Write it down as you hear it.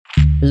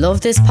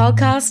Love this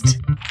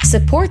podcast?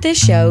 Support this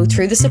show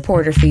through the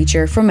supporter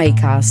feature from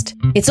Acast.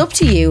 It's up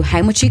to you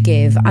how much you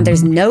give and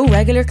there's no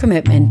regular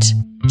commitment.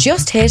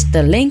 Just hit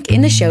the link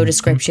in the show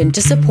description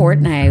to support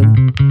now.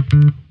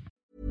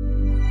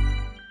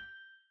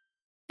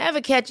 Ever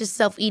catch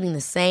yourself eating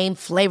the same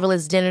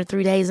flavorless dinner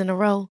 3 days in a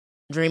row?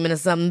 Dreaming of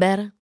something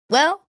better?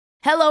 Well,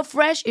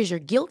 HelloFresh is your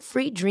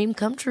guilt-free dream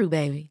come true,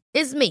 baby.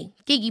 It's me,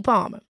 Keke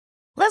Palmer.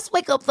 Let's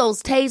wake up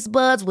those taste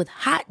buds with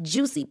hot,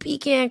 juicy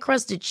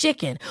pecan-crusted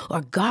chicken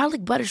or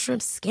garlic butter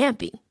shrimp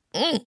scampi.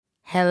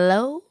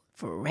 Hello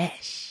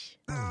Fresh.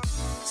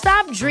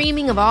 Stop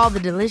dreaming of all the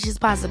delicious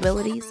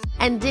possibilities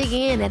and dig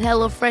in at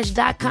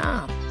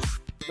HelloFresh.com.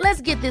 Let's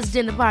get this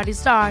dinner party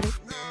started.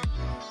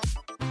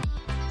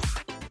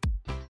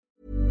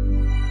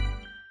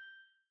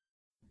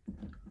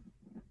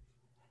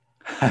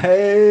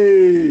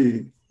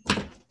 Hey!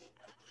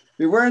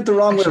 We weren't the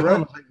wrong way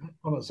around.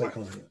 Hold on a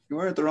second. You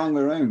weren't the wrong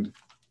way around.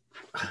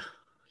 An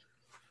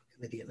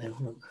idiot now.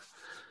 Hold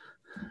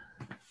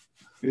on.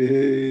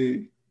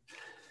 Hey.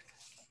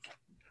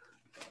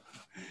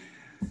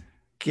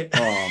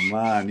 Oh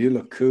man, you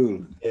look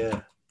cool.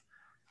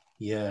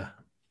 Yeah.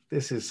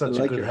 This is such I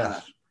like a good your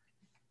hat.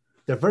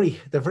 They're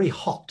very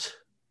hot.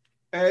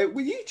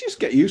 Well, you just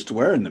get used to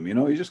wearing them, you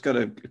know. You just got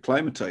to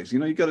acclimatize. You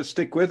know, you got to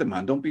stick with it,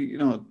 man. Don't be,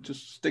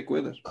 just stick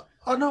with it.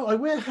 Oh no, I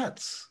wear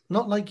hats.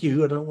 Not like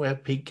you. I don't wear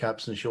peak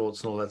caps and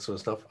shorts and all that sort of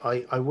stuff.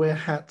 I wear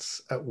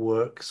hats at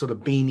work, sort of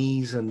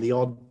beanies and the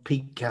odd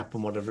peak cap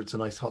and whatever. It's a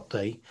nice hot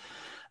day.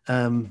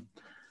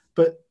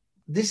 But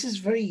this is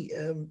very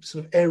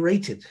sort of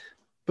aerated,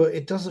 but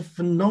it does a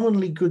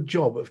phenomenally good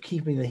job of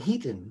keeping the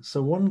heat in.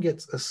 So one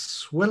gets a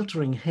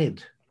sweltering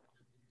head.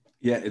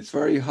 Yeah, it's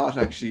very hot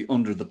actually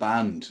under the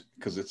band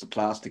because it's a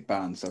plastic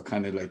band. So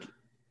kind of like,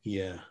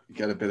 you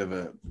get a bit of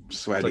a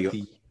sweaty,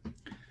 like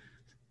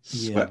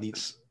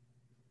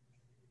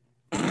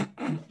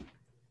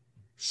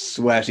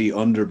sweaty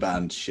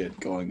underband shit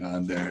going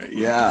on there.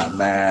 Yeah,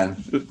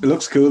 man. It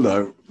looks cool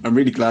though. I'm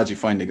really glad you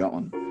finally got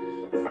one.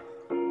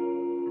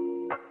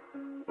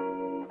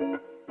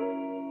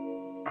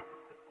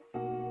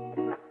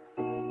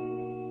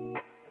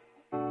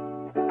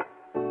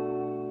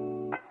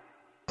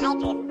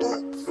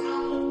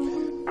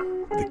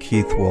 The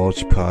Keith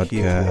Walsh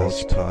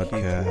Podcast.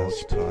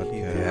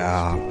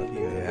 Yeah.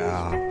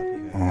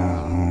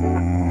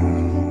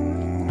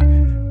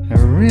 I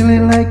really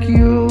like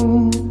you,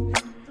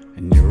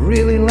 and you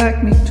really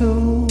like me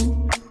too.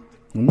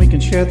 And we can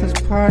share this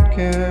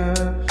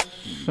podcast,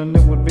 and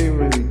it would be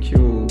really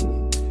cute.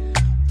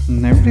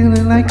 And I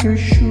really like your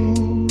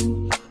shoes,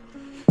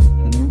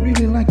 and I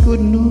really like good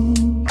news.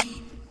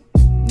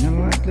 And I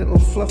like little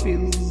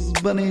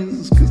fluffies,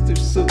 bunnies, cause they're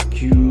so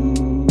cute.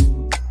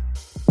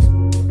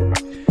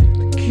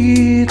 The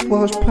Keith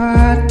Walsh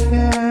Podcast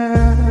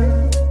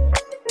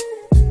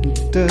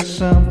does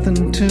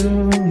something to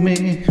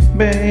me,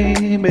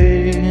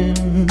 baby.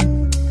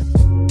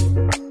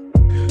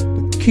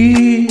 The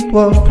Keith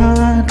Walsh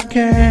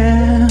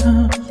Podcast,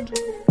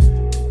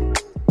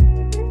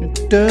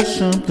 it does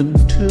something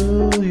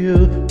to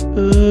you.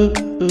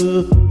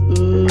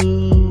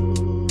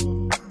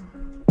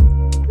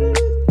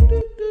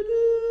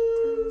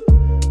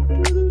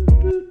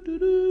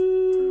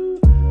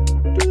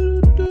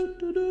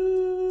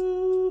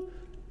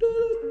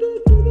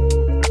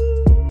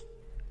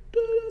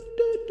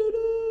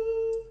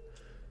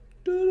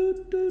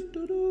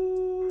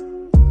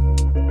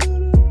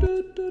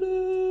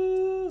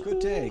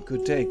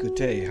 Good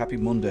day. Happy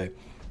Monday.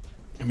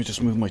 Let me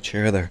just move my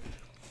chair there.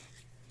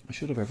 I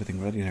should have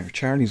everything ready now.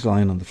 Charlie's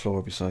lying on the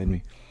floor beside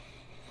me.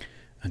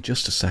 And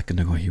just a second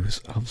ago, he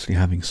was obviously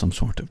having some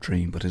sort of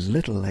dream, but his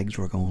little legs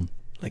were going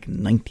like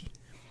 90.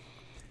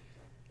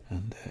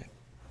 And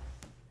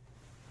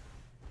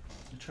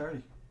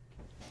Charlie.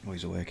 Oh,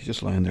 he's awake. He's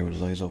just lying there with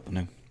his eyes open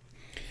now.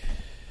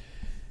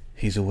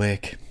 He's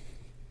awake.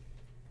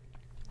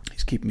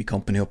 He's keeping me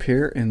company up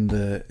here in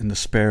the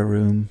spare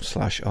room /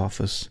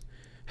 office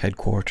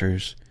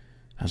headquarters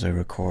as I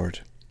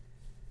record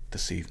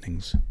this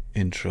evening's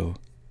intro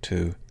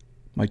to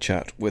my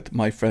chat with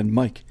my friend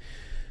Mike.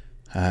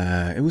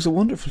 It was a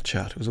wonderful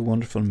chat. It was a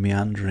wonderful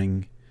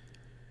meandering,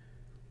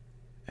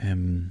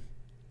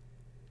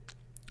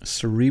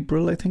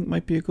 cerebral, I think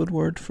might be a good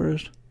word for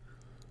it.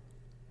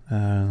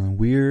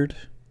 Weird,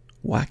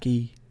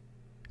 wacky,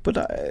 but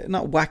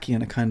not wacky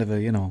in a kind of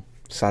a,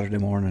 Saturday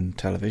morning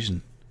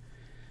television.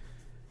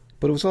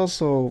 But it was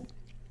also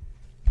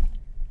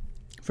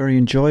very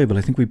enjoyable.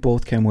 I think we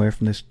both came away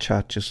from this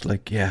chat just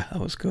like, yeah, that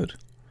was good.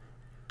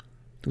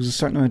 There was a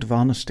certain amount of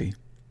honesty.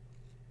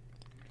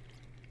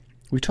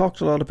 We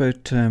talked a lot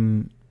about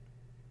there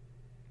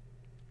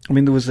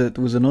was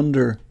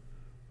an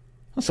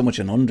not so much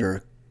an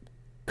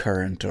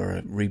undercurrent or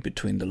a read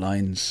between the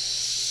lines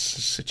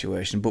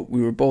situation, but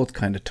we were both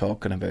kind of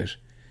talking about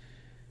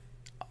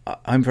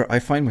I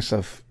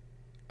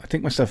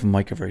think myself and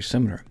Mike are very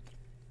similar.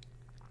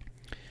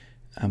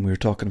 And we were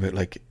talking about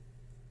like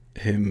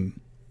him,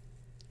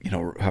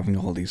 having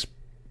all these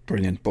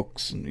brilliant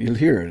books, and you'll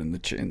hear it in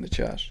the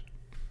chat.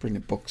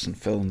 brilliant books and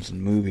films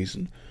and movies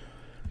and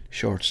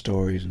short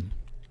stories and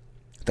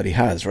that he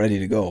has ready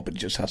to go, but he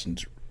just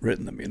hasn't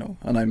written them, you know.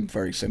 And I'm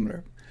very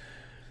similar.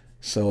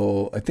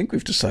 So I think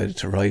we've decided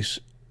to write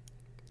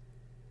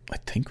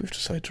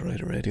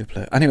a radio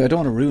play. Anyway, I don't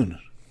want to ruin it,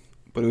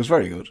 but it was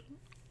very good.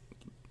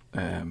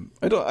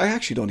 I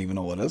actually don't even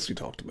know what else we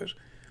talked about.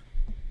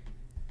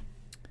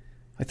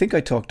 I think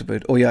I talked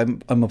about,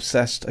 I'm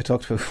obsessed. I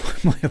talked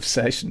about my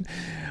obsession.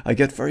 I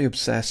get very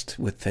obsessed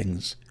with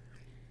things.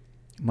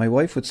 My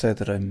wife would say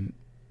that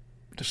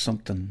there's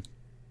something,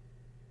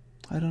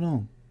 I don't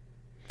know.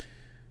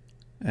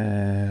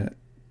 I'm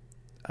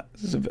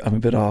a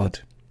bit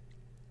odd.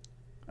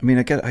 I mean,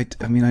 I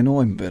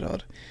know I'm a bit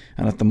odd.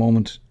 And at the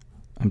moment,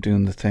 I'm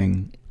doing the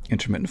thing,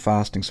 intermittent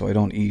fasting, so I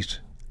don't eat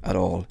at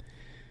all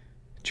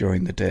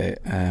during the day.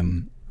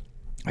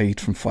 I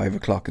eat from 5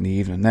 o'clock in the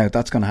evening. Now,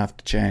 that's going to have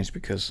to change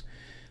because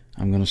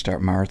I'm going to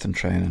start marathon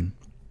training.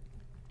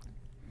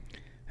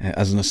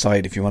 As an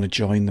aside, if you want to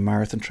join the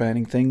marathon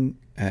training thing,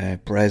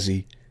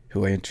 Brezzy,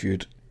 who I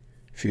interviewed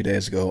a few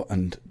days ago,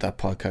 and that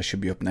podcast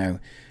should be up now,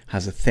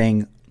 has a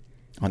thing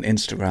on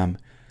Instagram,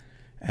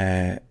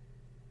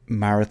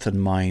 Marathon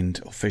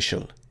Mind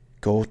Official.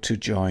 Go and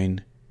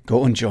join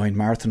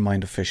Marathon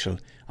Mind Official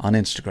on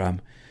Instagram.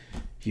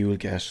 You will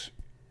get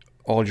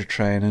all your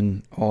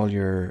training, all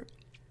your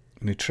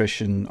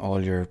nutrition,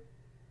 all your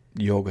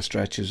yoga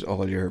stretches,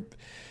 all your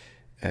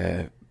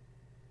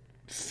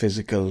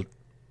physical,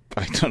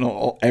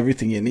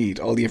 everything you need,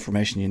 all the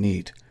information you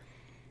need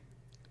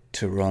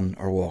to run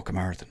or walk a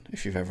marathon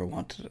if you've ever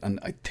wanted. And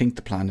I think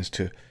the plan is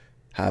to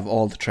have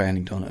all the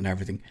training done and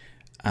everything,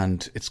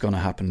 and it's going to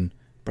happen.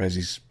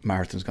 Brezzy's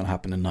marathon is going to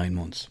happen in 9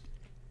 months.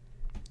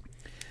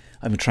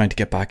 I've been trying to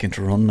get back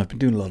into running. I've been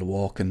doing a lot of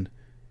walking,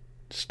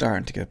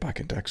 starting to get back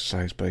into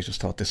exercise, but I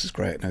just thought this is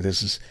great. Now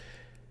this is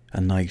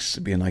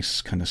it'd be a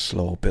nice kind of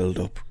slow build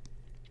up,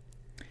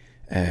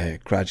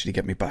 gradually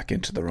get me back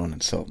into the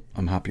running, so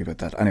I'm happy about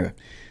that. Anyway,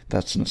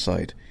 that's an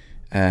aside.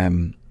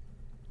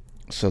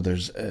 So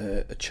there's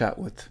a chat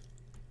with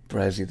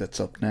Brezzy that's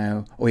up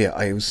now. Oh yeah,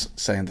 I was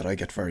saying that I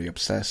get very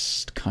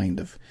obsessed, kind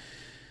of.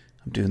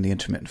 I'm doing the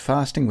intermittent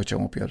fasting, which I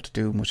won't be able to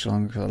do much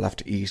longer because I'll have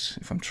to eat.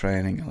 If I'm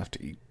training, I'll have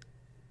to eat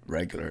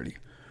regularly.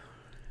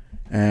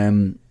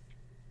 In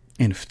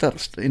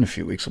a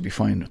few weeks I'll be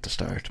fine at the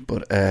start,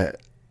 but yeah,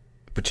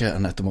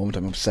 and at the moment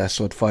I'm obsessed.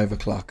 So at 5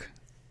 o'clock,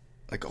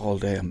 like all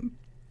day,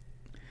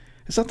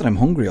 it's not that I'm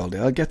hungry all day.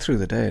 I'll get through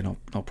the day, no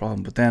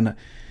problem. But then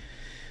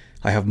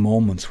I have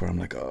moments where I'm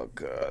like, oh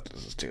God,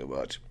 this is too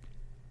much,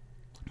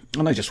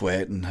 and I just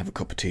wait and have a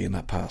cup of tea, and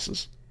that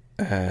passes.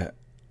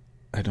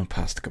 I don't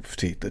pass the cup of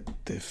tea.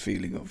 The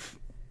feeling of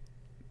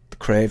the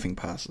craving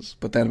passes.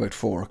 But then about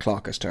 4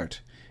 o'clock I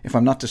start. If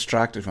I'm not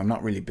distracted, if I'm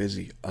not really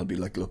busy, I'll be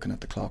like looking at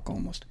the clock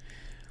almost.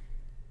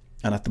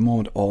 And at the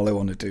moment, all I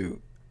want to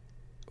do,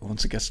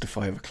 once it gets to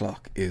 5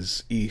 o'clock,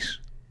 is eat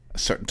a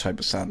certain type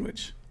of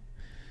sandwich.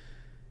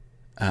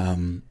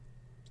 And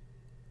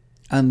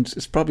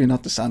it's probably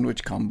not the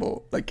sandwich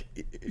combo. Like,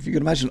 if you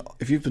can imagine,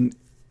 if you haven't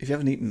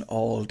eaten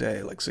all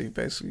day, like, so you've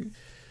basically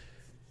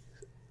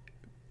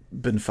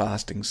been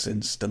fasting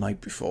since the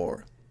night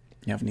before,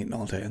 you haven't eaten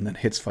all day, and then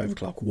hits 5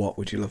 o'clock, what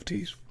would you love to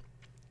eat?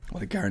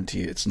 Well, I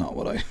guarantee you it's not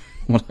what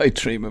I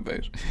dream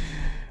about.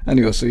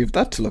 Anyway, so you have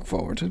that to look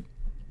forward to.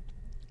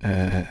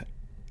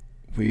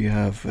 We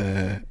have,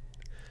 I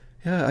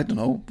don't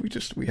know,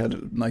 we had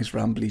a nice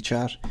rambly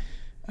chat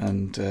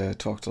and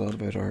talked a lot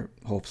about our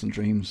hopes and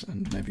dreams,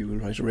 and maybe we'll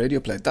write a radio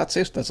play. That's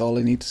it. That's all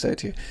I need to say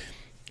to you.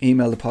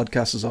 Email the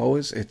podcast as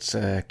always. It's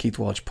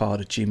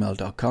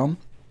keithwalshpod@gmail.com,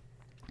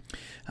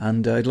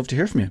 and I'd love to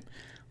hear from you.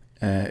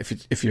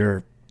 If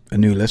you're a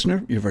new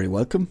listener, you're very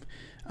welcome.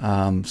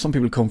 Some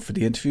people come for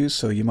the interviews,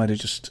 so you might have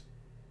just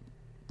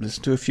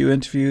listened to a few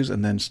interviews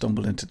and then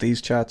stumbled into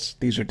these chats.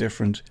 These are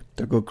different.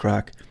 They're good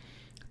crack.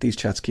 These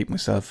chats keep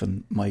myself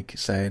and Mike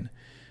sane.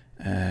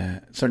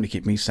 Certainly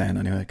keep me sane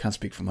anyway. I can't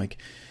speak for Mike.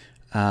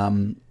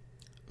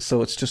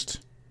 So it's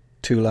just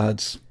two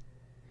lads.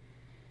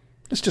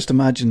 Let's just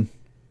imagine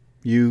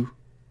you,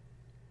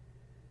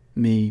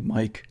 me,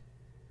 Mike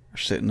are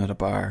sitting at a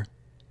bar,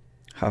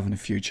 having a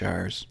few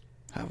jars,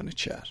 having a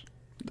chat.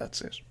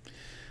 That's it.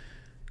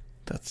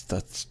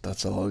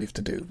 That's all you have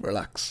to do.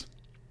 Relax.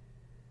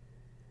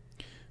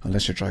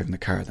 Unless you're driving the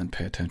car, then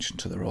pay attention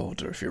to the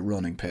road. Or if you're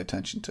running, pay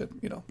attention to,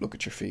 look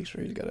at your feet,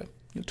 or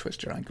you'll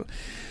twist your ankle.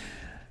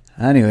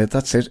 Anyway,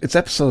 that's it. It's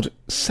episode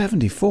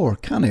 74.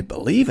 Can I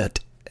believe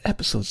it?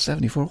 Episode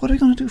 74. What are we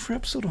going to do for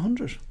episode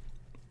 100? I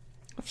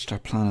have to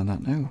start planning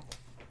that now.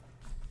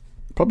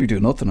 Probably do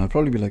nothing. I'll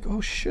probably be like,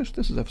 oh shit,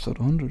 this is episode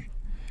 100.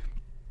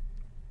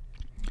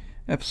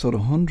 Episode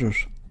 100.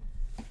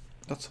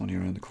 That's only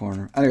around the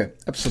corner. Anyway,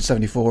 episode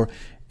 74.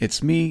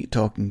 It's me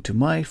talking to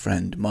my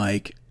friend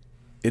Mike.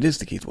 It is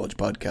the Keith Walsh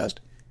podcast.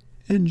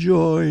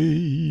 Enjoy.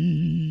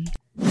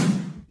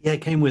 Yeah,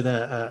 it came with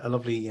a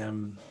lovely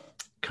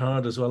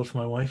card as well for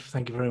my wife.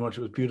 Thank you very much.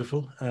 It was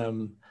beautiful.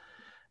 And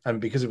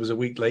because it was a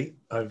week late,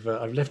 I've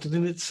left it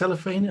in its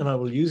cellophane, and I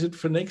will use it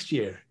for next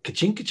year.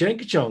 Ka-ching, ka-ching,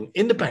 ka-chong,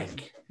 in the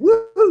bank.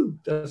 Woo!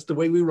 That's the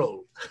way we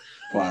roll.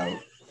 Wow,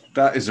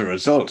 that is a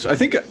result. I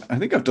think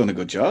I've done a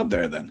good job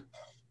there then.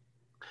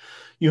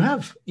 You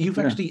have. You've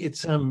actually.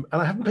 It's and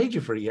I haven't paid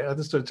you for it yet.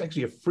 So it's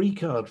actually a free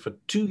card for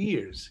 2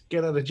 years.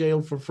 Get out of jail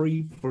for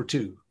free for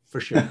 2 for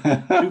sure.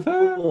 2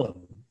 for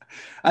 1.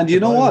 And you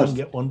know what? One,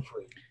 get one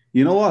free.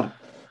 You know what?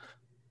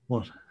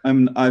 What?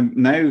 I'm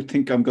now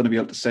think I'm going to be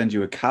able to send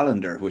you a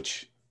calendar,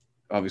 which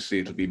obviously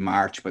it'll be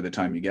March by the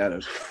time you get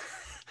it.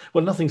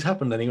 Well, nothing's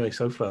happened anyway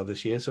so far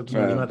this year, so it doesn't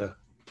really matter.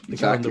 The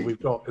calendar we've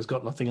got has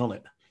got nothing on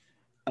it.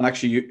 And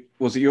actually,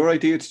 was it your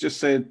idea to just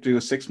say do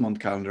a 6-month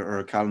calendar or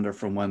a calendar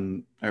from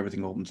when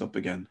everything opens up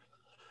again,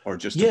 or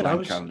just a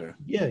blank calendar?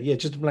 Yeah,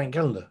 just a blank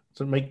calendar.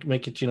 So make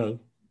it,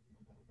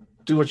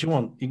 do what you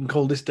want. You can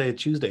call this day a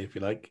Tuesday if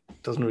you like.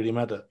 It doesn't really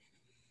matter.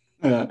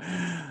 I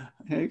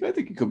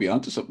think you could be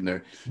onto something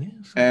there.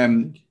 Yeah,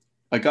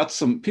 I got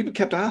some people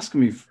kept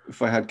asking me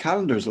if I had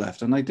calendars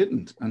left, and I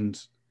didn't.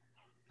 And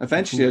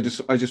eventually,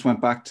 I just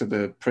went back to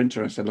the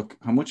printer. I said, "Look,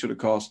 how much would it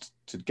cost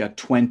to get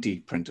 20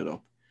 printed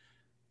up?"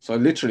 So I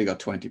literally got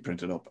 20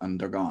 printed up, and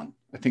they're gone.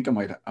 I think I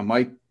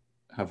might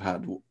have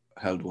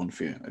held one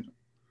for you.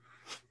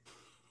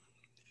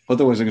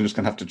 Otherwise, I'm just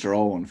gonna have to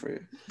draw one for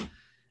you.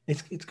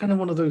 It's kind of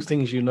one of those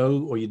things you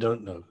know or you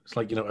don't know. It's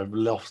like I've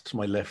lost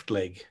my left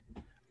leg,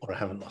 or I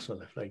haven't lost my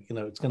left leg.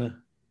 It's gonna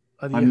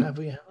either you have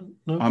or you haven't.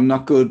 No, I'm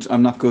not good.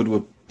 I'm not good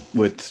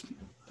with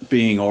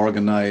being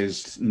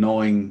organized.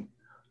 Knowing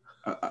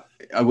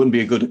I wouldn't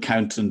be a good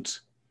accountant.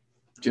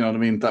 Do you know what I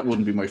mean? That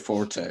wouldn't be my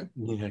forte.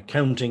 Yeah,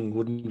 counting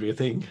wouldn't be a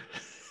thing.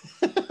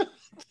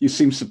 You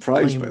seem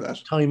surprised by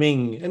that.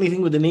 Timing,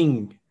 anything with an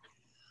ing.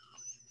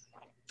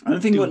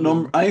 Anything with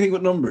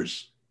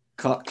numbers,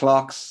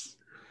 clocks,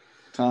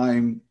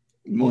 time,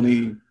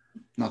 money,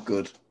 not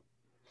good.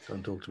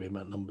 Don't talk to me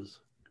about numbers.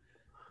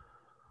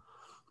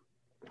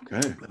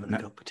 Okay.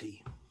 Lemon cup of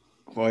tea.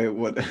 Why?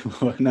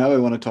 What? Now I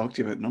want to talk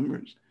to you about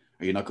numbers.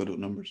 Are you not good with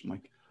numbers,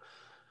 Mike?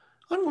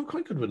 I'm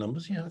quite good with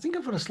numbers, yeah. I think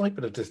I've got a slight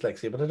bit of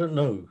dyslexia, but I don't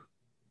know.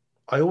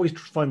 I always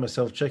find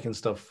myself checking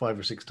stuff 5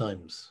 or 6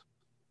 times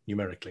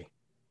numerically.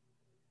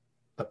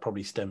 That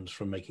probably stems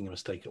from making a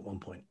mistake at one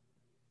point.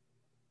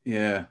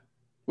 Yeah.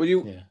 Well,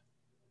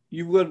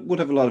 you would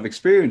have a lot of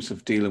experience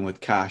of dealing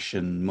with cash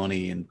and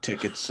money and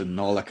tickets and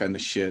all that kind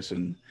of shit.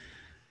 And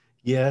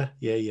yeah.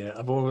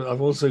 I've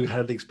also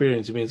had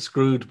experience of being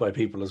screwed by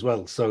people as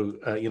well. So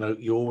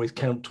you always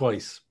count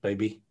twice,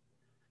 baby.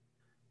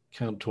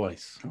 Count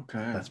twice.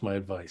 Okay. That's my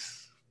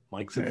advice.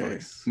 Mike's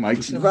advice.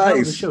 Mike's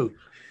advice. Show.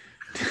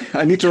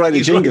 I need to write a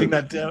jingle. Writing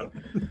that down.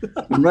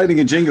 I'm writing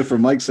a jingle for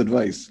Mike's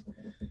advice.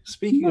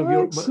 Speaking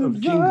of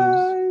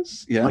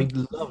jingles, yeah. I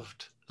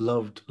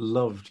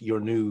loved your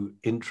new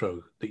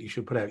intro that you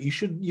should put out. You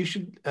should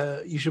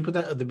put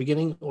that at the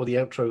beginning or the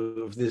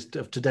outro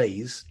of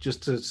today's,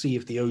 just to see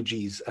if the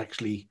OGs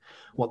actually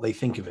what they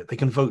think of it. They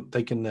can vote.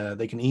 They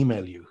can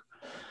email you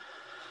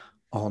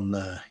on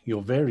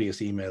your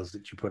various emails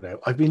that you put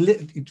out.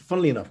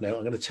 Funnily enough, now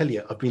I'm going to tell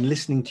you, I've been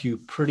listening to you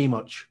pretty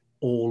much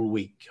all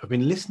week. I've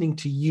been listening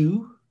to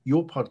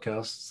your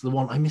podcasts, the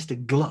one I missed a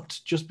glut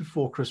just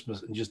before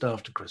Christmas and just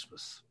after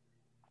Christmas.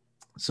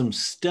 Some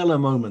stellar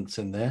moments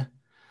in there,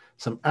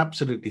 some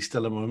absolutely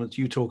stellar moments.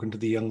 You talking to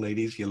the young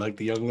ladies, you like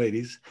the young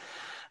ladies,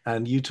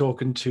 and you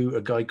talking to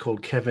a guy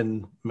called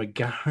Kevin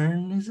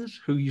McGahern, is it?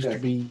 Who used to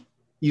be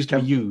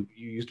you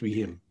used to be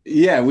him.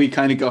 Yeah, we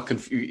kind of got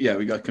confused. Yeah,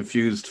 we got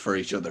confused for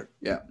each other.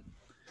 Yeah.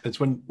 It's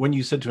when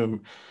you said to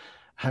him,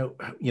 how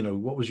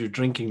what was your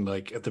drinking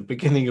like at the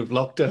beginning of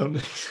lockdown?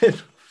 He said,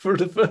 for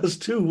the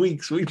first 2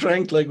 weeks, we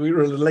drank like we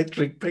were an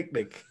electric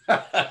picnic.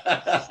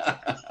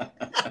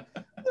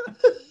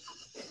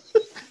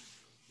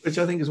 Which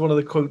I think is one of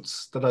the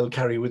quotes that I'll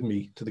carry with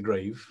me to the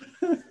grave.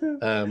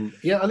 I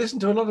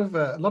listened to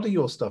a lot of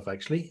your stuff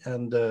actually,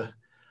 and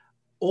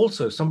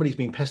also somebody's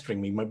been pestering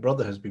me. My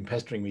brother has been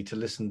pestering me to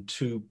listen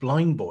to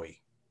Blind Boy,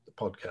 the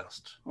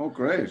podcast. Oh,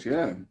 great!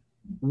 Yeah,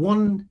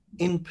 one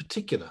in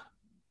particular,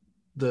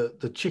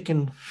 the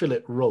chicken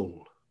fillet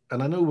roll.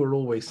 And I know we're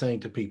always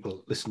saying to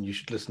people, listen, you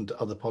should listen to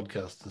other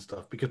podcasts and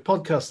stuff, because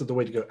podcasts are the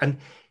way to go. And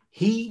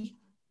he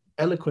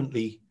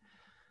eloquently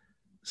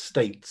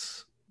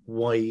states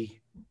why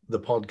the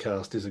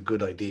podcast is a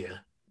good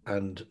idea.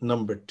 And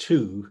number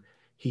 2,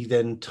 he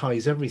then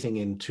ties everything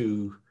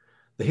into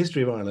the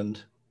history of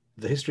Ireland,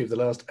 the history of the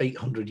last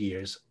 800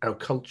 years, our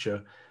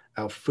culture,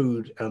 our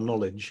food, our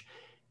knowledge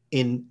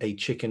in a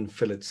chicken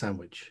fillet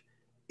sandwich.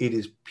 It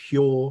is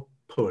pure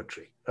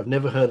poetry. I've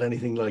never heard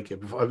anything like it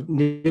before. I've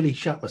nearly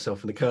shat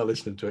myself in the car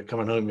listening to it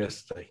coming home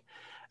yesterday.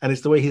 And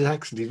it's the way his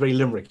accent, he's very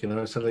Limerick,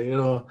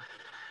 so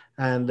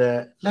and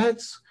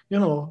lads,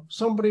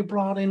 somebody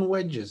brought in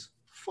wedges.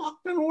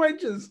 Fucking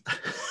wedges.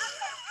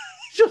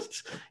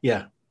 Just,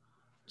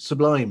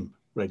 sublime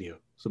radio.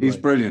 Sublime. He's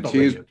brilliant.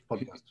 He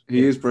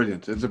is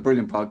brilliant. It's a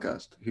brilliant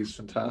podcast. He's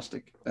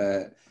fantastic.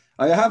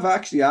 I have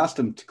actually asked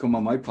him to come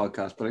on my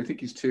podcast, but I think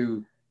he's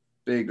too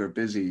big or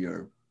busy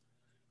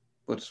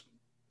but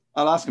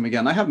I'll ask him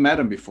again. I have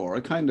met him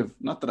before.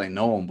 Not that I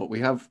know him, but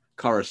we have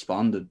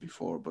corresponded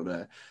before.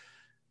 But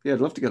Yeah,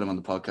 I'd love to get him on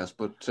the podcast,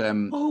 but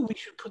Oh, we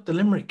should put the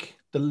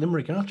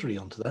Limerick artery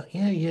onto that.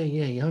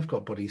 Yeah. I've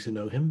got buddies who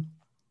know him.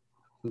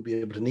 We'll be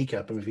able to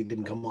kneecap him if he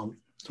didn't come on.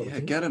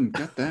 Get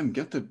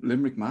the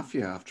Limerick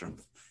Mafia after him.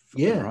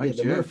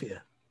 The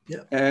Mafia.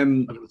 Yeah.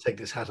 I'm going to take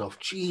this hat off.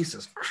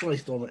 Jesus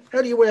Christ on it.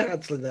 How do you wear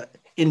hats like that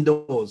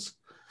indoors?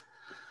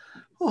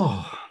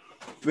 Oh.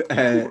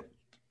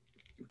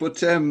 But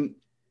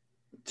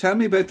tell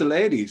me about the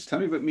ladies. Tell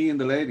me about me and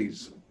the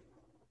ladies.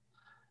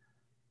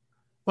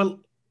 Well,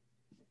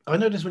 I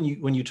notice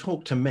when you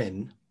talk to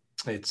men,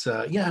 it's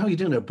how are you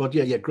doing there, bud?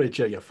 Yeah, great,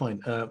 yeah,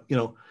 fine.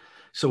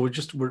 So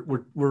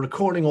we're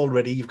recording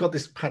already. You've got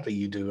this patter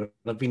you do, and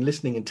I've been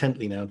listening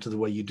intently now to the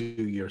way you do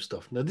your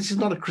stuff. Now, this is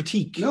not a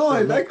critique. No,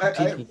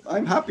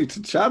 I'm happy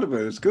to chat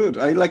about it. It's good.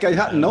 I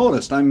hadn't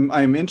noticed.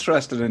 I'm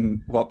interested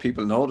in what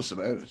people notice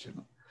about it.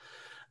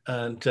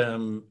 And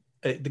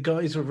the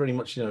guys are very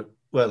much,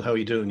 well, how are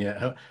you doing? Yeah,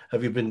 how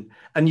have you been?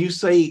 And you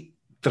say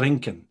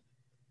drinking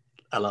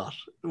a lot.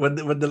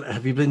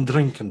 Have you been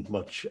drinking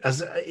much?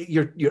 As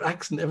your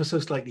accent ever so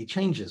slightly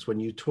changes when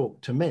you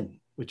talk to men,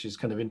 which is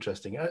kind of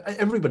interesting.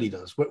 Everybody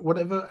does.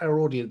 Whatever our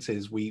audience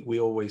is, we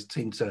always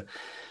seem to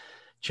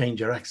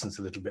change our accents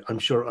a little bit. I'm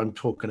sure I'm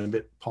talking a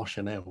bit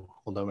posher now,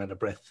 although I'm out of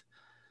breath.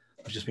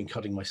 I've just been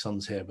cutting my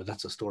son's hair, but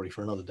that's a story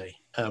for another day.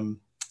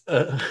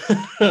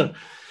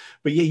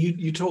 But yeah,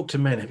 you talk to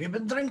men. Have you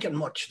been drinking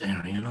much there?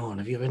 And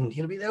have you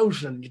been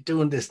out and you're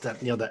doing this, that,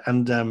 and the other?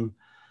 And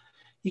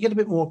you get a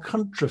bit more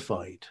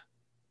countrified.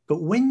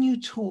 But when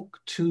you talk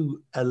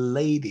to a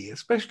lady,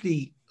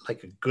 especially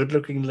like a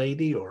good-looking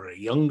lady or a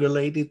younger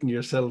lady than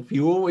yourself,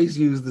 you always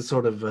use the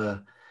sort of,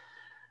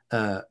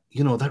 that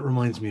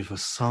reminds me of a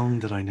song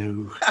that I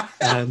know.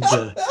 And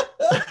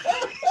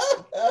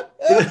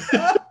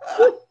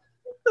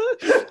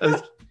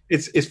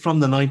it's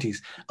from the 90s.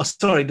 Oh,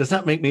 sorry, does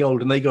that make me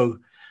old? And they go,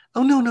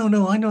 oh,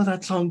 no, I know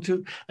that song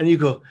too. And you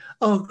go,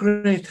 oh,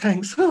 great,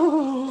 thanks.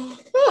 Oh.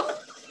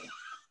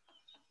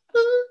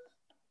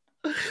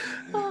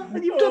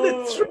 And you've done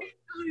it 3 times.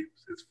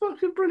 It's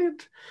fucking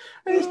brilliant.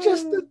 And it's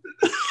just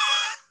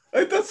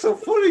that's so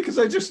funny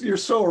because you're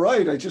so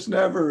right. I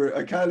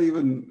can't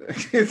even,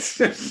 it's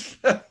just,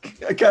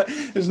 I can't,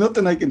 there's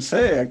nothing I can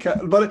say. I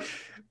can't, but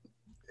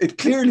it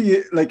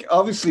clearly, like,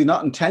 obviously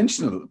not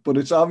intentional, but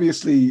it's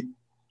obviously.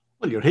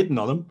 Well, you're hitting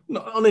on them,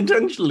 not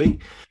unintentionally.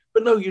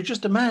 But no, you're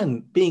just a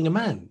man being a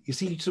man. You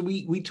see, so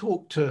we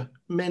talk to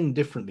men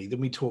differently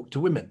than we talk to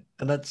women.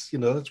 And that's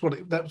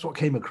what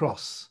came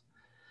across.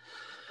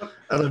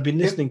 And I've been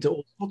listening to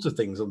all sorts of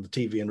things on the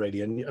TV and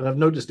radio, and I've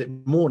noticed it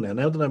more now.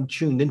 Now that I'm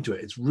tuned into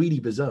it, it's really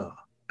bizarre.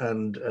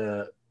 And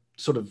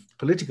sort of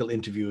political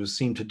interviewers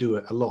seem to do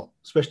it a lot,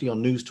 especially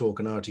on News Talk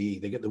and RTE.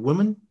 They get the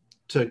woman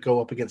to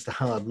go up against a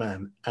hard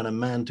man and a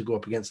man to go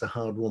up against a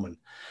hard woman.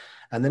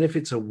 And then if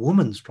it's a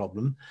woman's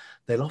problem,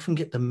 they'll often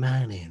get the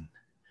man in.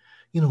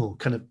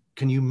 Kind of,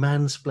 can you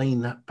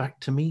mansplain that back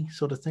to me,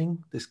 sort of thing?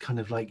 This kind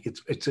of like,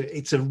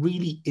 it's a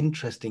really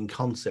interesting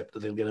concept that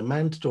they'll get a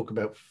man to talk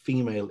about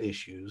female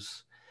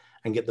issues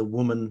and get the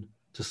woman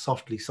to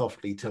softly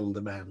tell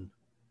the man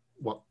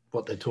what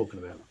they're talking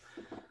about.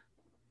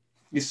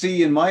 You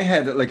see, in my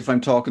head, like if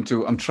I'm talking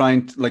to, I'm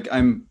trying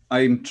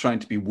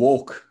to be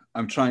woke.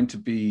 I'm trying to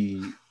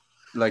be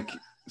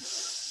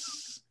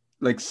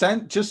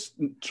just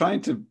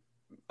trying to.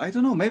 I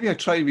don't know. Maybe I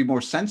try to be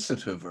more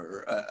sensitive,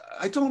 or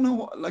I don't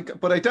know.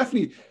 But I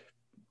definitely,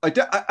 I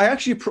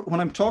actually, when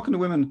I'm talking to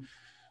women,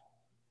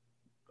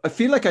 I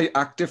feel like I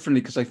act differently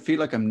because I feel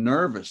like I'm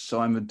nervous.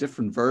 So I'm a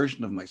different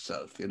version of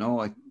myself.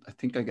 I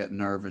think I get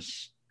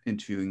nervous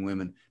interviewing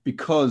women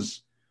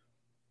because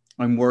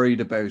I'm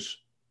worried about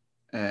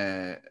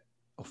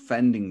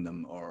offending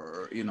them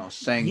or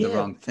saying the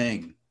wrong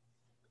thing.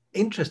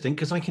 Interesting,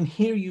 because I can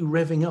hear you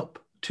revving up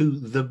to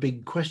the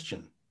big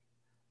question.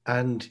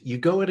 And you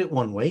go at it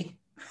one way,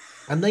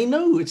 and they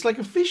know it's like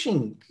a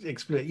fishing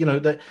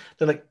experience.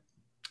 They're like,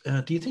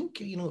 do you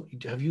think,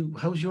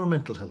 how's your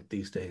mental health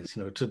these days?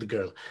 To the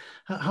girl,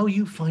 how are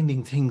you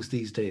finding things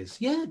these days?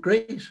 Yeah,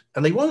 great.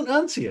 And they won't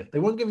answer you. They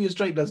won't give you a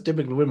straight. That's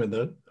typical women,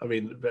 though. I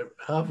mean,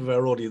 half of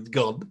our audience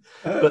gone.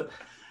 But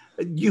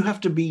you have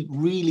to be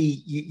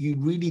really, you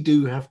really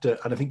do have to.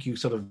 And I think you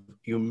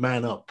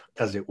man up,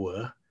 as it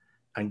were,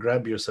 and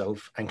grab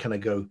yourself and kind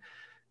of go,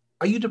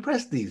 are you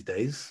depressed these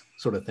days,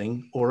 sort of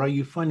thing? Or are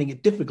you finding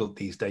it difficult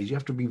these days? You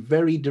have to be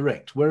very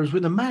direct. Whereas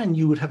with a man,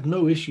 you would have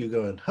no issue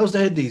going, how's the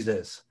head these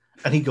days?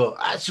 And he'd go,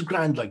 it's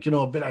grand, a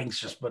bit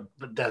anxious, but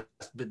that.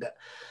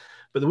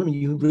 But the women,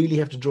 you really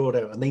have to draw it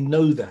out. And they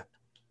know that.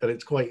 And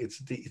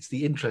it's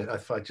the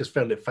interest. I just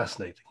found it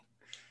fascinating.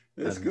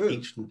 That's good.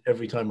 Each and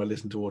every time I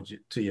listen to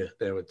you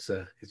there, it's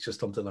just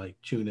something I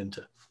tune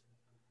into.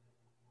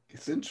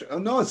 It's interesting. Oh,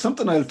 no, it's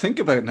something I'll think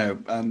about now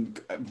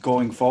and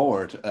going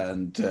forward.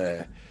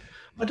 And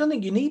I don't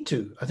think you need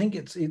to. I think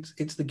it's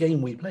the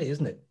game we play,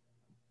 isn't it?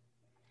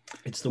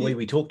 It's the way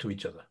we talk to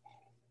each other.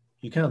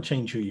 You can't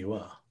change who you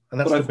are, and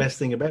that's the best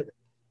thing about it.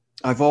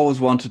 I've always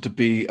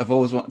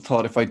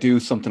thought if I do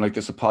something like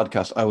this, a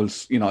podcast,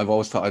 I've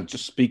always thought I'd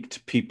just speak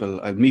to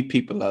people. I'd meet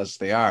people as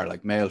they are,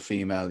 like male,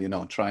 female,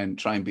 try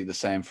and be the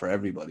same for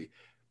everybody.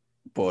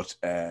 But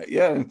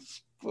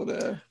that's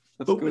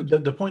good.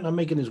 The point I'm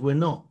making is we're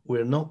not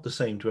the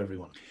same to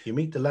everyone. You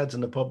meet the lads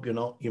in the pub, you're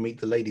not. You meet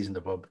the ladies in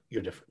the pub,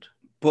 you're different.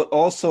 But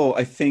also,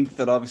 I think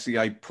that obviously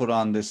I put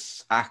on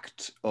this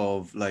act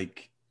of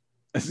like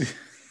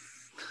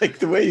like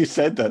the way you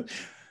said that.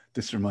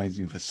 This reminds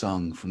me of a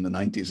song from the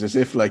 90s, as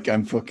if like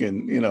I'm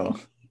fucking,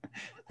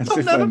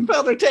 I'm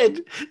Father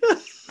Ted.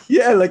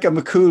 Yeah, like I'm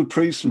a cool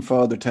priest from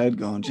Father Ted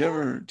going, do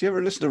you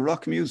ever listen to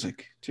rock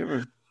music?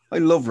 I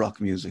love rock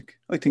music.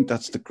 I think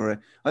that's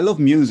I love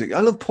music.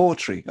 I love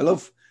poetry. I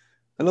love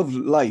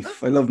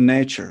life. I love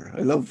nature.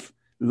 I love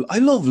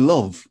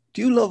love.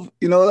 Do you love,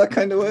 that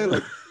kind of way?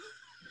 Like,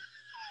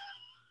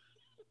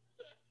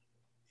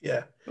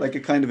 yeah. Like a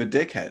kind of a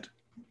dickhead.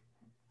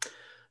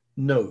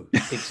 No,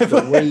 it's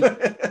the way,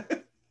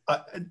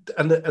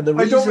 and the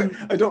reason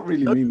I don't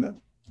really mean that.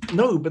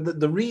 No, but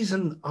the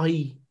reason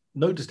I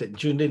noticed it and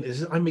tuned in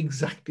is I'm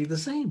exactly the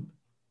same,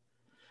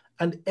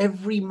 and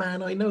every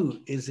man I know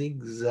is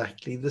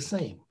exactly the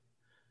same.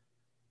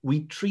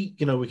 We treat,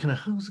 we kind of,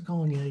 how's it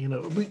going? Yeah,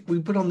 we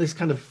put on this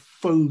kind of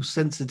faux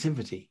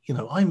sensitivity.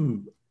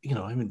 I'm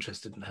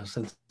interested in how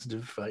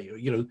sensitive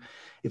you.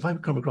 If I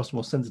come across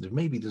more sensitive,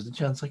 maybe there's a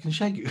chance I can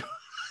shag you.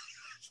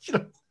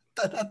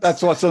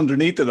 That's what's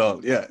underneath it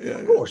all. Yeah.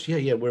 Of course,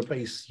 yeah. We're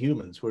base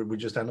humans. We're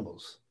just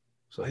animals.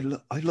 So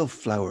I love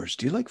flowers.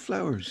 Do you like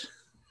flowers?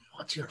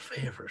 What's your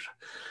favorite?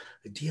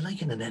 Do you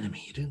like an anemone?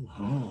 You do.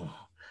 Oh.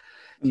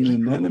 Do you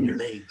like rubbing your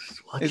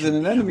legs? Is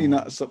an anemone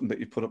not something that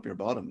you put up your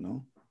bottom?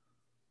 No.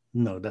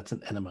 No, that's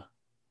an enema.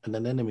 An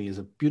anemone is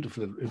a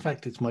beautiful. In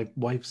fact, it's my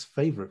wife's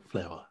favorite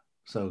flower.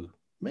 So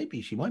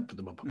maybe she might put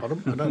them up her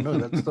bottom. I don't know.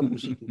 That's something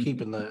she can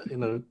keep in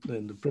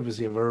the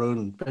privacy of her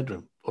own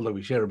bedroom. Although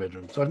we share a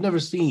bedroom, so I've never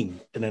seen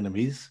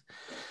anemones.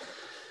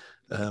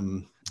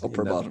 Up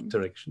her bottom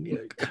direction. Yeah.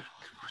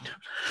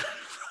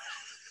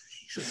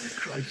 Jesus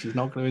Christ, she's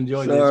not going to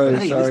enjoy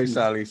this. Hey,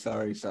 Sorry,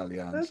 Sally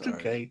Ann. That's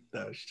okay.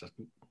 No, it's just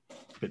a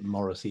bit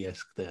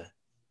Morrissey-esque there.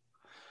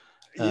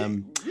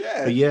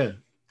 Yeah. But yeah,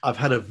 I've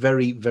had a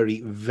very, very,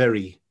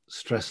 very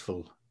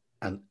stressful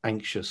and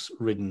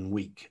anxious-ridden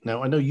week.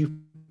 Now, I know you've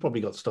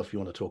probably got stuff you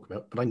want to talk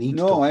about, but I need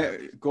to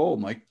talk go,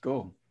 Mike,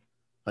 go.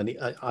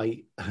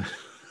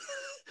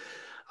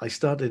 I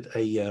started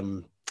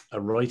a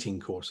writing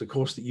course, a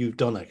course that you've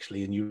done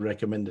actually, and you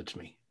recommended to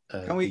me.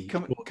 Can we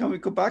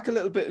go back a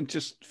little bit and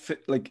just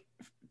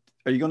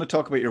are you going to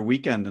talk about your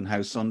weekend and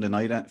how Sunday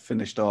night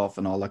finished off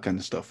and all that kind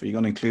of stuff? Are you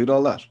going to include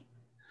all that?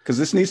 Because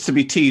this needs to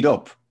be teed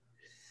up.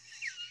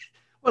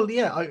 Well,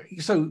 yeah.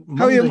 So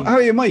Monday... how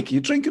are you, Mike? Are you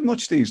drinking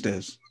much these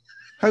days?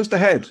 How's the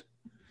head?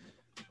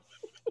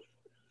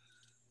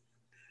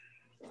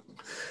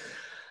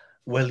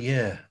 Well,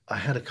 yeah, I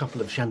had a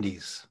couple of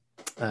shandies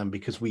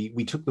because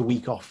we took the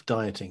week off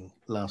dieting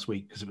last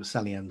week because it was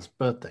Sally Ann's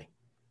birthday.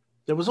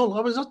 I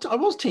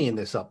was teeing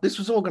this up. This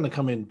was all going to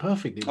come in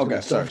perfectly. Okay,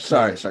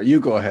 sorry. You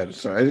go ahead.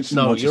 Sorry.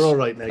 You're all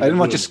right now. I didn't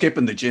want you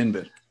skipping the gin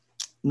bit.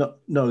 No,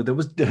 there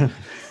was there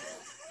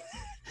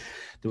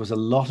was a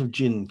lot of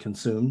gin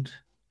consumed.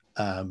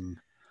 Sorry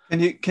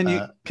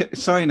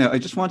now, I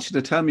just want you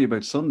to tell me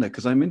about Sunday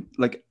because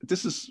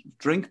this is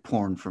drink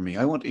porn for me.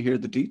 I want to hear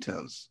the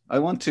details. I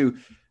want to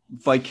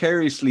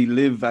vicariously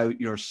live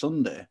out your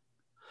Sunday.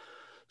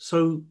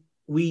 So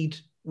we'd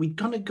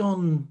kind of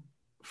gone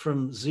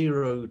from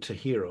zero to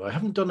hero. I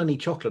haven't done any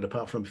chocolate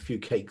apart from a few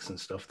cakes and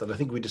stuff that I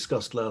think we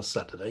discussed last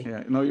Saturday.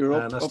 Yeah, no, you're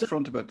up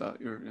front about that.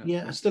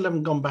 I still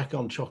haven't gone back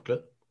on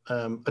chocolate.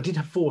 I did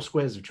have 4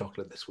 squares of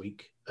chocolate this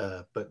week,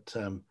 but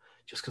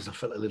just because I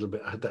felt a little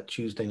bit, I had that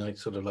Tuesday night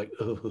sort of like,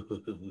 after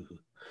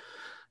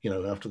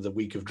the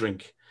week of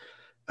drink.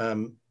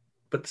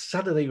 But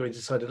Saturday we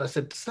decided, I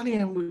said, Sally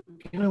Ann,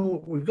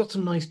 we've got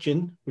some nice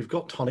gin, we've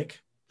got tonic.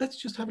 Let's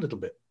just have a little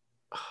bit.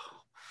 Oh,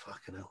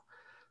 fucking hell.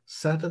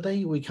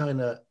 Saturday, we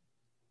kind of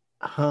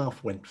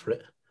half went for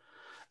it.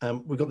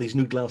 We got these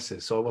new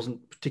glasses, so I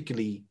wasn't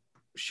particularly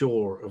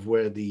sure of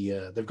where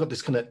they've got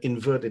this kind of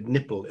inverted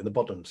nipple in the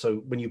bottom.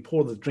 So when you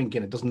pour the drink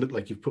in, it doesn't look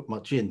like you've put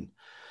much in.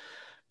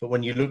 But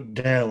when you look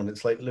down,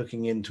 it's like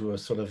looking into a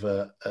sort of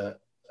a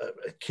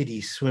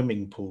kiddie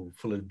swimming pool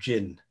full of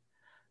gin.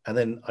 And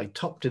then I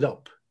topped it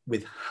up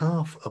with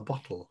half a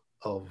bottle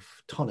of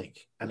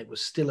tonic, and it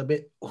was still a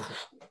bit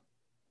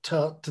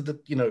tart to the,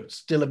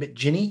 still a bit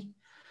ginny.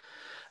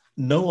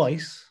 No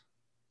ice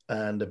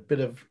and a bit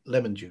of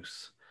lemon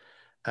juice.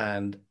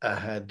 And I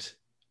had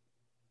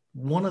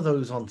one of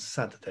those on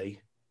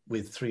Saturday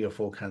with 3 or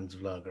 4 cans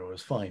of lager. It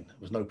was fine. It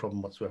was no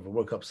problem whatsoever.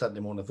 Woke up Saturday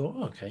morning and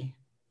thought, okay,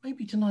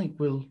 maybe tonight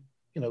we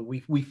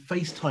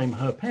FaceTime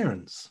her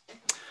parents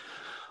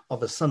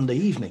of a Sunday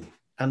evening.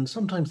 And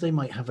sometimes they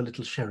might have a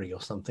little sherry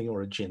or something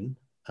or a gin.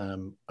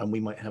 And we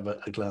might have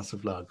a glass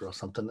of lager or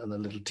something and a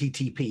little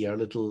TTP, our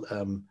little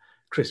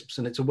crisps.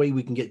 And it's a way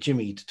we can get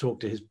Jimmy to talk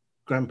to his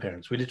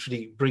grandparents. We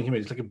literally bring him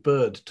in. It's like a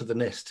bird to the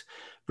nest.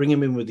 Bring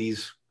him in with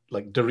these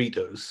like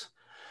Doritos.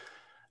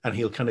 and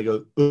he'll kind of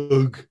go,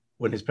 ugh,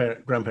 when his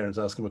grandparents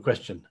ask him a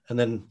question. And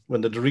then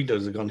when the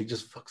Doritos are gone, he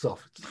just fucks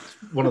off. It's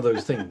one of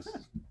those things.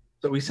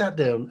 So we sat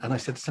down and I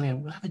said to Sally,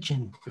 we'll have a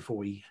gin before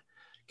we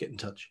get in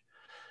touch.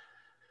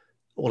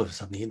 All of a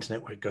sudden, the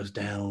internet where it goes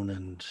down,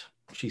 and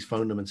she's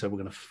phoned them and said,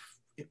 we're going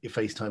to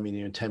FaceTime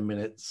you in 10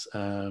 minutes.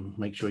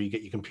 Make sure you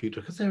get your computer,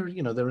 because they're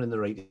in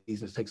their 80s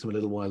and it takes them a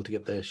little while to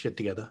get their shit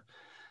together.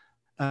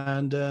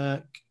 And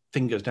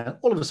thing goes down.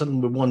 All of a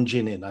sudden, with one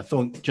gin in, I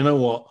thought, do you know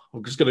what?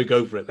 I'm just going to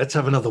go for it. Let's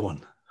have another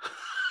one.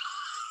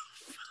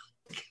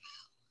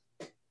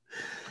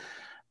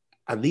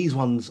 And these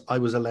ones, I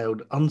was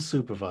allowed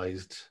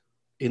unsupervised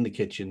in the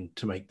kitchen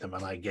to make them,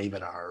 and I gave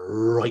it a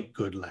right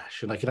good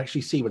lash. And I could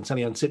actually see when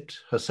Sally Ann sipped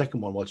her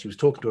second one while she was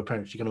talking to her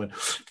parents, she kind of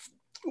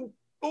went,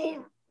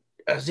 oh,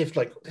 as if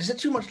like, is there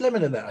too much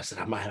lemon in there? I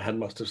said, my hand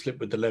must have slipped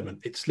with the lemon.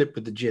 It slipped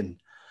with the gin.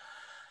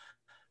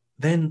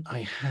 Then I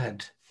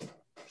had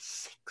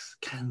 6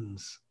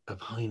 cans of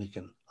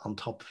Heineken on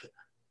top of it.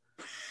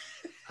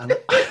 And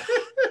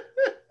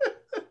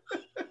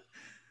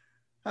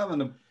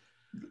loving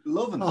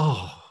it.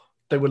 Oh,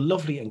 they were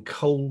lovely and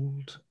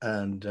cold,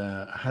 and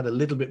I had a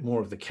little bit more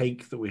of the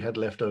cake that we had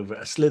left over,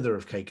 a slither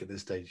of cake at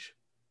this stage.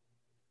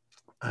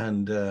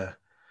 And I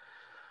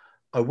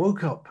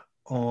woke up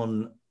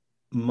on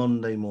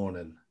Monday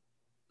morning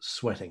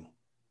sweating,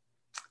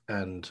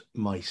 and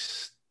my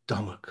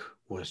stomach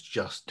was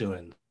just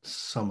doing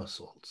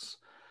somersaults.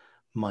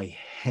 My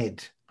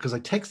head, because I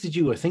texted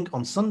you, I think,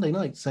 on Sunday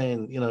night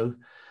saying,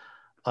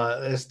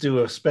 let's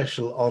do a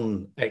special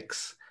on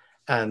X.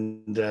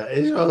 And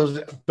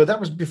but that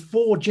was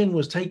before gin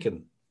was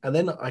taken. And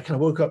then I kind of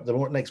woke up the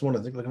next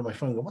morning, I think, looking at my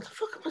phone, going, what the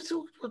fuck what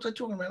was I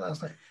talking about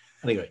last night?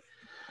 Anyway,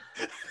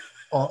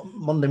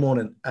 Monday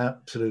morning,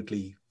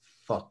 absolutely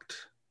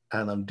fucked.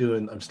 And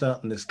I'm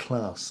starting this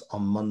class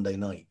on Monday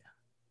night,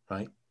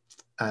 right?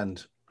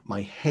 And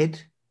my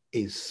head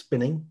is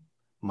spinning.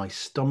 My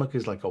stomach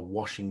is like a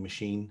washing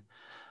machine.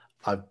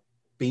 I've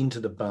been to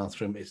the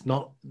bathroom.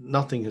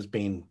 Nothing has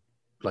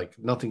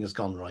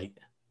gone right.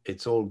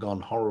 It's all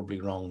gone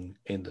horribly wrong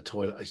in the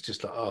toilet. It's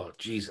just like, oh,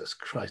 Jesus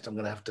Christ, I'm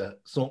going to have to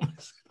sort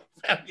myself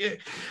out,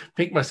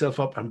 pick myself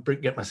up and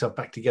get myself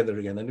back together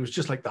again. And it was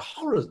just like the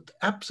horrors,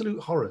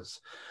 absolute horrors.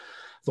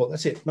 I thought,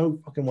 that's it. No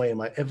fucking way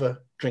am I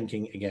ever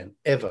drinking again,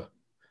 ever.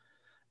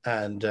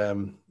 And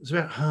it was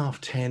about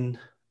 10:30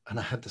 and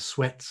I had the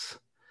sweats.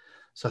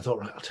 So I thought,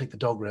 right, I'll take the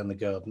dog around the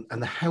garden. And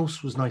the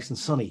house was nice and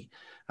sunny.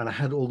 And I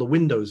had all the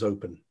windows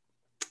open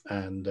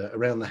and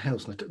around the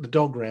house, and I took the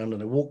dog round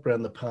and I walked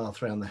around the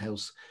path around the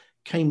house,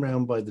 came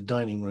round by the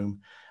dining room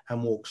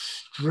and walked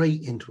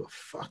straight into a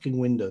fucking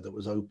window that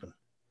was open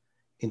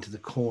into the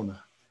corner.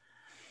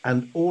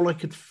 And all I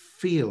could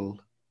feel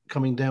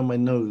coming down my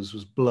nose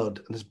was blood,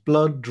 and there's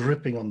blood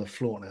dripping on the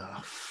floor. And I,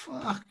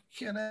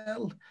 fucking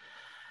hell.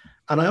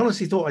 And I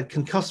honestly thought I'd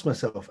concussed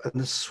myself,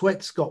 and the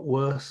sweats got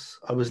worse.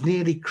 I was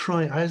nearly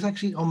crying. I was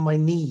actually on my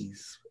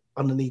knees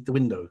underneath the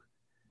window,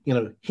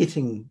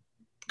 hitting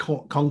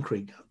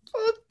concrete.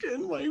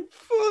 Fucking my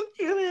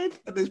fucking head.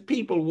 And there's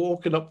people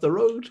walking up the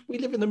road. We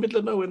live in the middle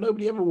of nowhere.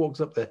 Nobody ever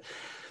walks up there.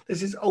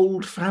 There's this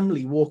old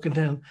family walking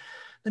down.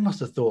 They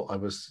must have thought I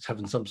was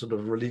having some sort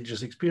of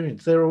religious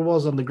experience. There I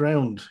was on the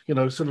ground,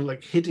 sort of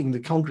like hitting the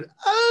concrete.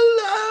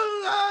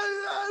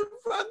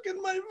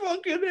 Fucking my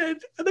fucking head.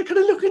 And they're kind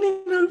of looking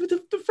in over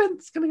the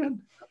fence, kind of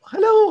going,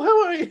 hello,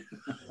 how are you?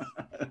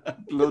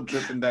 Blood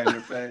dripping down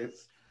your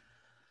face.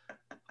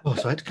 Oh,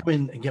 so I had to come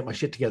in and get my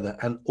shit together.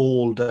 And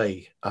all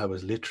day I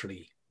was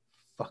literally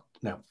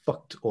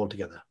fucked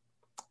altogether.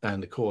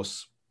 And of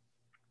course,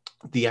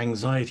 the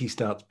anxiety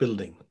starts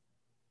building.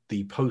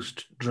 The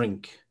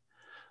post-drink,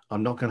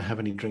 I'm not going to have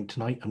any drink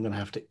tonight. I'm going to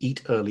have to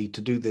eat early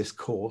to do this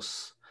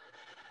course.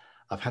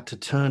 I've had to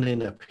turn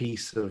in a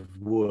piece of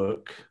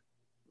work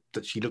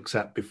that she looks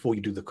at before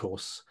you do the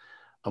course.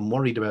 I'm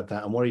worried about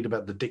that. I'm worried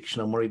about the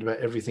diction. I'm worried about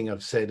everything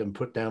I've said and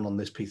put down on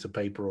this piece of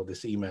paper or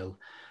this email.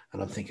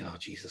 And I'm thinking, oh,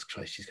 Jesus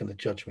Christ, she's going to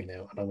judge me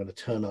now. And I'm going to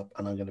turn up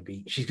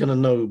and she's going to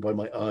know by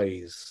my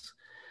eyes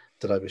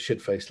that I was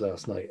shit-faced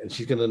last night. And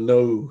she's going to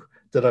know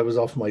that I was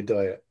off my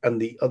diet. And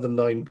the other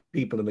 9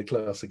 people in the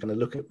class are going to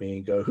look at me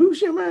and go,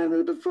 who's your man?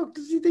 Who the fuck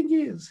does he think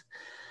he is?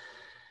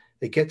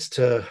 It gets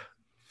to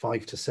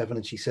 5 to 7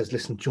 and she says,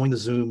 listen, join the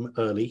Zoom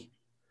early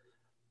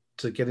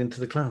to get into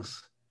the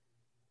class.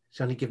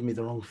 She's only given me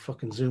the wrong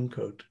fucking Zoom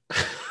code.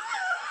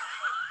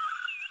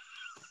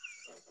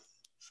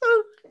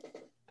 So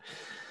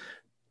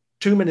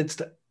 2 minutes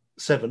to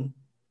 7,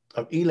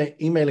 I'm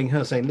emailing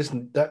her saying,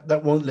 listen,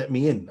 that won't let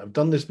me in. I've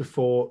done this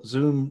before.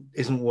 Zoom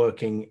isn't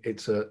working.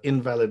 It's an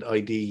invalid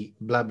ID,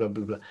 blah, blah,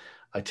 blah, blah.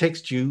 I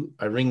text you.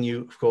 I ring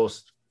you. Of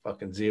course,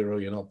 fucking 0.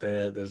 You're not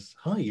there. There's,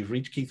 hi, you've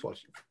reached Keith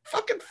Walsh.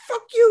 Fucking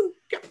fuck you.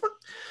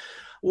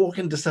 Walk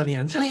into Sally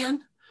Ann. Sally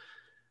Ann,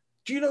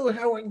 do you know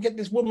how I can get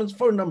this woman's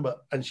phone number?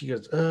 And she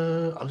goes,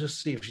 I'll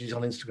just see if she's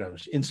on Instagram.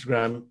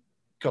 Instagram,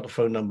 got a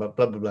phone number,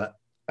 blah, blah, blah.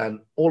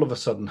 And all of a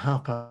sudden,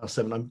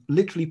 7:30, I'm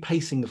literally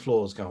pacing the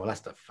floors going, well, that's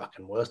the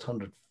fucking worst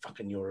 €100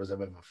 I've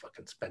ever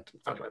fucking spent.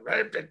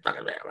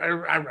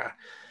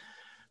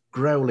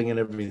 growling and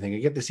everything. I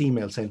get this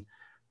email saying,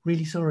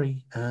 really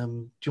sorry,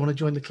 do you want to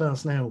join the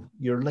class now?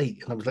 You're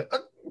late. And I was like,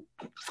 oh,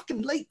 I'm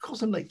fucking late, of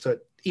course I'm late. So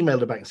I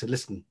emailed her back and said,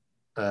 listen,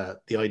 the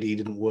ID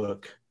didn't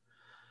work.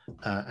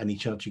 Any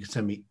chance you could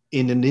send me?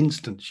 In an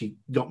instant, she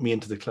got me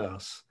into the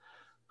class.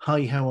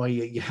 Hi, how are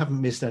you? You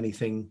haven't missed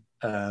anything,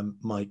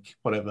 Mike,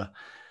 whatever.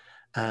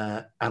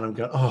 And I'm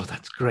going, oh,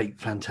 that's great,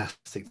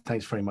 fantastic.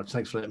 Thanks very much.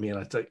 Thanks for letting me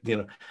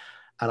in.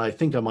 And I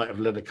think I might have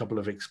let a couple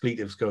of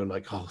expletives go,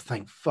 like, oh,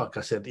 thank fuck.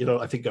 I said,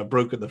 I think I've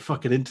broken the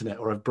fucking internet,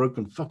 or I've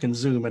broken fucking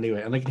Zoom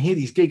anyway. And I can hear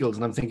these giggles,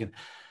 and I'm thinking,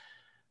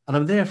 and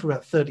I'm there for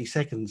about 30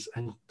 seconds,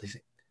 and they say,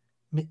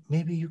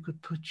 maybe you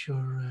could put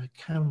your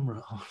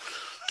camera on.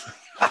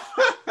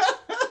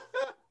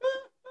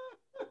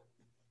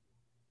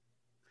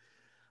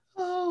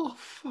 Oh,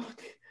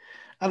 fuck.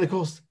 And of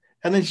course,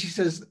 and then she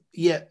says,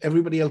 yeah,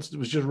 everybody else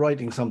was just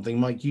writing something.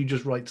 Mike, you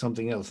just write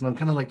something else. And I'm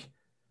kind of like,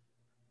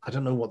 I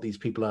don't know what these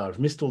people are. I've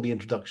missed all the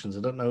introductions.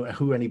 I don't know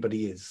who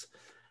anybody is.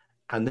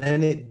 And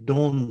then it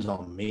dawns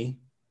on me,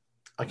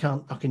 I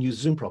can use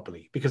Zoom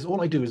properly, because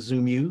all I do is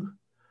Zoom you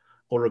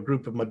or a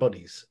group of my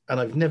buddies. And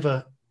I've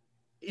never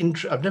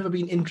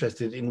been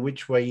interested in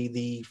which way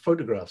the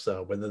photographs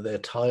are, whether they're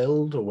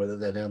tiled or whether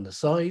they're down the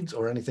sides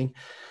or anything.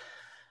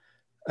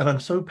 And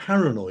I'm so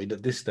paranoid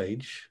at this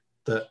stage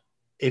that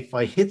if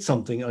I hit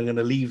something, I'm going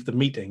to leave the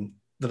meeting,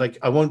 that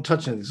I won't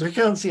touch anything. So I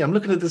can't see. I'm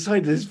looking at the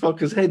side of this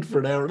fucker's head for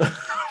an hour and a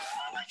half.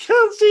 I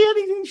can't see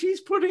anything she's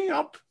putting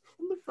up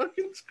on the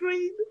fucking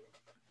screen.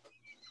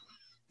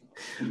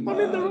 I'm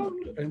in the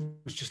wrong. And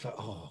it was just like,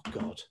 oh,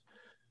 God,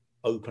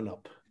 open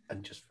up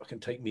and just fucking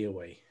take me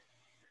away.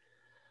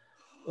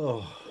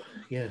 Oh,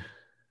 yeah.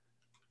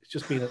 It's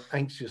just been an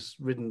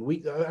anxious-ridden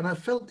week. And I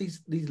felt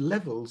these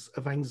levels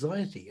of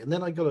anxiety. And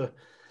then I got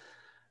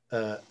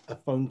a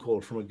phone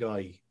call from a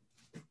guy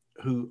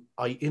who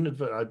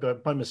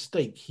by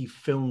mistake, he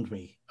filmed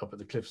me up at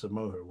the Cliffs of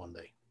Moher one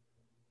day.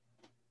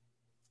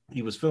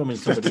 He was filming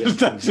somebody else.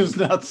 That does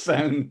not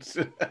sound...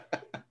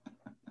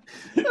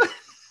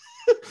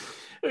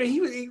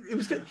 It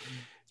was good.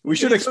 We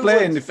should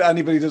explain, if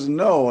anybody doesn't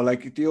know,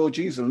 like the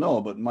OGs will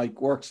know, but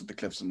Mike works at the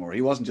Cliffs of Moher.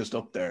 He wasn't just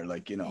up there,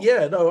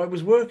 Yeah, no, I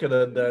was working,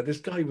 and this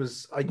guy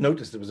I'd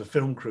noticed there was a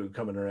film crew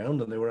coming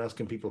around, and they were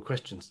asking people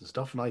questions and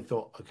stuff, and I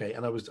thought, okay,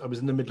 and I was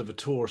in the middle of a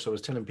tour, so I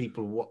was telling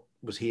people what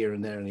was here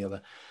and there and the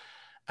other,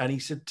 and he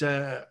said,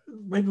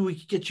 maybe we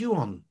could get you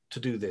on to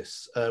do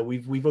this.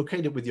 We've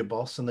okayed it with your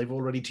boss, and they've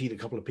already teed a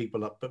couple of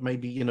people up, but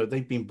maybe,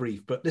 they've been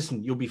briefed, but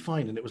listen, you'll be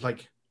fine. And it was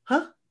like,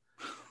 huh?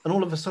 And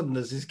all of a sudden,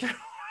 there's this guy.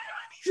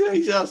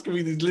 He's asking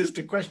me this list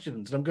of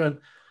questions, and I'm going,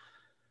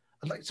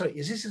 I'm like, sorry,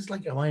 is this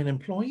like, am I an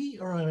employee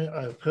or am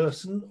I a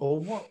person, or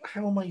what?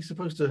 How am I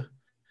supposed to?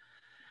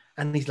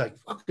 And he's like,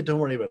 fuck it, don't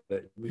worry about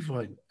it, we'll be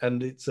fine.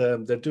 And it's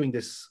they're doing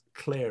this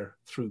Claire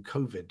through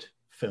COVID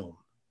film,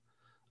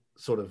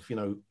 sort of,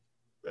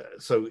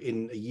 so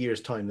in a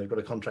year's time, they've got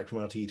a contract from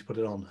RTE to put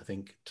it on, I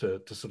think,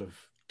 to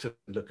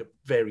look at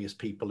various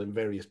people in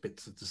various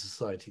bits of the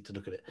society to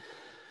look at it.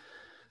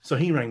 So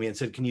he rang me and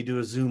said, can you do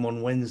a Zoom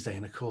on Wednesday?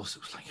 And of course,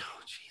 it was like,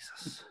 oh,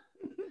 Jesus.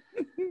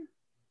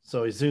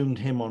 So I Zoomed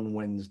him on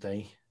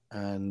Wednesday,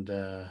 and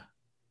I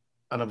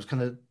was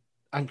kind of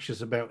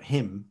anxious about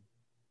him.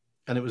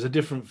 And it was a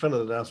different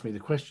fellow that asked me the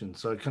question.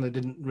 So I kind of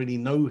didn't really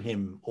know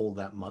him all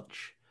that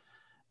much.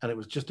 And it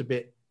was just a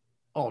bit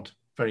odd.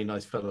 Very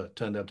nice fellow.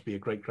 Turned out to be a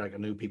great crack. I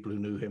knew people who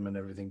knew him and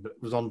everything. But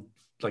it was on,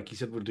 like he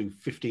said, we'll do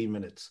 15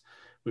 minutes.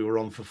 We were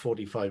on for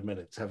 45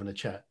 minutes having a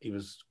chat. He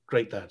was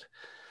great, that.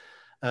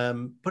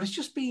 But it's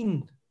just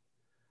been,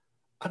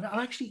 I'm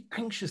actually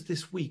anxious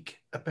this week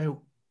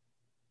about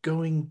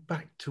going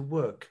back to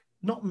work.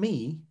 Not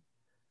me,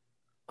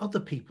 other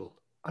people.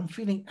 I'm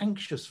feeling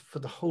anxious for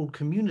the whole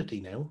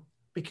community now,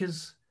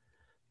 because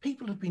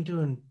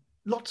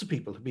lots of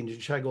people have been doing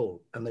shag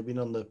all, and they've been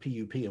on the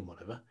PUP and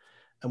whatever,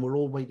 and we're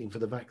all waiting for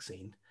the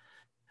vaccine.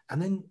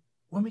 And then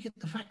when we get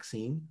the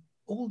vaccine,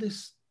 all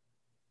this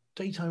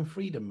daytime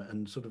freedom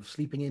and sort of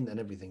sleeping in and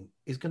everything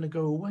is going to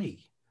go away.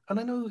 And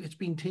I know it's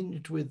been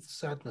tinged with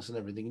sadness and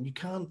everything, and you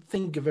can't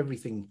think of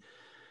everything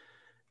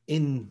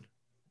in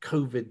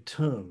COVID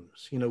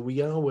terms.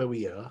 We are where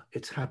we are.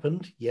 It's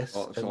happened, yes.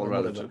 Oh, it's all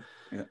relative.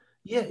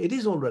 Yeah, it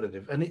is all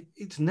relative. And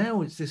it's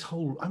this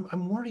whole,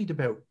 I'm worried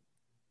about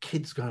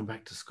kids going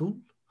back to school.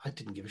 I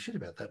didn't give a shit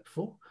about that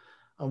before.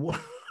 I'm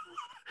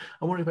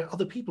worried about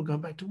other people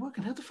going back to work,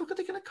 and how the fuck are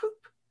they going to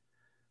cope?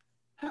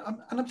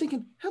 And I'm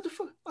thinking, how the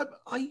fuck?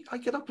 I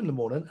get up in the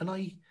morning and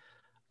I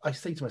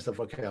say to myself,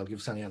 okay, I'll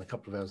give Sally Ann a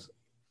couple of hours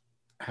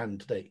hand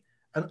today.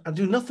 And I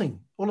do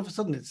nothing. All of a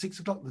sudden, it's 6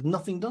 o'clock. There's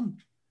nothing done.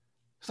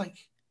 It's like,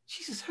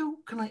 Jesus, how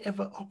can I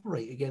ever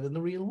operate again in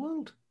the real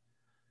world?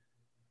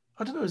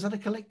 I don't know. Is that a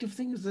collective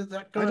thing? Is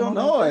that going on? I don't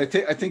know. I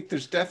think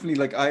there's definitely,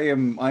 like,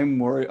 I'm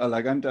worried.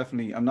 Like, I'm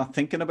not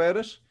thinking about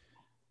it.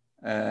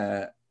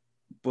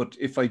 But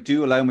if I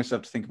do allow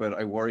myself to think about it,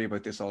 I worry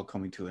about this all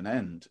coming to an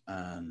end.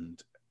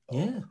 And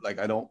like,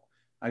 I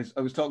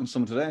was talking to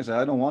someone today and said,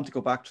 I don't want to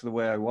go back to the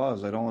way I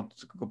was. I don't want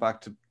to go back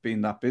to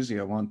being that busy.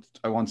 I want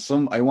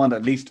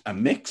at least a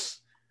mix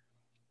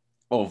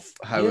of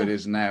how it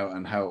is now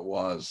and how it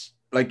was.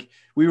 Like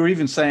we were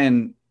even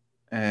saying,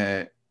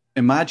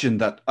 imagine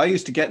that I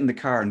used to get in the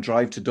car and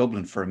drive to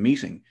Dublin for a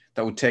meeting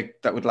that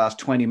would last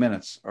 20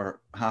 minutes or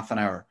half an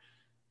hour,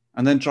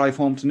 and then drive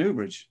home to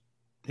Newbridge.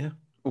 Yeah.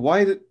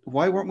 Why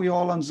weren't we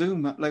all on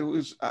Zoom? Like it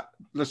was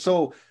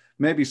so.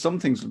 Maybe some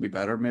things will be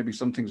better. Maybe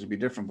some things will be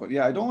different. But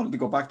yeah, I don't want it to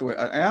go back the way.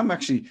 I am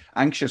actually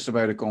anxious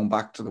about it going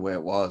back to the way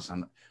it was.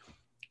 And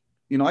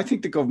I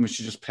think the government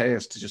should just pay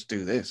us to just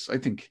do this. I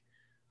think.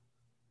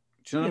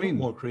 Do you know what I mean?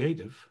 More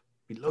creative.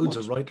 Be loads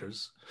of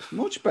writers.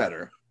 Much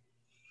better.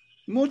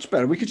 Much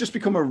better. We could just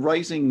become a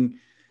writing.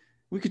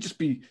 We could just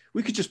be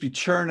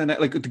churning out,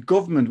 like the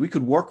government. We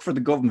could work for the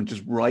government,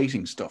 just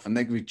writing stuff, and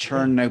they could be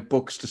churning out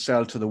books to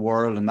sell to the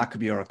world, and that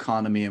could be our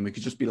economy. And we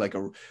could just be like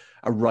a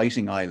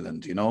writing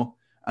island,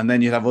 And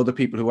then you'd have other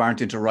people who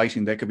aren't into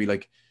writing. They could be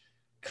like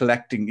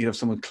collecting. You have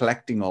someone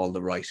collecting all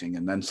the writing,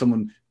 and then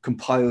someone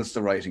compiles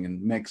the writing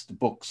and makes the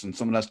books, and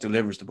someone else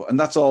delivers the book. And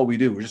that's all we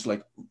do. We're just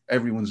like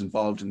everyone's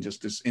involved in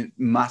just this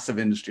massive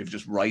industry of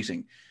just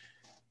writing.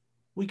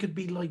 We could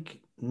be like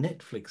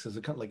Netflix as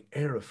a kind of like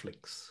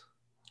Aeroflix.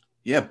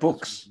 Yeah,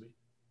 books.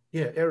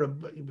 Yeah,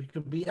 we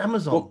could be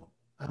Amazon.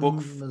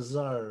 Book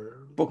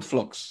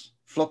flux.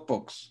 Fuck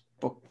books.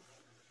 Fuck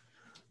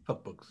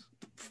books.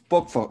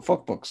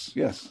 Fuck books.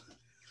 Yes.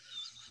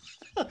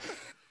 That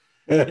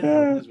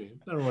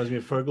reminds me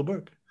of Fergal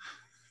Burke.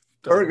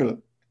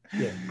 Fergal.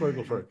 Yeah,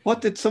 Fergal Burke.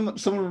 What did someone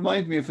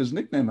remind me of his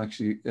nickname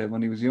actually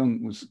when he was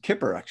young was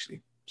Kipper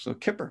actually. So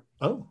Kipper.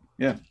 Oh.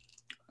 Yeah.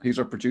 He's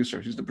our producer.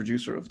 He's the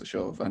producer of the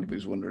show, if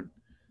anybody's wondering.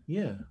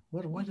 Yeah.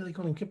 Why do they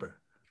call him Kipper?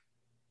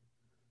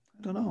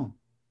 I don't know.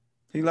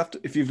 He'll have to,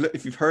 if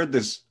you've heard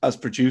this as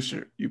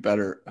producer, you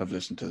better have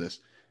listened to this.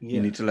 Yeah.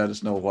 You need to let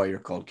us know why you're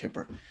called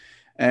Kipper.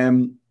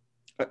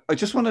 I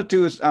just want to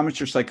do this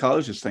amateur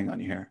psychologist thing on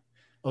you here.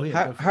 Oh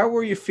yeah. How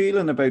were you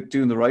feeling about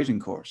doing the writing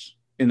course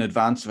in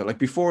advance of it? Like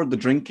before the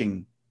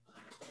drinking,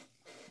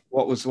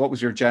 what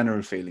was your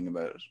general feeling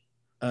about it?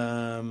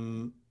 I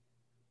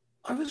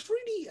was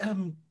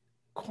really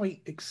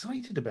quite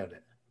excited about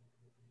it.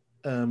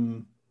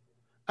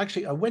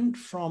 Actually, I went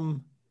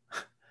from,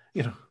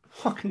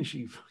 what can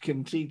she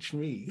fucking teach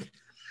me?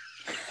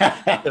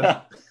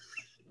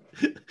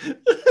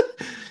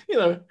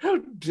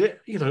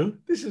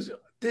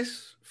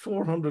 This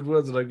 400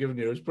 words that I've given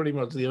you is pretty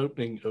much the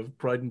opening of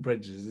Pride and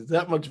Prejudice. It's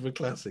that much of a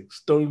classic,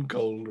 stone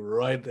cold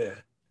right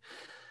there.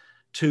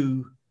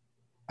 To,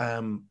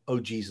 oh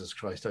Jesus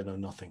Christ, I know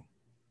nothing.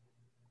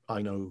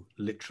 I know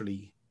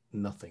literally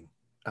nothing,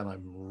 and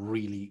I'm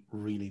really,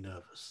 really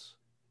nervous.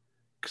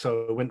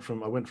 So I went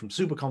from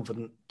super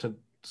confident to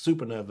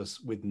super nervous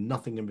with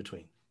nothing in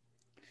between.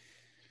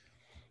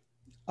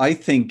 I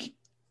think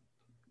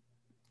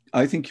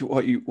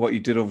what you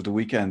did over the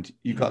weekend,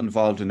 you got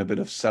involved in a bit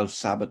of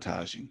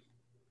self-sabotaging.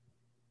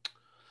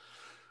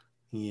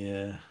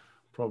 Yeah,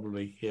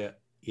 probably.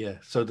 Yeah.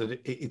 So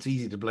that it's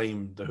easy to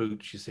blame the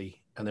hooch, you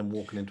see, and then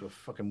walking into a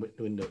fucking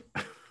window.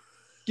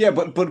 Yeah,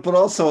 but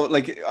also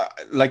like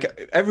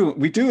everyone,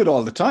 we do it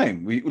all the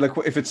time. We like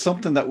if it's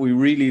something that we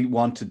really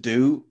want to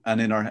do,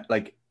 and in our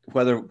like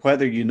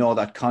whether you know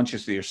that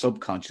consciously or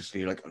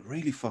subconsciously, you're like, I'd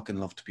really fucking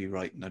love to be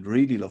writing. I'd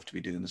really love to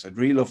be doing this. I'd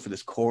really love for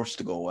this course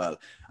to go well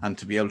and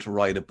to be able to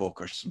write a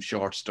book or some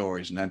short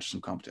stories and enter some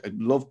competition. I'd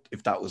love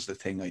if that was the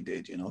thing I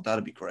did.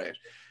 That'd be great.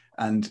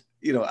 And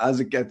as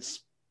it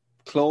gets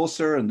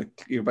closer and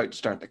you're about to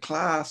start the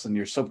class and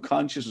your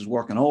subconscious is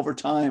working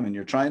overtime and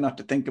you're trying not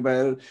to think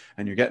about it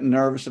and you're getting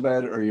nervous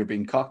about it or you're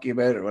being cocky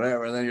about it or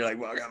whatever, and then you're like,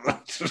 well,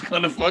 I'm just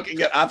gonna fucking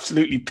get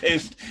absolutely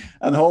pissed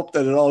and hope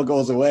that it all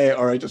goes away,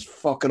 or I just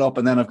fuck it up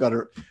and then I've got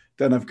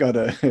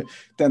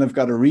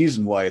a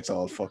reason why it's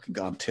all fucking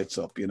gone tits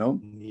up,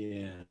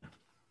 Yeah,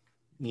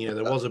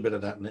 there was a bit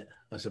of that in it,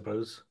 I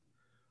suppose.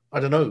 I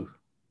don't know.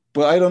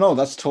 But I don't know.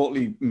 That's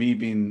totally me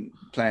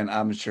playing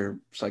amateur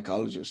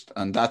psychologist.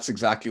 And that's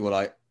exactly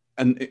what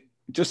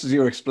just as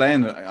you were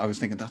explaining it, I was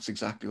thinking that's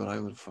exactly what I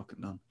would have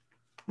fucking done.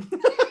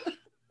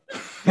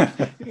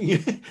 But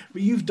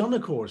you've done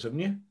a course, haven't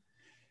you?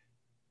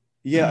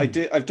 Yeah, I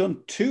did. I've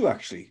done two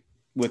actually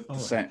with the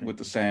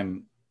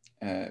same.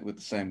 Well,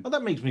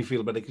 that makes me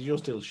feel better because you're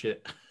still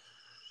shit.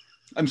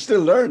 I'm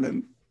still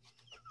learning.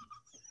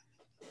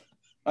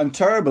 I'm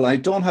terrible. I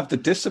don't have the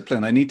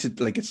discipline. I need to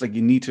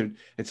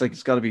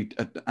it's got to be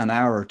an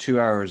hour or 2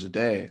 hours a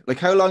day. Like,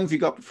 how long have you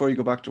got before you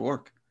go back to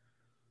work?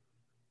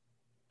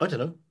 I don't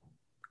know.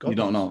 You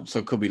don't know. So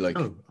it could be like,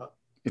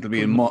 it'll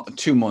be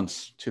 2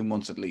 months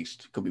at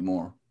least. Could be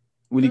more.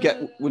 Will you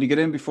get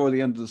in before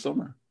the end of the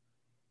summer?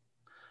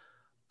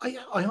 I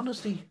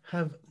honestly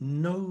have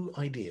no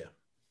idea.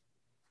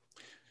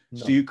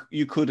 No. So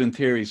you could, in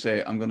theory,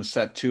 say, I'm going to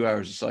set 2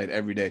 hours aside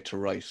every day to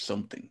write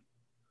something.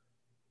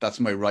 That's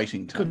my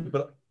writing time.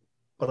 But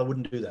I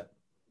wouldn't do that.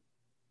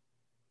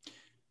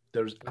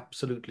 There's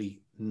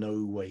absolutely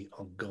no way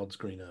on God's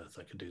green earth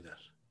I could do that,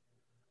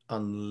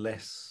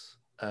 unless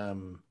I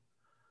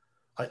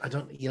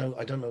don't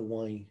know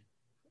why.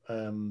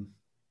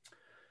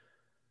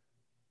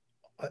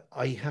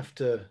 I have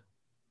to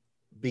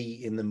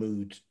be in the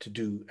mood to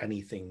do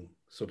anything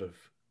sort of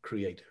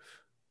creative.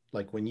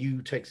 Like when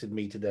you texted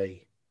me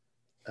today,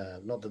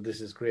 not that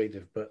this is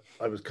creative, but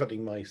I was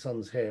cutting my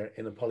son's hair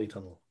in a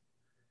polytunnel.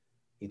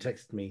 He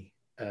texted me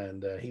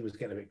and he was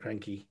getting a bit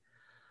cranky.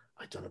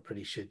 I'd done a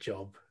pretty shit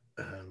job.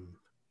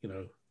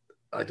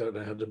 I don't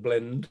know how to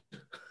blend.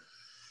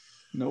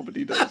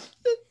 Nobody does.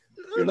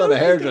 You're not a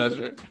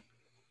hairdresser.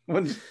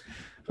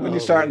 When you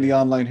start in the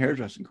online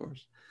hairdressing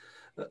course.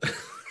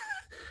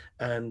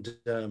 And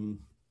I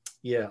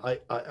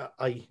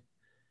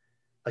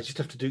just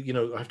have to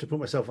do, I have to put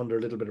myself under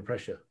a little bit of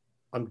pressure.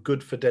 I'm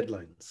good for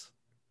deadlines.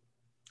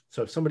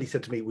 So if somebody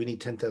said to me, we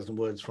need 10,000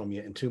 words from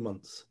you in 2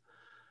 months,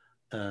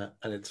 and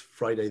it's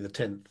Friday the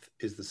 10th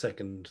is the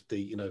second,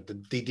 the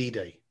DD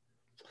day.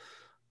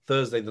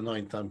 Thursday the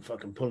 9th, I'm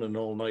fucking pulling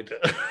all night,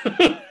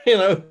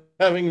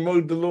 having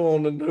mowed the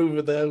lawn and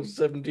hoovered the house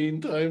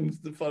 17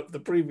 times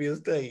the previous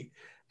day.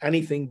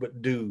 Anything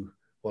but do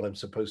what I'm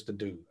supposed to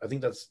do. I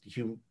think that's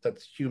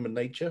human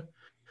nature,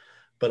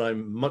 but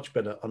I'm much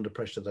better under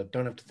pressure that I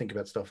don't have to think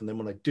about stuff. And then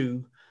when I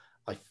do,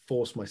 I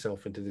force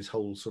myself into this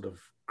whole sort of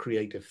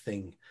creative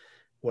thing.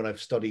 When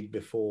I've studied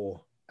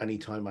before,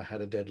 anytime I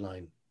had a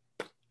deadline,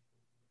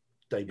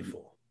 day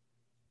before.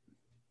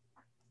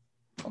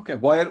 Okay,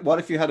 what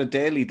if you had a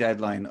daily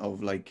deadline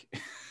of like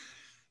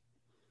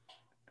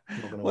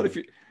what if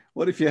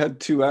you had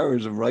 2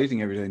 hours of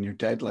writing every day and your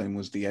deadline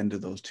was the end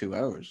of those 2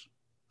 hours?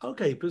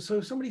 Okay, but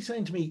so somebody's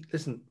saying to me,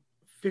 listen,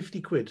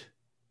 50 quid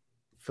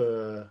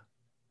for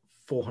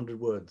 400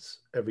 words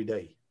every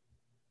day,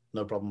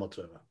 no problem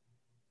whatsoever.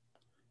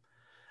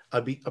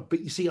 But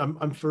you see,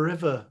 I'm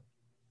forever,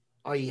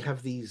 I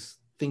have these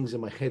things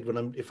in my head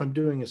if I'm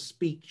doing a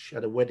speech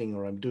at a wedding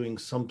or I'm doing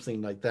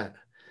something like that,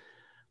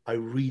 I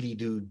really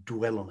do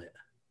dwell on it.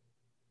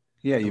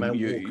 Yeah,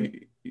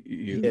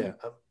 you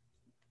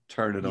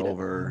turn it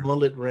over,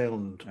 mull it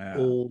round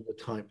all the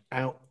time,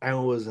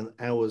 hours and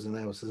hours and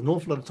hours. There's an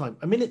awful lot of time.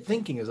 A minute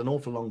thinking is an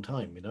awful long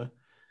time,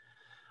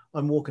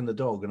 I'm walking the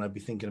dog and I'd be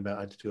thinking about,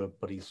 I had to do a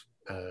buddy's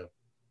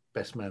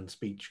best man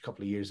speech a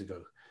couple of years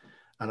ago,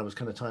 and I was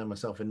kind of tying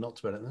myself in knots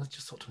about it, and I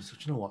just thought to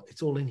myself, you know what,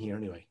 it's all in here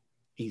anyway,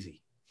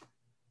 easy.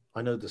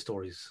 I know the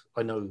stories.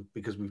 I know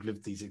because we've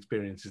lived these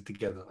experiences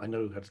together. I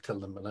know how to tell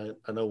them, and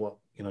I know what,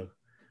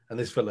 and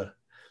this fella,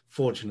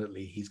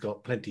 fortunately, he's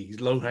got plenty. He's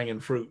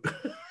low-hanging fruit.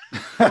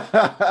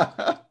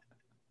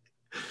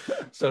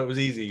 So it was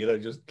easy,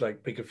 just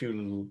like pick a few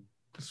little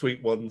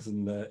sweet ones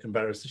and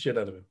embarrass the shit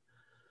out of him.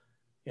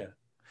 Yeah,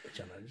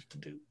 which I managed to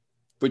do.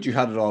 But you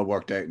had it all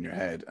worked out in your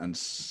head, and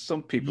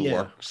some people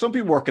work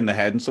in the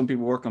head and some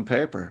people work on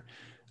paper.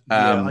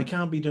 I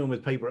can't be doing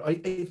with paper.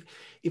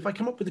 If I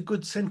come up with a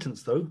good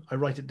sentence, though, I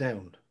write it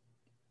down.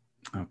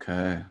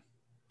 Okay.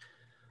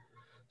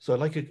 So I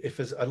like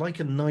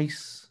a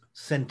nice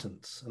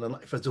sentence, and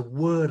if there's a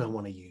word I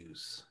want to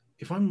use,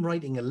 if I'm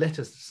writing a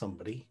letter to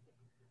somebody,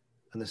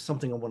 and there's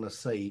something I want to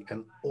say,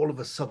 and all of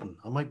a sudden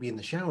I might be in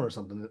the shower or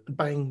something, and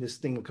bang, this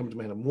thing will come to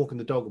my head. I'm walking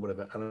the dog or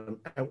whatever, and I'm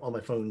out on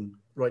my phone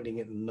writing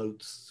it in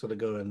notes, sort of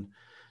going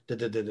da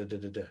da da da da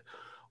da.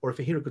 Or if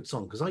I hear a good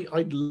song, because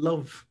I'd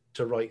love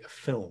to write a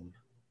film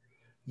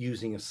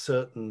using a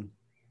certain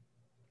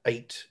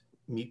 8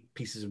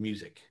 pieces of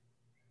music.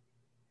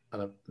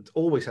 And I've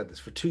always had this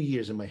for 2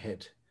 years in my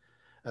head.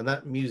 And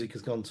that music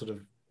has gone sort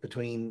of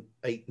between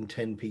 8 and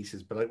 10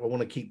 pieces, but I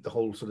want to keep the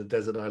whole sort of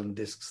Desert Island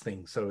Discs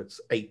thing. So it's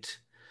 8.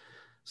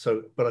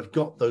 But I've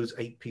got those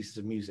 8 pieces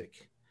of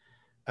music,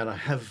 and I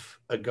have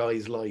a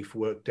guy's life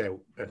worked out,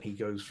 and he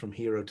goes from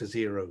hero to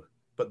zero.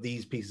 But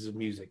these pieces of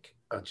music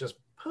are just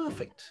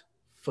perfect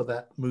for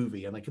that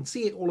movie, and I can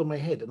see it all in my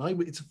head, and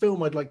it's a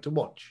film I'd like to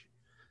watch,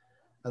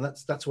 and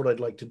that's what I'd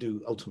like to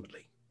do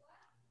ultimately.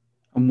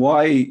 And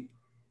why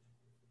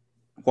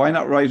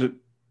not write it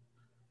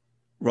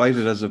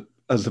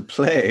as a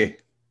play?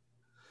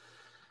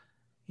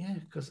 Yeah,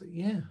 because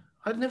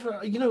I'd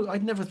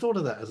never thought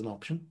of that as an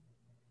option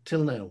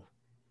till now.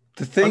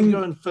 The thing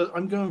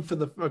I'm going for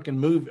the fucking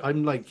movie.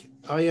 I'm like,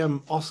 I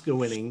am Oscar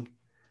winning.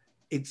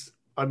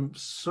 I'm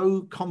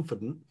so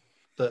confident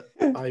that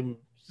I'm.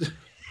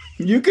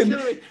 You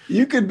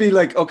could be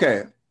like,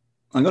 okay,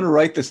 I'm going to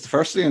write this. The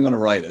first thing I'm going to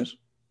write it.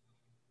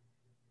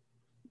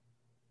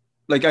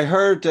 Like I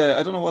heard,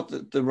 I don't know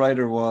what the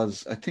writer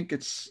was. I think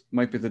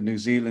might be the New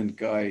Zealand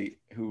guy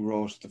who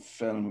wrote the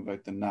film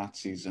about the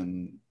Nazis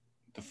and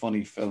the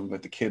funny film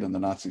about the kid and the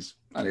Nazis.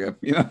 Anyway,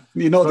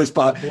 this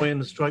podcast. Boy in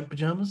the striped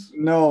pajamas?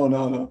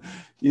 No.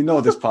 You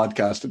know this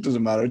podcast. It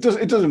doesn't matter. It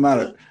doesn't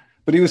matter.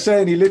 But he was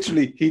saying he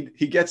literally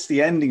he gets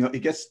the ending of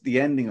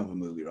a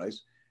movie, right?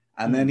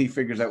 And then he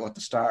figures out what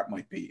the start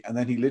might be. And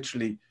then he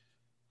literally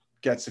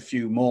gets a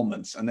few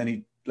moments. And then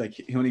he, like,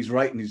 when he's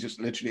writing, he's just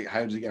literally,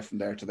 how does he get from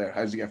there to there?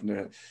 How does he get from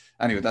there?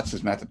 Anyway, that's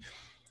his method.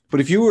 But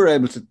if you were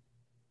able to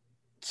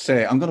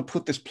say, I'm going to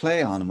put this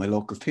play on in my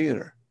local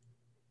theatre,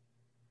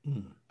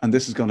 and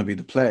this is going to be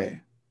the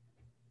play,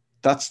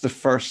 that's the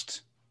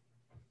first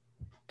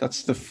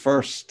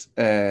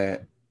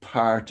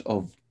part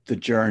of the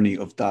journey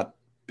of that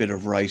bit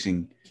of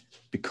writing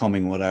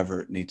becoming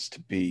whatever it needs to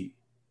be.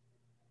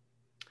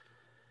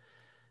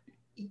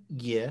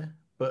 Yeah,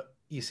 but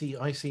you see,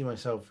 I see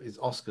myself as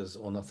Oscars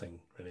or nothing,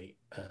 really.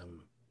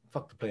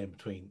 Fuck the play in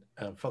between.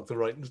 Fuck the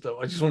writing stuff.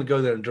 I just want to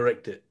go there and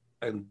direct it,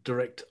 and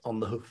direct on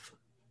the hoof.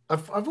 I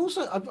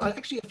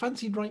actually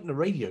fancied writing a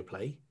radio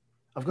play.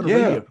 I've got a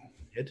radio play in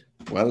my head.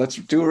 Well, let's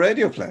do a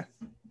radio play.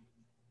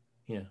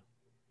 Yeah.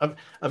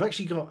 I've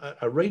actually got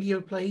a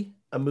radio play,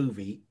 a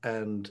movie,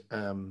 and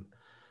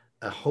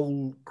a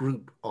whole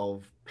group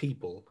of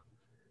people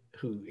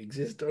who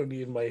exist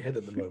only in my head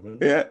at the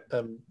moment. Yeah.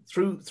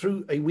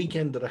 Through a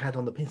weekend that I had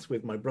on the piss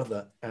with my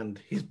brother and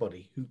his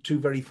buddy, two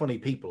very funny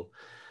people.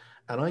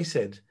 And I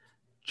said,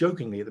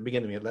 jokingly at the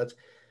beginning of it, lads,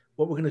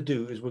 what we're going to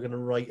do is we're going to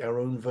write our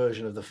own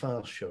version of the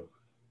Fast Show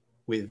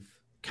with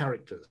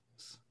characters.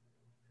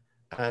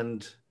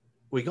 And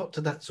we got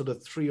to that sort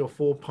of 3 or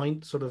 4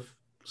 pint sort of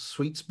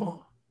sweet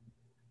spot.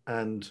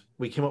 And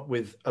we came up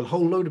with a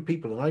whole load of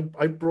people. And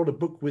I brought a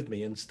book with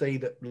me and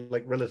stayed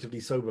like relatively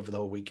sober for the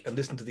whole week and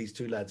listened to these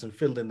two lads and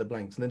filled in the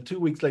blanks. And then 2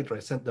 weeks later, I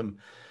sent them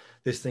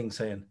this thing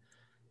saying,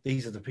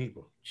 these are the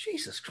people.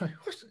 Jesus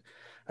Christ.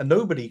 And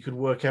nobody could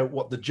work out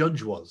what the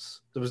judge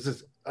was. There was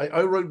this,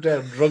 I wrote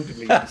down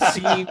drunkenly,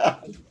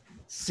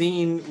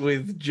 scene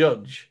with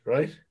judge,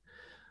 right?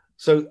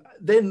 So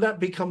then that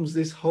becomes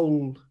this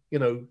whole,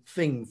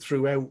 thing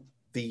throughout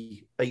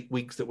the 8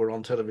 weeks that we're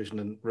on television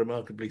and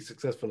remarkably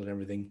successful and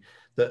everything,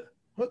 that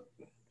what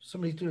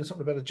somebody's doing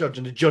something about a judge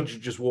and the judge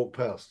would just walk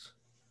past.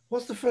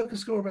 What's the fucking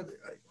score about?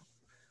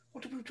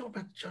 What did we talk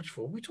about the judge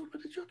for? We talked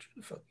about the judge,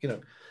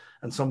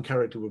 and some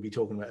character would be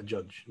talking about a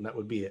judge, and that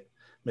would be it.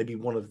 Maybe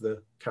one of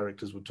the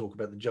characters would talk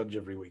about the judge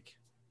every week.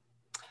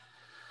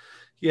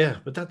 Yeah,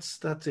 but that's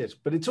it.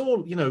 But it's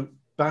all,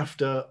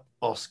 BAFTA,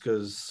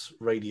 Oscars,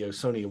 radio,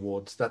 Sony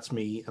Awards. That's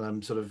me, and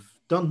I'm sort of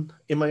done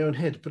in my own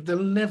head. But they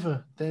will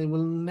never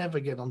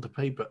get onto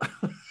paper.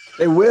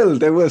 They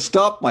will.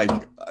 Stop, Mike.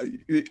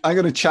 I'm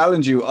going to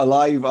challenge you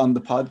alive on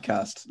the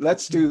podcast.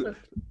 Let's do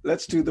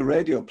the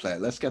radio play.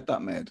 Let's get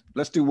that made.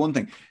 Let's do one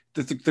thing.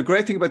 The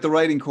great thing about the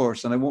writing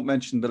course, and I won't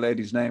mention the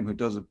lady's name who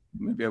does it.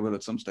 Maybe I will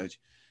at some stage.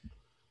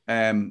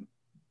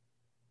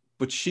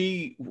 But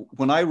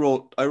when I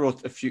wrote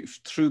a few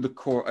through the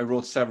course, I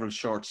wrote several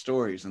short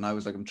stories, and I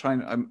was like, and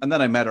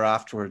then I met her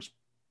afterwards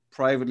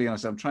privately, and I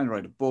said, I'm trying to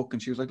write a book,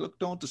 and she was like, look,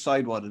 don't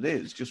decide what it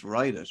is, just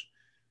write it.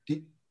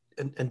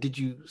 Did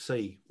you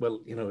say,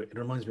 well, it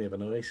reminds me of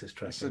an Oasis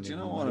track? I said, you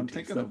know what, I'm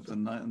thinking of the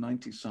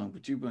 90s song,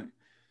 but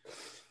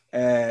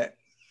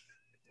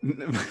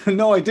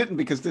no, I didn't,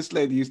 because this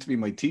lady used to be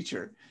my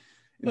teacher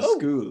in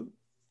school.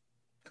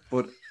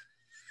 But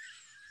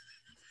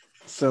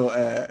so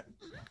I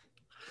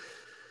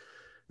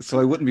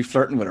wouldn't be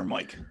flirting with her,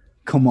 Mike.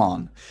 Come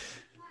on.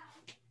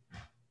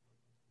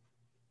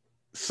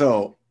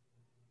 So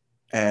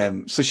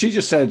she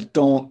just said,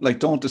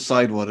 don't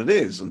decide what it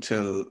is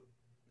until,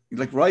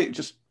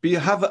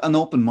 have an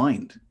open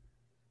mind.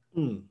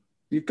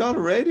 You've got a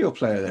radio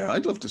player there.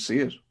 I'd love to see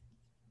it.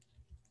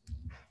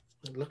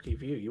 Lucky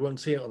for you. You won't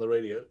see it on the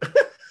radio.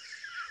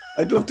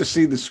 I'd love to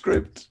see the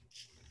script.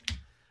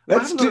 I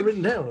haven't it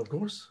written down, of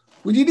course.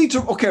 Well, you need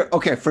to.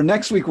 Okay. For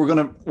next week, we're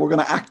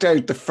gonna act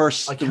out the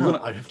first. I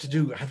can't. I have to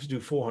do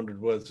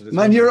 400 words to this.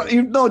 Man,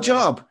 you've no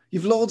job.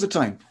 You've loads of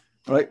time.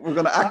 Right? We're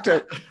gonna act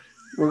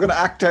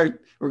out.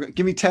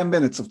 Give me 10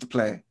 minutes of the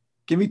play.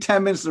 Give me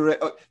 10 minutes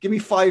give me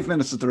 5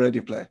 minutes of the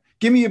radio play.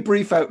 Give me a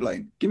brief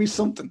outline. Give me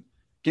something.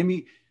 Give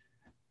me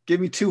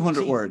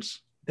 200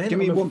 words. Give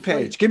me one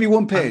page. Give me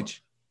one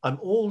page. I'm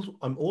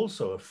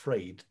also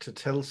afraid to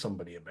tell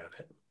somebody about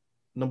it.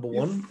 Number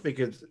one,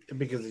 because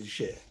it's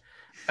shit.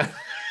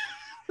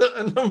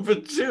 And number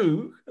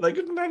two, and I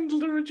couldn't handle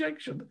the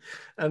rejection.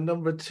 And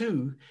number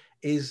two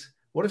is,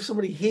 what if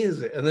somebody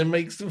hears it and then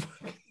makes the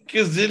fucking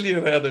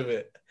gazillion out of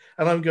it?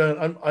 And I'm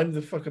going, I'm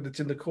the fucker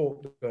that's in the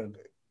court going,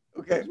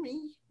 okay,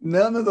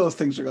 none of those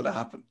things are going to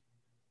happen.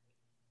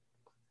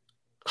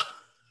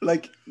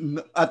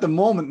 At the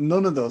moment,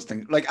 none of those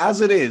things, as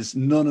it is,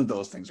 none of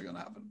those things are going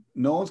to happen.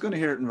 No one's going to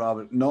hear it and rob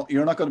it. No,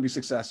 you're not going to be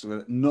successful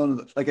with it. None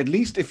of at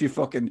least if you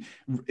said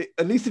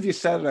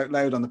it out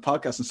loud on the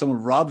podcast and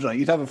someone robbed it,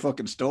 you'd have a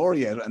fucking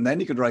story out, and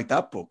then you could write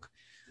that book.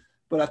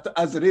 But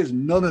as it is,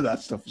 none of that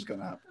stuff is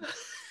going to happen.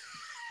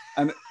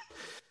 And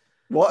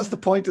what's the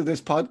point of this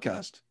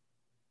podcast?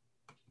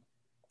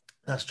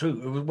 That's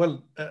true.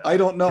 Well, I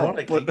don't know,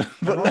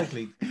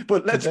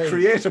 but let's today,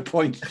 create a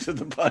point to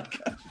the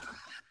podcast.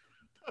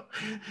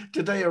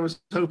 Today I was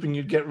hoping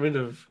you'd get rid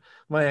of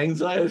my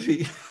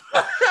anxiety.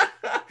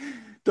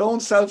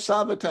 Don't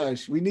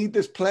self-sabotage. We need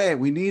this play.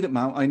 We need it,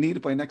 man. I need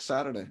it by next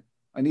Saturday.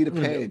 I need a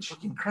page.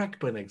 Fucking crack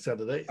by next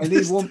Saturday. I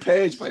need one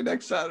page by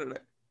next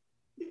Saturday.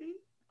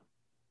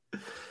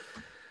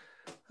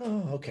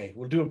 Oh, okay.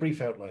 We'll do a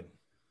brief outline.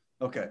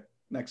 Okay,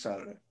 next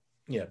Saturday.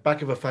 Yeah,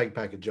 back of a fag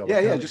packet job.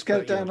 Yeah. Just get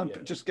it down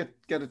just get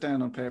it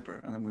down on paper,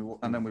 and then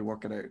we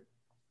work it out.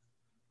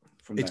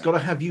 It's got to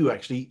have you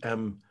actually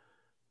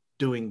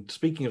doing.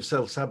 Speaking of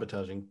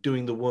self-sabotaging,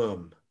 doing the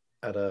worm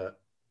at a.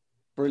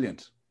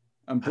 Brilliant.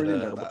 I'm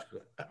brilliant at that.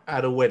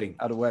 At a wedding.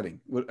 At a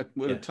wedding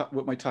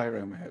with my tie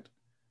around my head.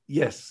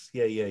 Yes.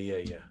 Yeah.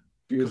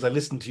 Because I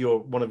listened to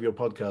one of your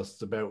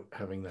podcasts about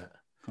having that.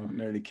 Oh,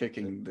 nearly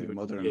kicking the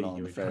mother-in-law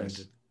in the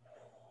face.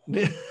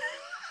 To...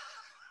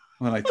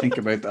 When I think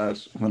about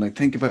that, when I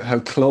think about how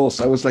close,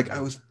 I was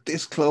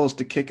this close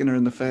to kicking her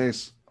in the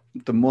face.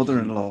 The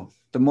mother-in-law,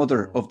 the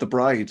mother of the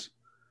bride.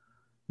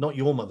 Not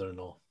your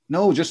mother-in-law.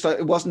 No, just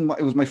it wasn't.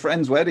 It was my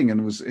friend's wedding,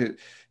 and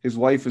his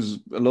wife is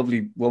a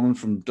lovely woman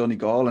from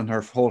Donegal, and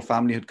her whole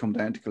family had come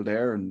down to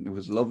Kildare, and it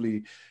was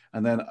lovely.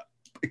 And then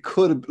it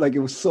could have, it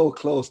was so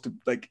close to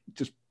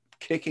just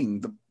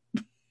kicking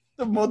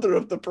the mother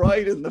of the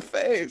bride in the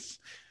face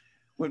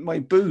with my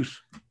boot.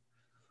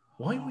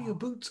 Why were your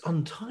boots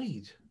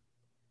untied?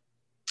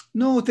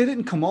 No, they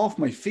didn't come off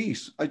my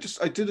feet. I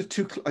did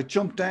it I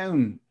jumped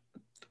down.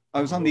 I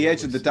was on the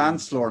edge of the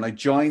dance floor, and I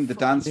joined the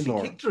dance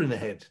floor. Kicked her in the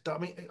head. I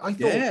mean, I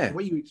thought the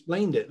way you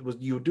explained it was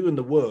you were doing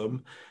the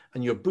worm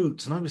and your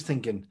boots, and I was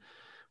thinking,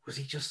 was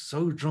he just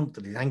so drunk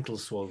that his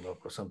ankles swelled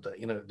up or something?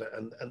 You know,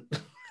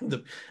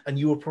 and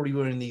you were probably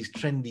wearing these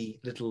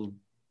trendy little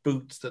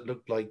boots that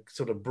look like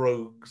sort of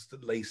brogues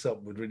that lace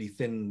up with really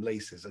thin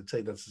laces. I'd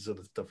say that's the sort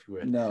of stuff you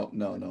wear. No.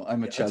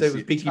 I'm a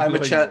Chelsea.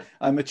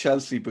 I'm a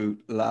Chelsea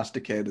boot,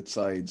 elasticated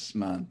sides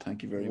man.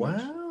 Thank you very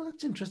much. Wow,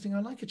 that's interesting. I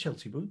like a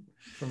Chelsea boot.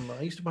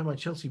 I used to buy my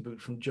Chelsea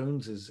boot from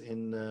Jones's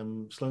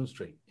in Sloane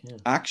Street. Yeah.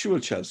 Actual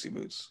Chelsea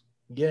boots.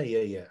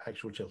 Yeah.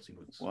 Actual Chelsea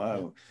boots. Wow.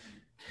 Yeah.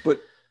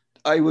 But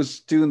I was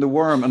doing the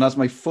worm, and as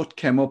my foot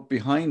came up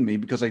behind me,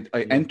 because I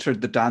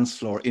entered the dance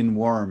floor in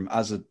worm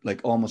as I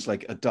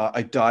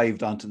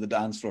dived onto the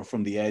dance floor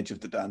from the edge of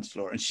the dance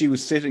floor, and she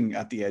was sitting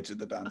at the edge of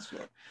the dance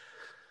floor.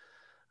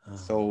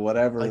 So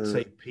whatever. I'd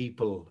say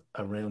people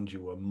around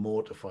you were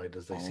mortified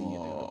as they see you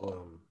do the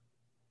worm.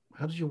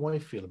 How does your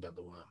wife feel about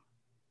the worm?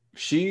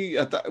 She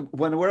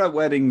when we're at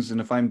weddings, and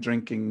if I'm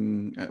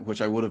drinking,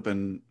 which I would have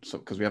been,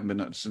 because we haven't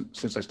been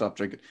since I stopped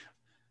drinking.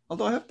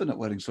 Although I have been at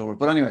weddings sober,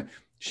 but anyway,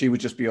 she would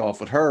just be off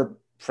with her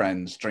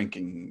friends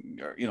drinking,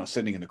 or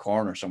sitting in a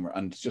corner somewhere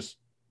and just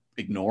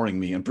ignoring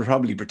me and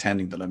probably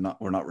pretending that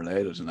we're not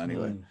related in any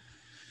way.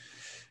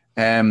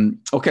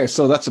 Okay,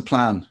 so that's a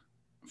plan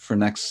for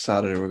next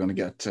Saturday. We're going to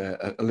get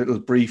a little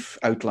brief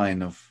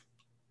outline of.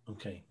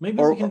 Okay, maybe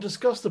we can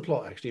discuss the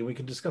plot actually. We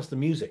can discuss the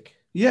music.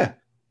 Yeah.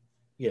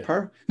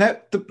 Now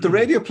the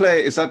radio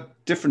play, is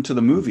that different to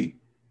the movie?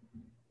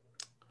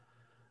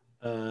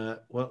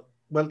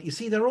 Well, you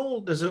see,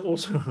 there's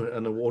also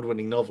an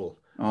award-winning novel.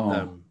 Based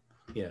on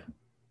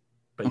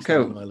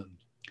Ireland.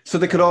 So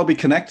they could all be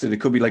connected. It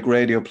could be like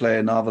radio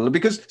play, novel.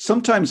 Because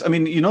sometimes, I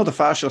mean, the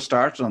Fast Show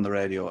started on the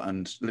radio,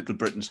 and Little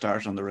Britain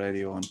started on the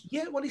radio. And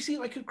yeah, well, you see,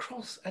 I could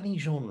cross any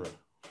genre.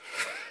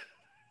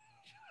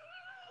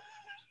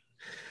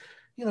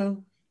 They're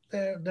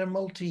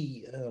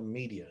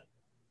multimedia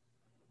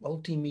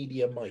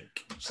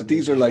mic. So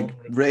these are like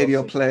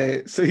radio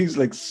play. So he's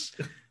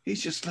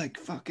just like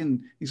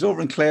fucking. He's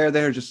over in Clare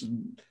there, just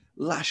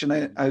lashing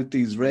out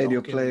these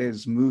radio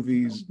plays,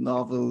 movies,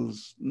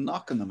 novels,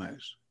 knocking them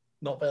out.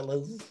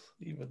 Novellas,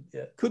 even,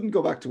 yeah. Couldn't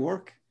go back to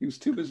work. He was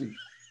too busy.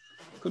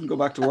 Couldn't go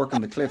back to work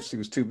on the cliffs. He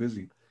was too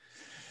busy.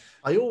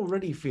 I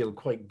already feel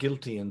quite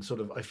guilty, and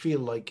I feel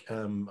like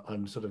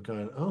I'm sort of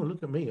going, oh,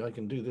 look at me, I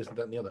can do this and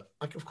that and the other.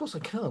 Of course I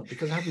can't,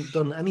 because I haven't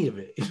done any of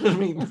it. You know what I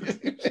mean?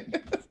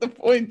 That's the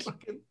point.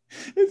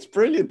 It's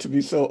brilliant to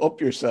be so up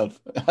yourself,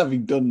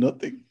 having done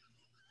nothing.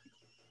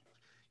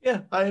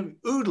 Yeah, I have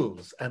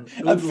oodles and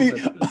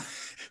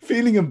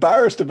feeling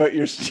embarrassed about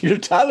your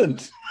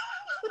talent,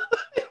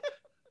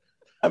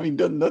 having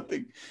done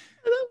nothing.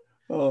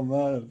 Oh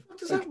man, how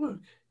does that work?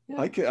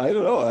 Yeah. I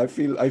don't know. I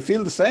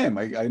feel the same.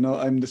 I know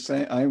I'm the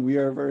same. We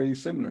are very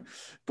similar.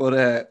 But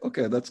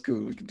okay, that's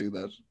cool. We can do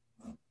that.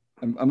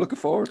 I'm looking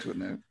forward to it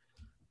now.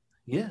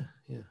 Yeah.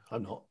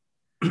 I'm not.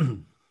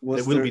 It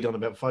will be done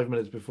about 5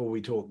 minutes before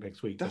we talk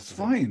next week. That's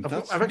fine.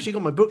 I've actually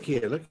got my book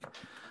here. Look,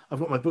 I've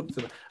got my book.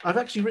 I've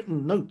actually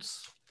written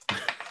notes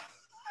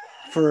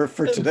for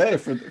today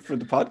for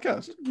the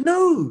podcast.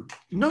 No.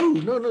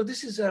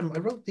 This is I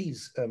wrote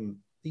these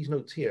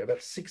notes here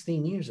about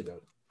 16 years ago.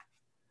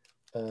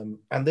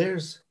 And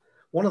there's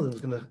one of them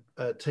is going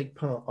to take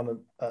part on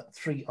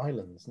 3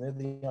 islands. And they're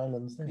the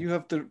islands there. You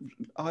have the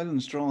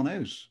islands drawn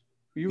out.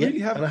 You really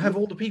have. And I have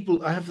all the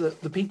people. I have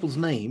the people's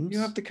names. You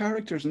have the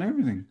characters and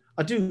everything.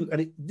 I do.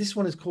 And this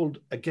one is called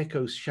A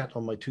Gecko Shat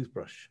on My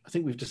Toothbrush. I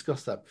think we've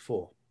discussed that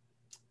before.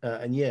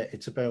 And yeah,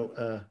 it's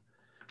about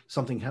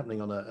something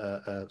happening on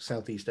a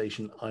Southeast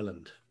Asian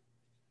island.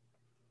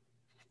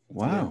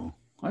 Wow.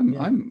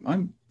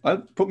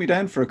 I'll put me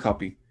down for a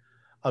copy.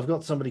 I've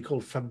got somebody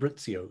called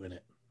Fabrizio in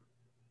it.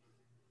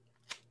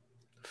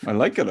 I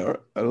like it.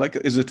 I like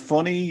it. Is it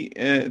funny?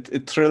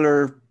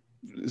 Thriller,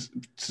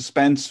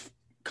 suspense,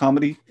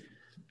 comedy?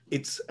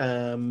 It's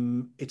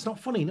not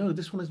funny. No,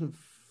 this one isn't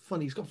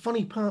funny. It's got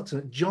funny parts in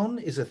it. John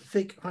is a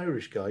thick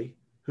Irish guy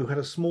who had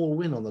a small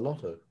win on the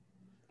lotto.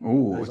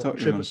 Oh, he's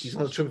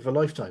on a trip for a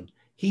lifetime.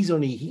 He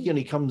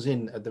only comes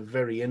in at the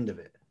very end of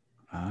it.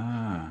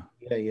 Ah.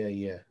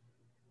 Yeah.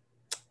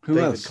 Who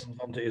David else? comes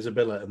on to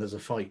Isabella and there's a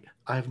fight.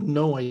 I have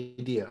no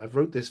idea. I've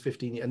wrote this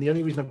 15 years, and the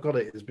only reason I've got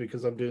it is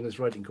because I'm doing this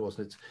writing course,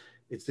 and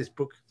It's this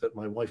book that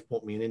my wife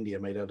bought me in India,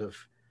 made out of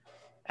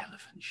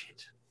elephant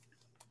shit.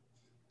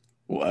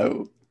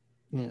 Wow.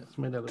 Yeah, it's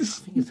made out of. I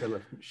think it's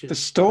elephant shit. The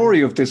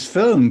story of this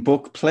film,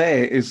 book,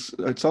 play it's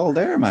all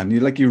there, man.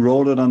 You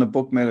wrote it on a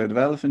book made out of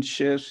elephant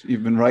shit.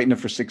 You've been writing it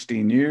for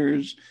 16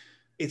 years.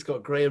 It's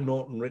got Graham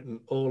Norton written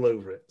all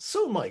over it.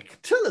 So, Mike,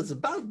 tell us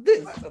about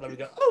this. And I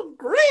go, oh,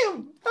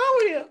 Graham, how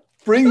are you?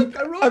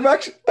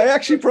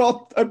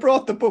 I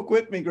brought the book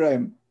with me,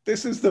 Graham.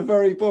 This is the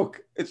very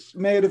book. It's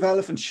made of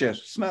elephant shit.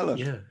 Smell it.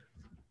 Yeah.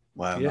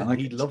 Wow, yeah, man.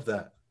 He'd love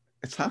that.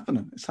 It's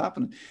happening. It's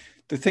happening.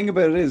 The thing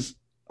about it is,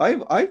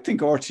 I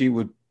think RT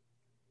would.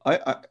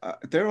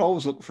 They're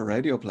always looking for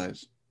radio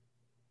plays.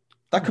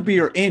 That could be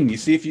your in. You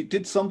see, if you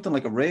did something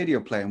like a radio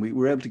play and we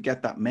were able to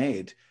get that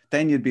made,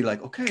 then you'd be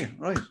like, okay,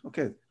 right,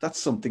 okay, that's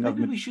something.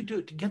 Maybe we should do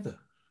it together.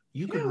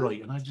 You could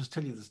write, and I just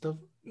tell you the stuff.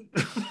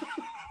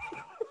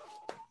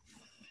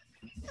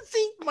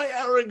 See, my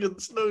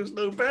arrogance knows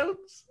no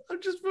bounds.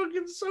 I'm just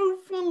fucking so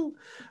full.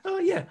 Oh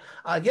yeah,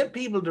 I get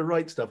people to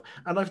write stuff,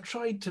 and I've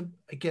tried to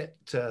get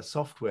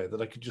software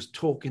that I could just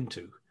talk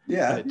into.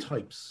 Yeah, and it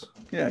types.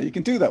 Yeah, you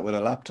can do that with a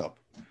laptop.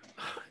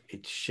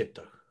 It's shit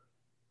though.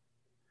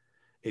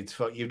 It's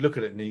fun. You look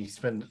at it and you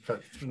spend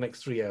the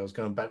next 3 hours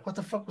going back. What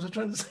the fuck was I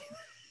trying to say?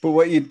 But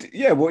what you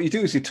do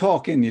is you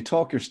talk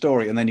your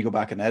story, and then you go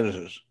back and edit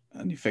it,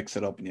 and you fix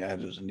it up, and you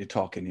edit it, and you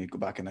talk, and you go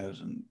back and edit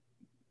it. And...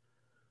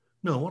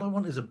 No, what I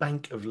want is a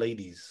bank of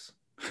ladies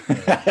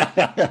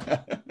that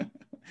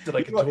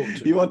I can talk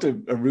to. You want a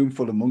room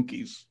full of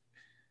monkeys?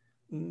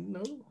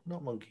 No,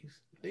 not monkeys.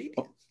 Ladies.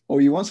 Oh,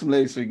 you want some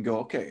ladies so you can go,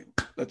 okay,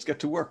 let's get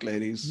to work,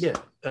 ladies. Yeah,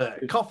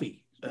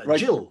 coffee. Right.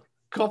 Jill,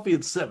 coffee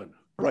at 7.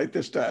 Write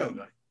this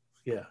down.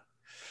 Yeah.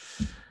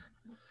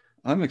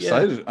 I'm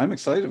excited. Yeah. I'm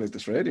excited about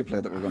this radio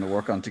play that we're going to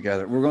work on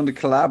together. We're going to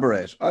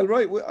collaborate. I'll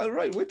write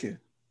with you.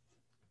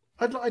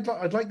 I'd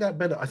like that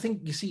better. I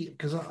think, you see,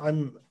 because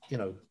I'm,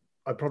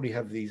 I probably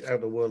have these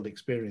out of world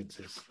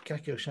experiences.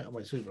 Kakio shout out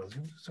my super.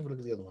 Let's have a look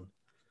at the other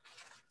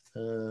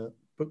one.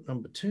 Book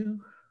number 2.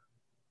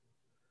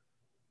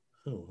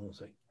 Oh, what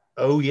was I?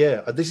 Oh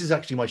yeah, this is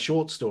actually my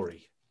short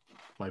story.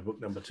 My book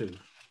number 2.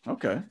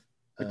 Okay.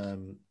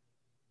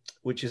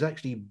 Which is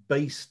actually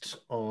based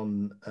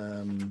on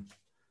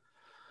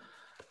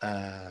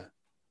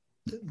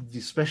the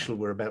special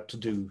we're about to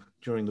do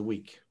during the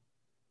week.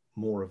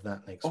 More of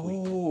that next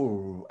week.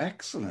 Oh,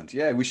 excellent!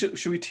 Yeah,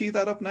 should we tee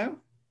that up now,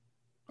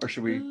 or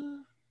should we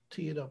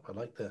tee it up? I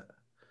like that.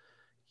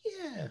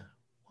 Yeah,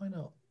 why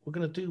not? We're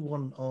going to do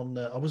one on.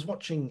 I was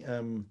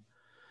watching.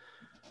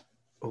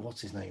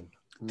 What's his name?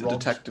 The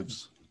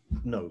Detectives.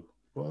 No.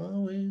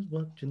 Always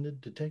watching the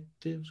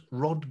Detectives.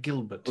 Rod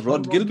Gilbert.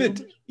 Rod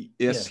Gilbert?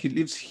 Yes, yeah. He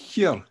lives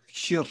here.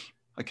 Here.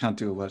 I can't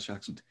do a Welsh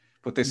accent.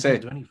 But they say...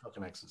 Can't do any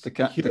fucking accents. They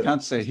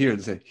can't say here.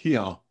 They say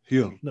here,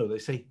 here. No, they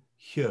say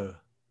here.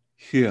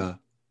 Here,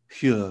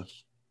 here.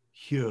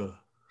 Here.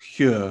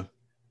 Here.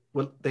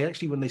 Well, they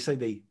actually, when they say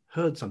they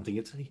heard something,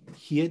 it's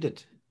heard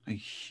it.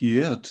 I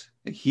heard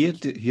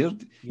it. Yeah.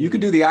 You can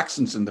do the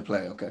accents in the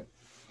play, okay?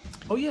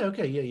 Oh, yeah,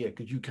 okay, yeah,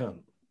 because you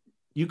can't.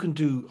 You can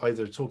do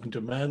either talking to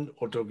a man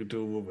or talking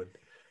to a woman.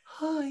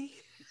 Hi.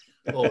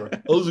 Or,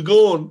 how's it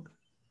going?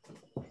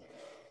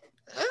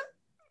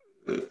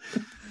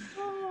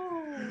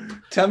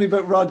 Tell me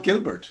about Rod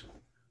Gilbert.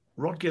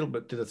 Rod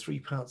Gilbert did a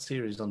 3-part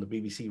series on the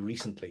BBC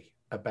recently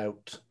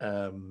about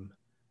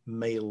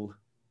male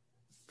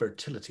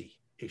fertility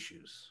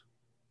issues.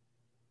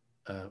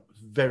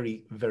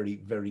 Very, very,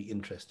 very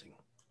interesting.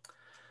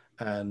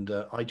 And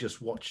I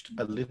just watched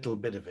a little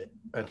bit of it,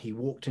 and he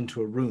walked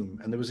into a room,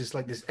 and there was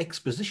this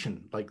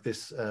exposition, like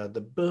this,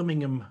 the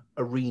Birmingham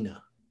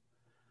Arena.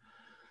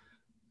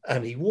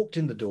 And he walked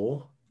in the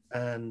door,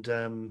 and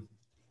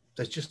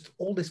there's just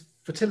all this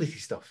fertility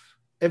stuff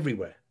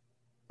everywhere.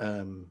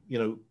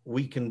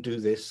 We can do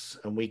this,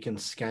 and we can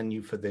scan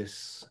you for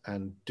this,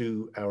 and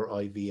do our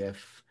IVF.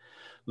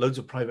 Loads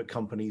of private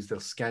companies, they'll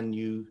scan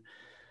you,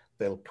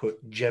 they'll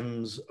put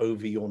gems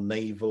over your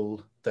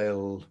navel,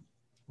 they'll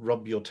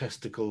rub your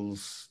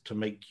testicles to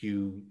make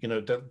you,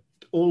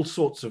 all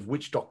sorts of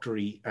witch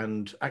doctory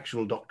and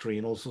actual doctory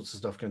and all sorts of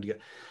stuff going together.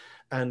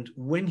 And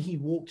when he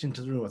walked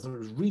into the room, I thought it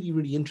was really,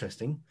 really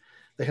interesting.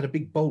 They had a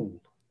big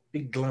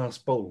glass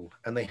bowl,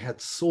 and they had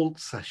salt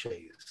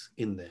sachets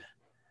in there.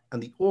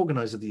 And the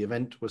organizer of the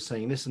event was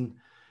saying, listen,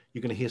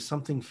 you're going to hear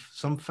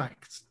some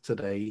facts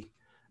today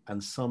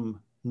and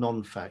some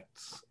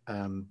non-facts,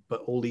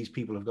 but all these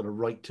people have got a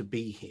right to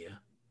be here.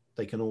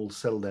 They can all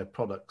sell their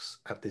products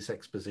at this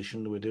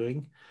exposition that we're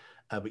doing,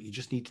 but you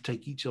just need to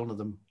take each one of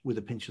them with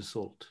a pinch of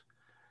salt.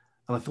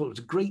 And I thought it was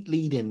a great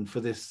lead-in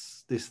for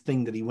this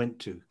thing that he went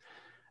to.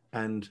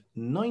 And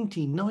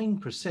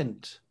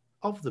 99%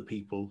 of the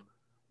people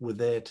were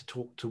there to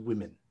talk to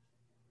women,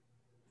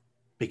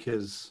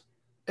 because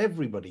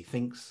everybody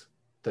thinks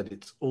that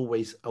it's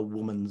always a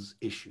woman's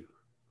issue.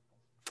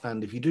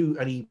 And if you do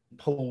any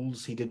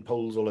polls, he did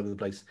polls all over the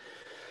place,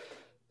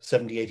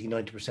 70, 80,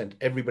 90%,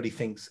 everybody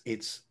thinks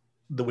it's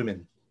the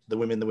women.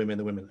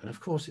 And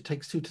of course, it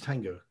takes 2 to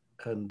tango.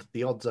 And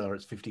the odds are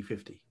it's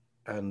 50-50.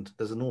 And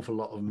there's an awful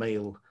lot of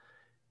male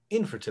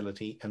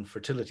infertility and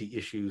fertility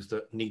issues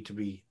that need to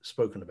be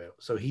spoken about.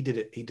 So he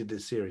did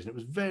this series, and it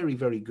was very,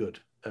 very good.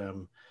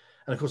 And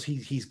of course,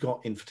 he's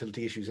got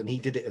infertility issues, and he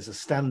did it as a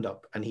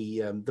stand-up. And he,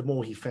 the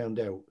more he found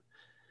out,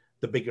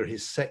 the bigger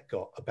his set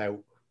got about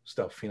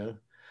stuff. You know,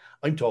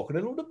 I'm talking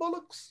a load of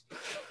bollocks.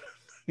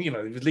 You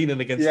know, he was leaning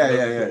against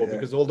the door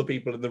because all the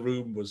people in the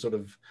room were sort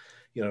of,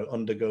 you know,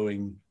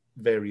 undergoing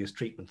various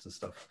treatments and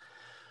stuff.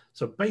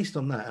 So based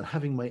on that, and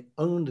having my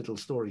own little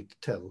story to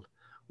tell,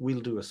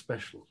 we'll do a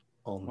special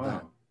on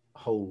that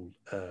whole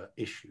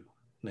issue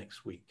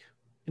next week,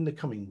 in the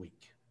coming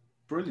week.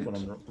 Brilliant. When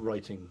I'm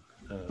writing.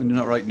 When you're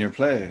not writing your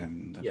play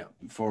and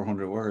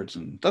 400 words,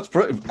 and that's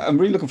I'm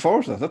really looking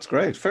forward to that. That's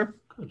great. Fair.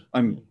 Good.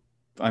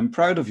 I'm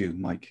proud of you,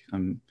 Mike.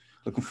 I'm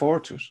looking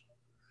forward to it.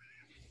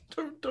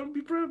 Don't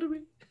be proud of me.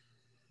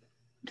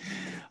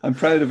 I'm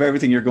proud of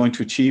everything you're going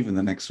to achieve in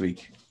the next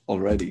week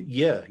already.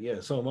 Yeah,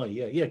 so am I.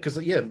 Yeah, because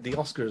the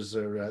Oscars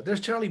are. There's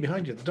Charlie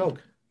behind you, the dog.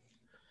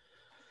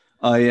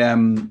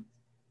 I'm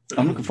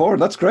looking forward.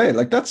 That's great.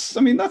 Like that's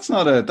no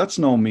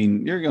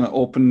mean. You're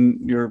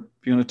going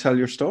to tell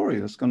your story.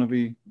 That's going to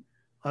be.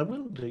 I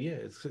will do. Yeah,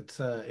 it's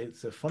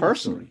a fun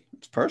personal. Story.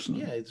 It's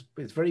personal. Yeah,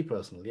 it's very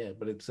personal. Yeah,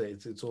 but it's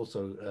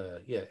also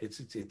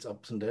it's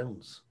ups and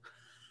downs.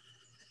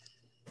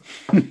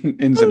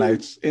 ins and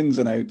outs,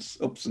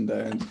 ups and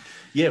downs.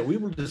 Yeah, we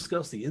will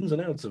discuss the ins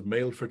and outs of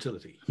male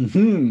fertility.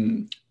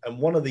 Mm-hmm. And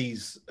one of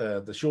these,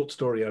 the short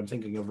story I'm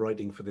thinking of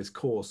writing for this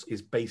course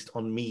is based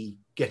on me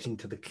getting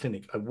to the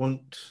clinic. I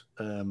won't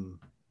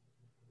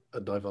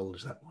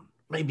divulge that one.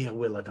 Maybe I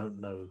will, I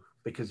don't know.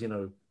 Because, you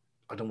know,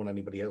 I don't want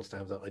anybody else to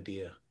have that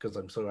idea because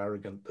I'm so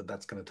arrogant that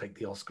that's going to take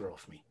the Oscar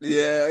off me.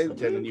 Yeah. I'm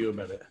telling you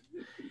about it.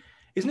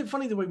 Isn't it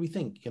funny the way we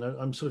think? You know,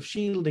 I'm sort of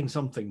shielding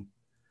something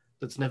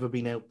that's never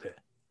been out there.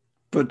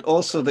 But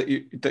also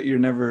that you're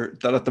never,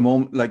 that at the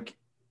moment, like,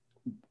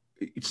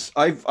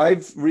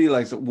 I've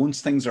realized that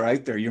once things are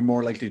out there, you're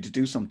more likely to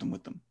do something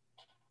with them.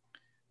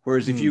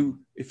 Whereas if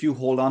you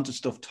hold on to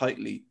stuff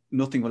tightly,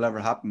 nothing will ever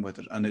happen with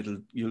it, and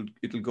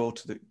it'll go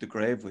to the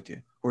grave with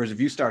you. Whereas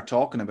if you start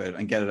talking about it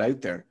and get it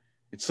out there,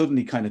 it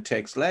suddenly kind of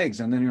takes legs,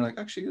 and then you're like,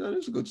 actually, that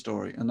is a good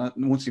story. And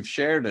once you've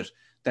shared it,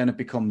 then it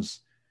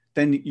becomes,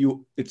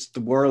 it's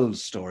the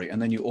world's story,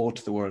 and then you owe it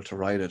to the world to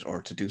write it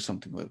or to do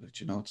something with it.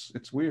 You know,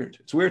 it's weird.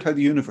 It's weird how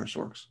the universe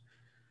works,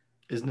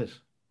 isn't it?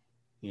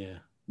 Yeah.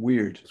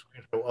 Weird. It's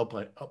weird how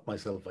up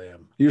myself I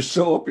am. You're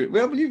so up.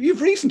 Well,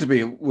 you've reason to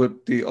be with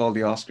all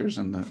the Oscars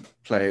and the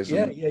plays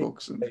and the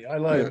books. And, I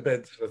lie in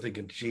bed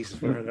thinking,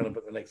 Jesus, where am I going to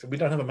put the next? We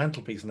don't have a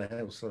mantelpiece in the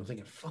house, so I'm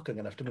thinking, fuck, I'm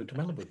going to have to move to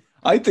Malibu.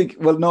 I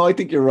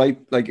think you're right.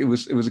 Like it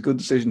was a good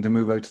decision to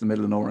move out to the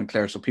middle of nowhere in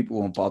Clare, so people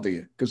won't bother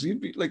you, because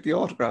you'd be like the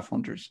autograph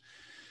hunters.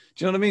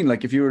 Do you know what I mean?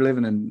 Like if you were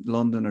living in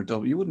London or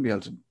Dublin, you wouldn't be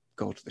able to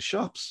go to the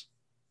shops.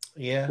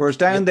 Yeah. Whereas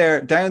down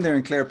there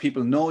in Clare,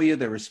 people know you,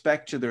 they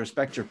respect you, they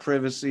respect your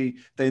privacy.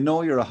 They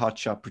know you're a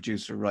hotshot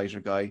producer, writer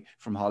guy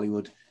from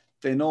Hollywood.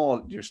 They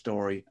know your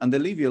story and they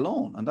leave you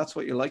alone. And that's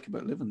what you like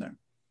about living there.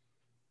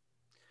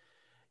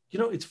 You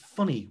know, it's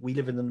funny. We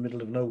live in the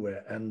middle of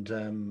nowhere,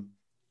 and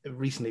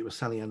recently it was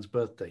Sally Ann's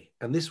birthday.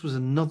 And this was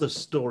another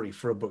story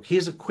for a book.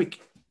 Here's a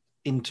quick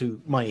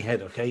into my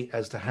head, okay,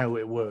 as to how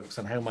it works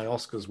and how my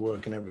Oscars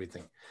work and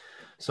everything.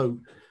 So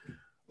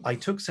I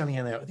took Sally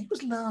Ann out, I think it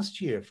was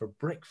last year, for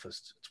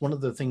breakfast. It's one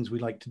of the things we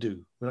like to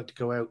do. We like to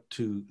go out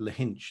to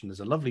Lahinch, and there's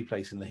a lovely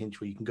place in Lahinch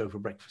where you can go for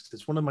breakfast.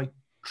 It's one of my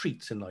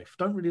treats in life.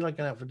 Don't really like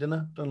going out for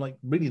dinner.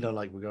 Really don't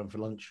like we're going for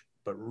lunch,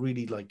 but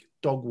really like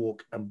dog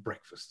walk and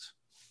breakfast.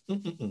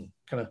 Kind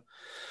of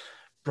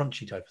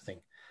brunchy type of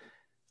thing.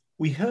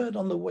 We heard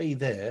on the way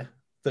there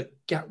that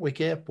Gatwick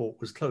Airport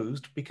was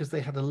closed because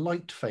they had a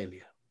light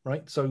failure,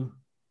 right? So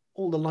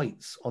all the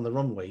lights on the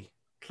runway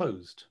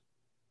closed,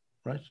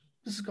 right?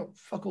 This has got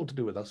fuck all to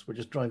do with us. We're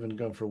just driving and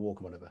going for a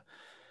walk or whatever.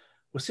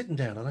 We're sitting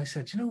down and I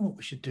said, you know what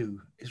we should do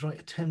is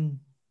write a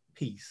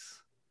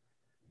 10-piece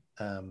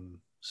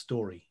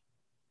story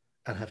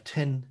and have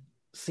 10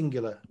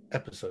 singular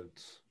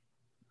episodes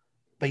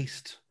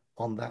based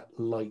on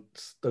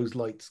those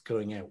lights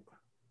going out.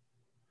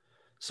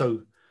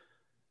 So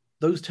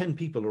those 10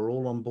 people are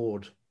all on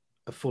board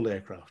a full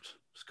aircraft.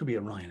 This could be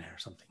a Ryanair or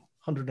something.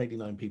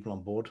 189 people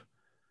on board.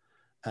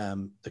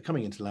 They're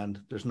coming into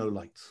land. There's no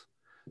lights.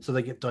 So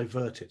they get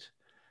diverted.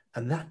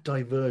 And that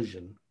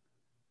diversion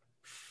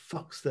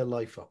fucks their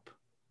life up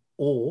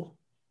or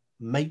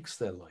makes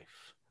their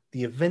life.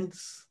 The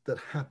events that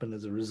happen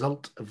as a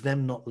result of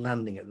them not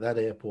landing at that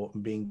airport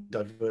and being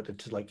diverted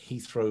to like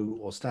Heathrow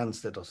or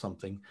Stansted or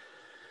something,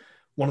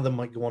 one of them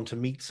might go on to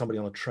meet somebody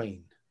on a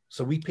train.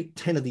 So we pick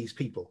 10 of these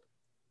people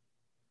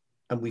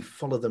and we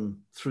follow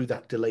them through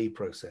that delay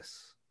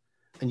process.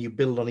 And you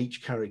build on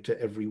each character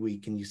every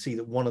week, and you see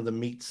that one of them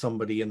meets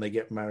somebody and they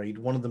get married.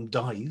 One of them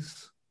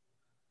dies.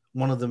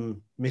 One of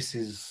them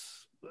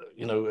misses,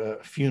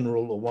 a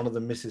funeral, or one of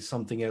them misses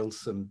something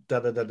else, and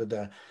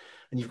da-da-da-da-da.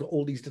 And you've got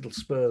all these little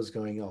spurs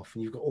going off,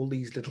 and you've got all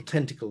these little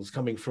tentacles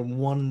coming from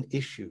one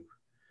issue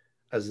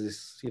as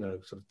this,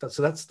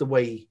 so that's the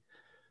way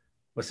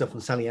myself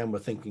and Sally Ann were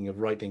thinking of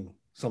writing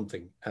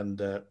something,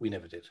 and we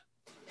never did.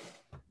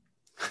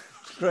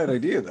 a great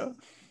idea, though.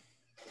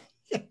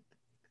 Yeah.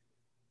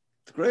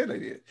 It's a great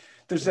idea.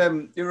 There's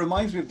it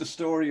reminds me of the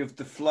story of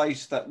the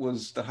flight that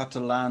had to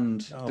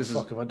land. Oh, This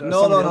fuck, is have I done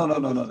no.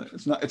 something else?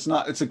 It's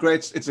not. It's a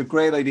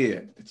great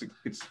idea. It's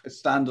a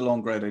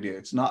standalone great idea.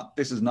 It's not.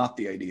 This is not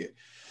the idea.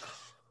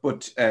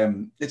 But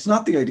it's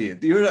not the idea.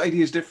 Your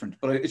idea is different.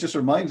 But it just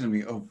reminds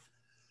me of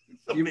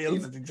Somebody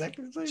else is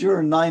exactly the same.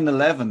 during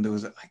 9/11. There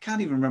was I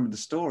can't even remember the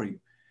story,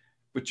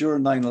 but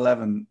during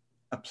 9/11,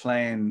 a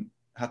plane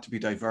had to be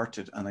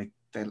diverted, and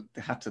they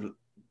had to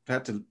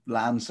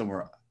land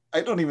somewhere. I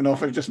don't even know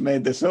if I've just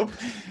made this up,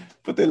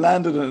 but they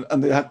landed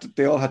and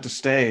they all had to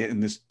stay in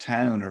this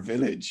town or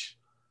village.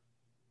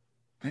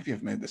 Maybe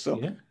I've made this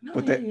up. Yeah. No,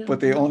 but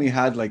they only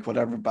had like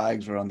whatever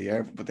bags were on the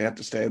airport, but they had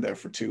to stay there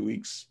for 2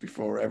 weeks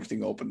before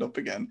everything opened up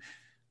again.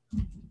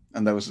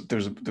 And there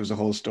was a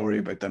whole story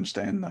about them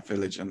staying in that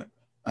village, and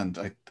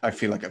I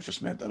feel like I've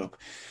just made that up.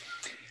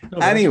 No,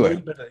 anyway,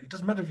 it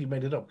doesn't matter if you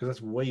made it up, because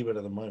that's way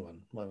better than my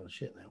one. My one's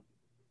shit now.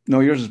 No,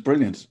 yours is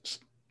brilliant.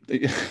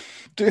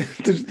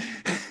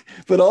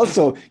 But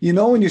also,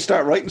 when you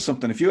start writing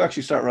something, if you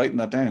actually start writing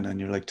that down and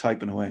you're like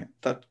typing away,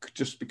 that could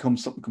just become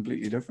something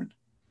completely different.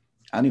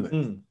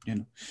 Anyway,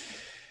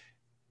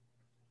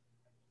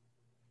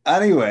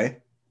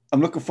 Anyway,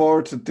 I'm looking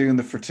forward to doing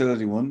the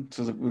fertility one,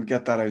 so that we'll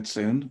get that out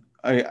soon.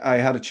 I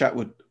had a chat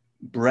with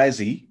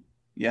Brezzy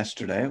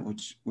yesterday,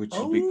 which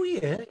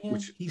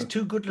he's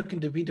too good looking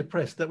to be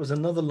depressed. That was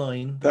another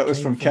line. That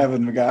was from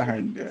Kevin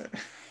McGahern. Yeah.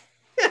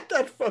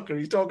 That fucker,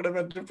 he's talking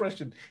about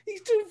depression.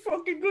 He's too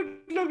fucking good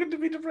looking to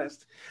be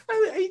depressed.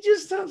 And he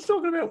just starts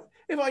talking about,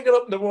 if I get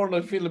up in the morning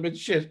and I feel a bit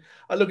shit,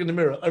 I look in the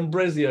mirror, I'm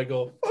Brezzy, I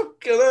go,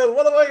 fucking hell,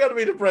 what am I going to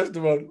be depressed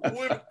about?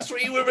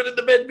 3 women in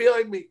the bed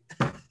behind me.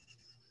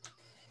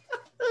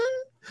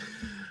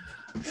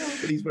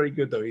 But he's very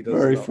good though. He does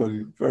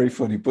very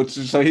funny. But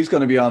so he's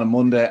going to be on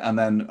Monday, and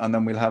then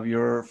we'll have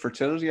your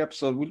fertility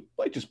episode. We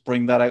might just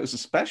bring that out as a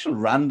special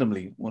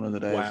randomly one of the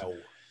days. Wow.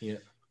 Yeah.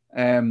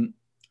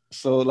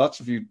 So lots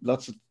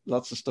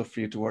of stuff for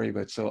you to worry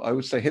about. So I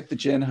would say hit the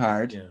gin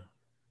hard.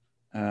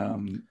 Yeah.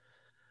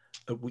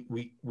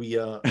 We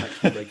are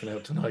actually breaking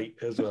out tonight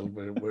as well.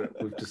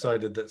 We've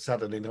decided that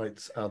Saturday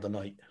nights are the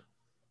night.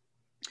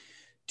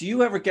 Do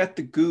you ever get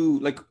the goo?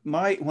 Like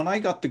when I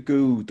got the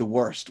goo, the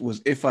worst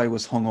was if I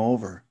was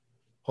hungover.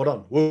 Hold on.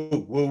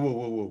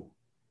 Whoa.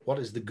 What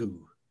is the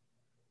goo?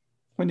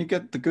 When you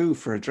get the goo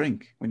for a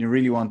drink, when you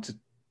really want to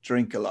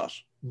drink a lot.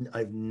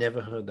 I've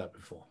never heard that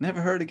before. Never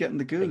heard of getting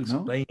the goo.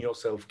 Explain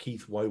yourself,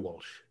 Keith Y.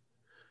 Walsh.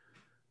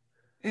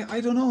 Yeah,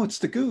 I don't know. It's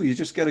the goo. You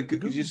just get a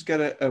goo. You just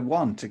get a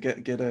want to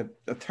get a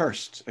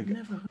thirst. I've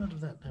never heard of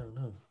that.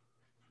 No.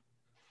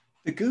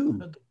 The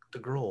goo. The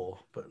graw,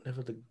 but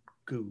never the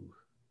goo.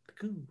 The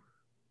goo.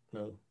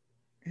 No.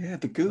 Yeah,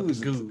 the goo is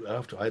goo.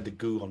 After I had the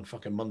goo on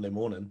fucking Monday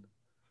morning.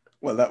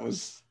 Well,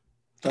 that's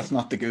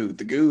not the goo.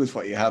 The goo is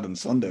what you had on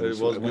Sunday. It was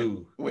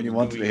goo. When you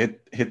wanted to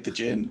hit the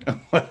gin.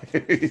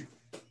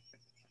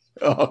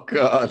 Oh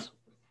God!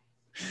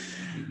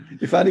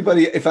 If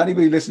anybody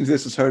listening to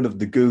this has heard of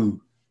the goo,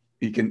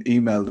 you can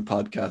email the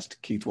podcast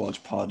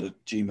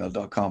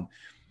keithwalshpod@gmail.com.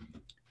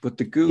 But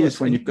the goo is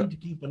when you've got.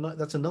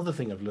 That's another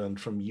thing I've learned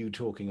from you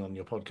talking on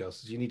your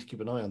podcast. Is you need to keep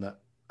an eye on that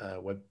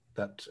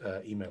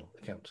email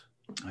account.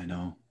 I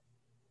know.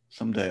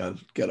 Someday I'll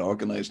get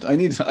organized.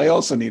 I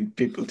also need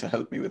people to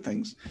help me with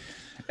things.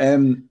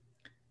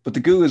 But the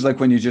goo is like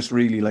when you just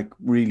really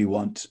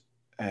want.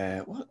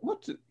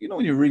 What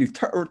when you're really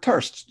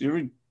thirst, you're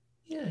really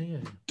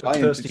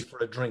thirsty for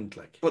a drink,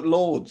 like, but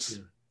loads.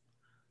 Yeah.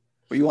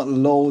 But you want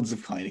loads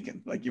of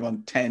Heineken, like you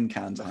want 10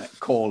 cans of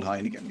cold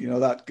Heineken.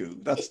 That goo.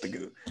 That's the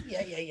goo.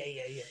 Yeah.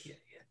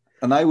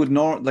 And I would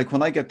know, like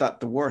when I get that,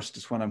 the worst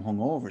is when I'm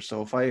hungover.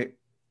 So if I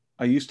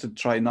used to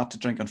try not to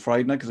drink on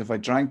Friday night, because if I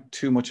drank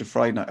too much on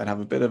Friday night,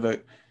 I'd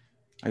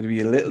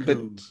be a little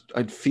bit,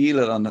 I'd feel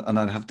it and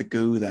I'd have the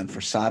goo then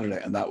for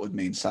Saturday. And that would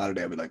mean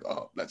Saturday I'd be like,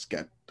 oh,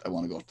 I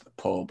want to go to the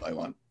pub. I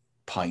want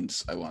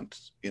pints. I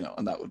want,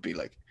 and that would be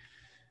like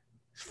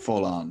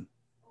full on.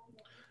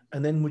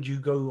 And then would you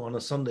go on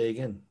a Sunday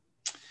again?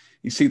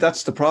 You see,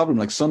 that's the problem.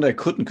 Like Sunday I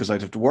couldn't because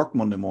I'd have to work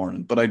Monday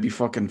morning, but I'd be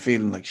fucking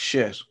feeling like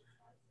shit.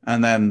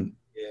 And then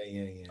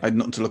I'd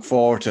nothing to look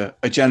forward to.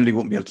 I generally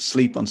wouldn't be able to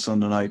sleep on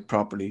Sunday night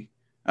properly.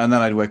 And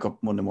then I'd wake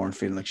up Monday morning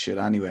feeling like shit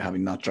anyway,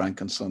 having not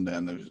drank on Sunday.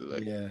 And there's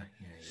like,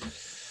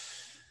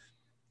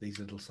 these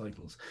little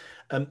cycles.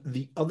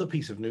 The other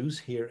piece of news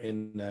here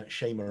in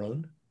Shame Our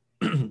Own,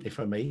 if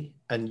I may,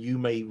 and you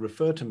may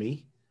refer to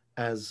me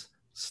as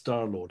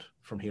Star-Lord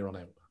from here on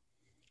out.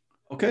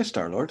 Okay,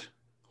 Star-Lord.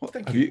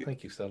 Thank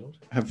you, Star-Lord.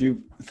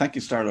 Thank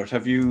you, Star-Lord.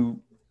 Have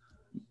you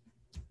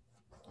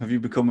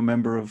become a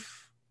member of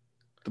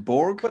the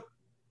Borg?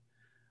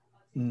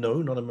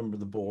 No, not a member of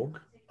the Borg.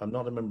 I'm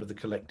not a member of the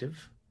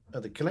Collective.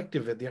 The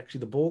Collective,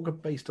 the Borg are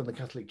based on the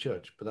Catholic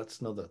Church, but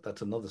that's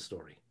another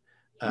story.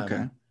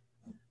 Okay.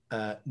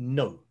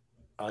 No,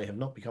 I have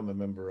not become a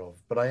member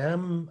of, but I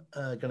am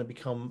going to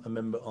become a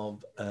member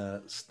of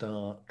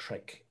Star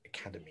Trek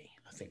Academy,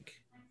 I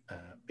think,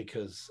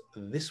 because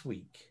this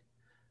week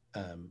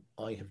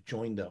I have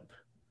joined up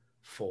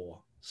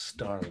for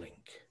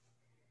Starlink?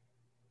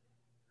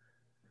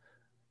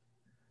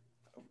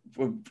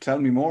 Well, tell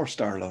me more,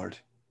 Star-Lord.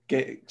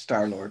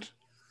 Star-Lord.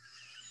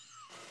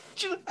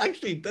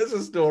 Actually, there's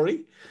a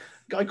story.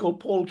 A guy called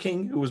Paul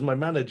King, who was my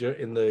manager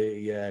in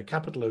the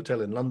Capitol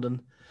Hotel in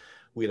London.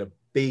 We had a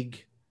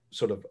big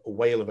sort of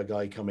whale of a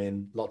guy come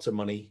in, lots of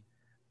money,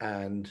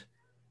 and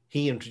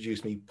he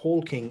introduced me.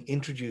 Paul King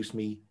introduced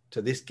me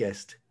to this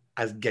guest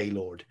as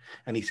Gaylord,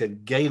 and he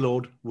said,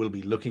 Gaylord will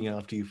be looking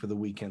after you for the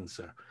weekend,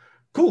 sir.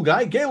 Cool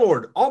guy,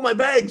 Gaylord. All my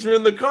bags are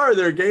in the car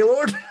there,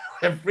 Gaylord.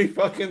 Every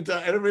fucking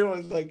time. And everyone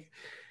was like,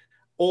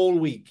 all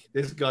week,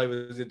 this guy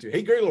was into,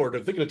 hey, Gaylord,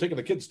 I'm thinking of taking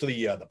the kids to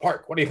the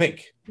park. What do you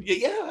think?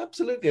 Yeah,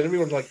 absolutely. And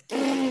everyone's like,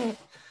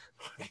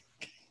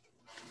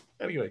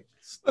 anyway.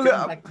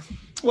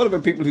 What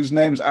about people whose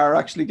names are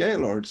actually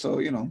Gaylord? So,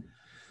 you know.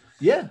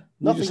 Yeah,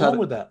 nothing wrong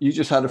with that. You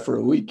just had it for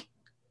a week.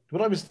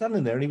 But I was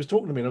standing there and he was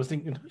talking to me and I was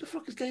thinking, who the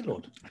fuck is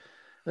Gaylord?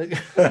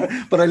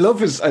 But I love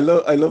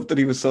that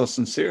he was so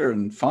sincere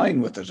and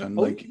fine with it and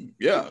Gaylord.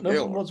 Yeah.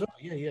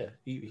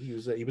 He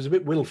was a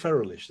bit Will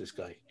Ferrellish, this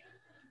guy.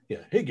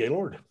 Yeah. Hey,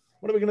 Gaylord,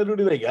 what are we going to do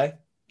today, guy?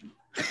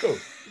 Let's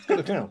go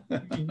to town.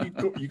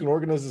 You can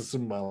organize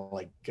some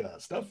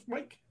stuff,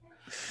 Mike.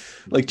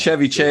 Like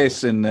Chevy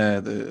Chase in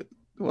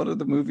what are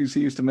the movies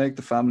he used to make?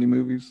 The family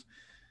movies?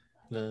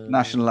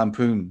 National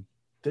Lampoon.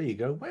 There you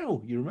go.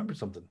 Wow, you remembered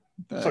something.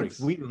 Thanks. Sorry,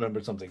 we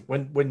remembered something.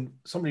 When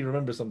somebody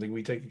remembers something,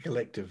 we take a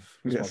collective.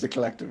 Yes, the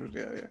collective.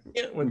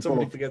 Yeah. When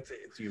somebody forgets it,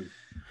 it's you.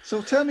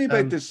 So tell me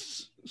about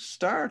this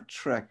Star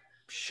Trek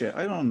shit.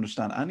 I don't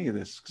understand any of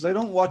this because I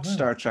don't watch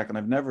Star Trek and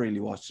I've never really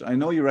watched it. I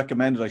know you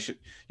recommended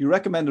you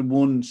recommended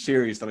one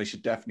series that I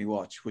should definitely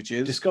watch, which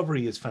is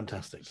Discovery is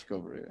fantastic.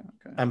 Discovery, yeah,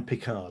 okay. And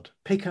Picard.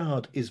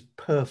 Picard is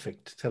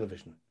perfect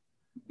television.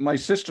 My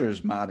sister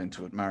is mad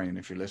into it, Marion.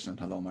 If you're listening,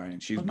 hello, Marion.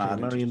 She's mad.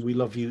 Marion, into it. We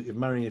love you.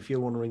 If you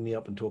want to ring me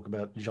up and talk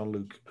about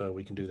Jean-Luc,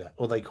 we can do that.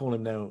 Or they call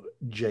him now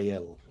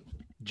JL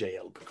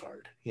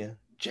Picard. Yeah,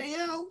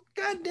 JL.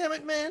 God damn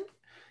it, man.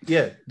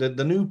 Yeah,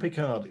 the new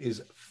Picard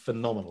is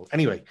phenomenal.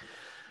 Anyway,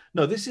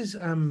 no, this is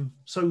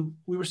so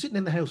we were sitting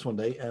in the house one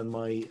day and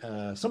my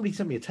somebody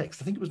sent me a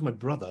text. I think it was my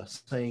brother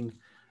saying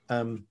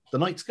the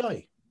night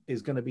sky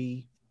is going to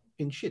be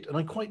in shit, and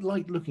I quite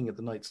like looking at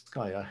the night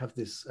sky. I have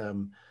this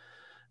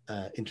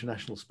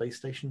International Space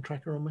Station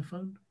tracker on my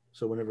phone,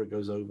 so whenever it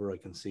goes over I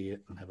can see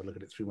it and have a look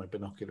at it through my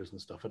binoculars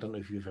and stuff. I don't know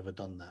if you've ever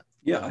done that.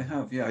 Yeah, I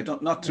have. Yeah, I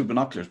don't, not through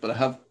binoculars, but I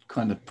have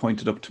kind of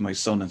pointed up to my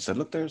son and said,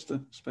 look, there's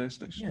the space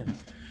station. Yeah,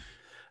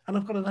 and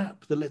I've got an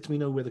app that lets me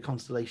know where the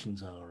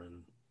constellations are,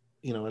 and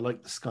you know, I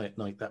like the Sky at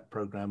Night, that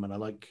program, and I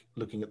like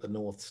looking at the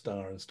North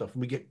Star and stuff,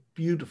 and we get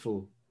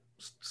beautiful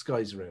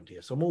skies around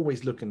here, so I'm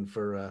always looking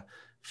for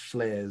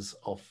flares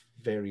off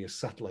various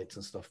satellites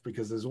and stuff,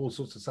 because there's all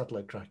sorts of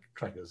satellite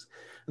trackers,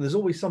 and there's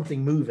always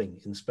something moving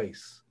in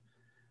space,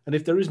 and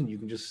if there isn't, you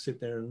can just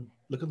sit there and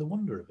look at the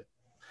wonder of it.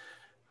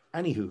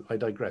 Anywho, I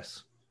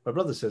digress. My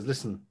brother says,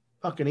 listen,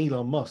 fucking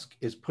Elon Musk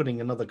is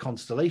putting another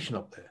constellation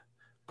up there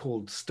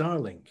called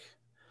Starlink,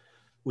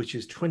 which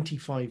is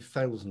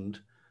 25,000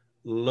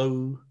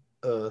 low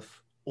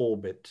Earth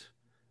orbit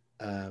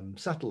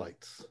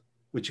satellites,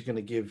 which are going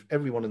to give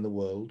everyone in the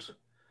world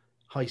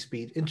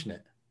high-speed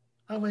internet.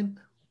 I went,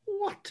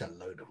 what a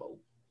load of old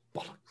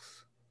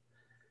bollocks.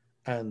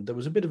 And there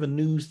was a bit of a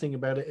news thing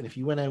about it. And if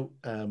you went out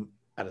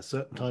at a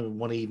certain time in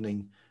one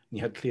evening and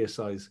you had clear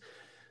skies,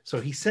 so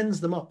he sends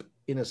them up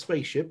in a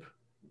spaceship,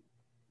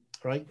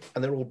 right?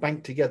 And they're all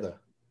banked together.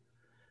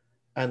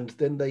 And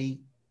then they're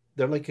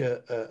like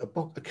a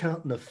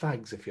carton of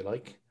fags, if you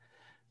like.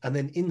 And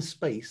then in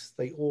space,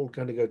 they all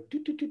kind of go,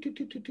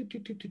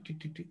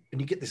 and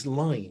you get this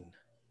line.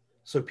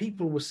 So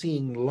people were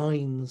seeing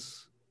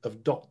lines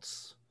of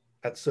dots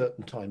at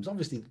certain times.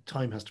 Obviously, the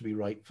time has to be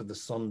right for the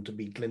sun to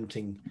be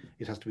glinting.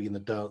 It has to be in the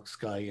dark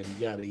sky and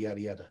yada,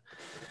 yada, yada.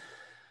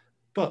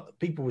 But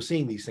people were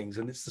seeing these things,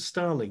 and it's the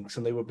Starlinks,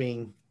 and they were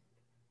being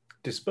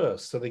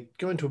dispersed. So they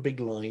go into a big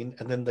line,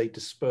 and then they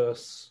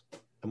disperse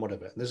and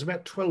whatever. And there's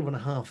about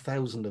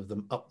 12,500 of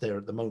them up there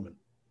at the moment.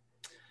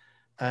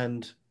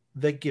 And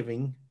they're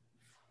giving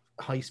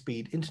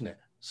high-speed internet.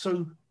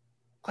 So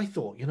I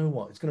thought, you know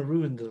what, it's going to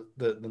ruin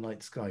the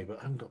night sky, but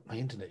I haven't got my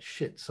internet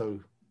shit, so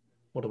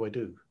what do I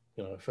do?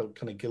 You know, I felt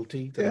kind of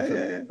guilty.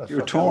 Yeah. You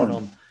were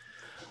torn.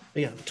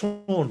 Yeah,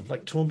 torn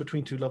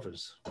between two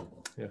lovers.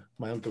 Yeah,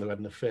 my uncle who had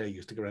an affair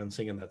used to go around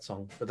singing that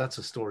song, but that's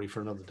a story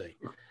for another day.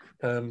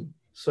 Torn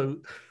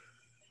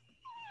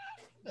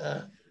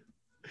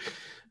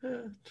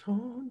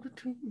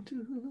between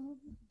two.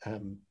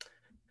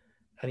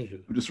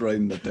 Anywho, I'm just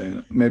writing that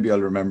down. Maybe I'll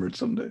remember it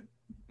someday.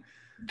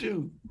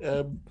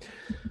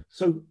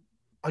 So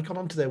I got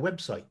onto their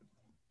website,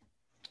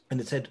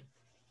 and it said,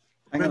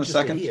 Hang on a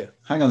second.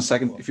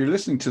 If you're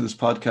listening to this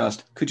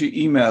podcast, could you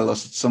email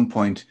us at some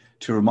point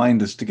to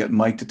remind us to get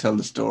Mike to tell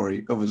the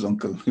story of his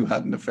uncle who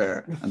had an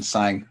affair and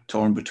sang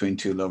Torn Between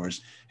Two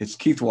Lovers? It's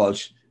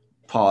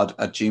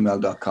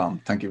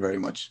keithwalshpod@gmail.com. Thank you very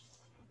much.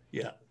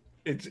 Yeah,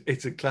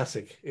 it's a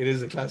classic. It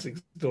is a classic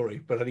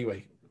story. But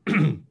anyway,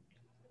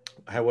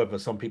 However,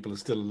 some people are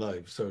still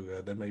alive, so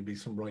there may be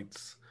some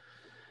rights.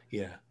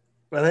 Yeah.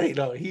 But hey,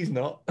 no, he's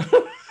not.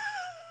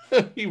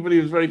 But he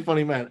was a very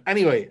funny man.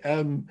 Anyway,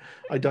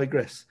 I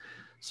digress.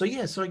 So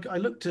yeah, so I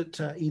looked at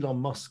Elon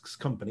Musk's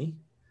company,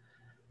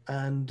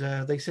 and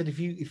they said if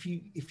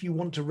you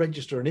want to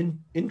register an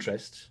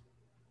interest,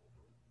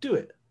 do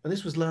it. And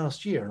this was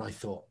last year, and I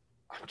thought,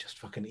 I'm just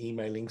fucking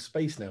emailing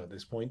space now at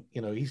this point.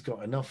 You know, he's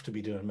got enough to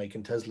be doing,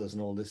 making Teslas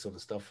and all this sort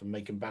of stuff, and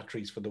making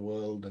batteries for the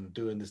world, and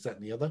doing this, that,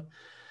 and the other.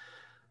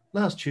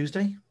 Last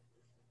Tuesday,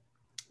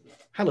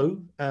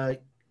 hello,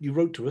 you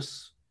wrote to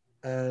us,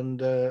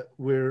 and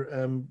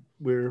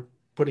we're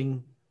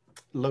putting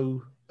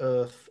low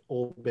Earth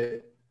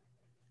orbit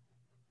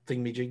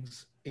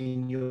thingamajigs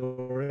in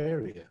your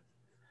area.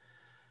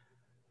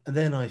 And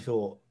then I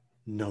thought,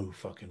 no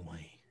fucking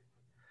way.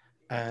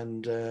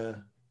 And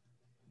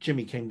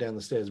Jimmy came down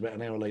the stairs about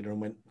an hour later and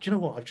went, do you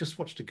know what? I've just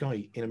watched a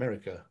guy in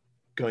America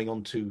going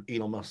on to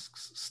Elon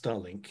Musk's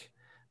Starlink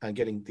and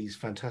getting these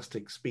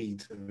fantastic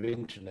speeds of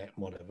internet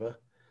and whatever.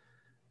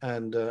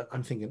 And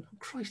I'm thinking, oh,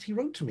 Christ, he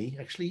wrote to me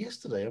actually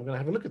yesterday. I'm going to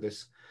have a look at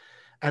this.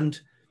 And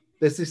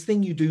there's this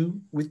thing you do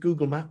with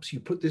Google Maps. You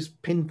put this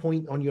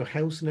pinpoint on your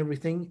house and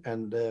everything,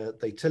 and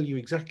they tell you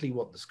exactly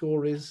what the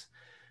score is.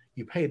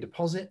 You pay a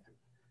deposit,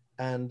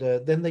 and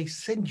then they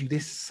send you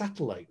this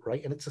satellite,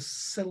 right? And it's a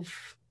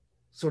self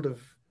sort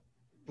of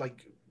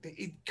like,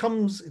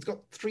 it's got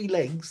 3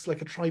 legs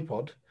like a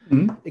tripod.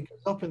 Mm-hmm. It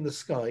goes up in the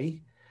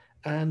sky,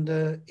 and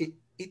it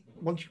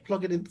once you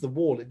plug it into the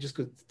wall, it just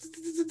goes,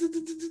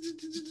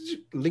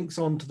 links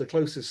on to the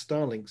closest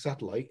Starlink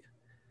satellite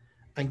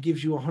and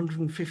gives you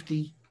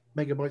 150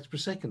 megabytes per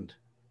second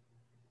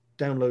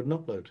download and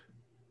upload.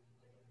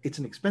 It's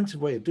an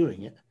expensive way of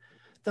doing it.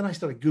 Then I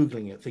started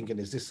Googling it, thinking,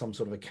 is this some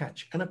sort of a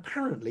catch? And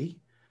apparently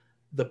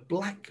the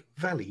Black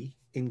Valley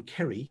in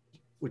Kerry,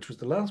 which was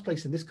the last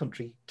place in this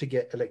country to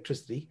get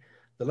electricity,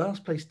 the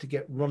last place to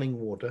get running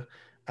water,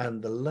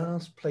 and the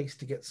last place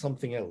to get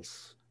something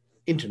else,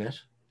 internet,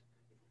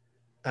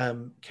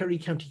 Kerry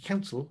County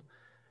Council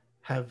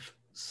have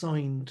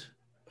signed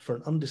for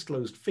an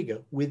undisclosed figure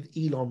with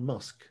Elon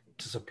Musk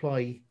to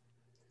supply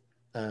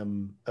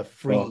a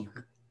free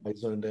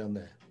zone down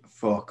there.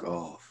 Fuck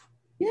off.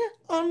 Yeah,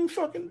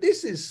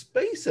 this is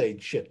space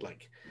age shit,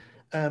 like.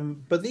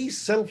 But these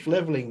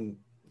self-leveling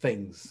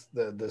things,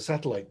 the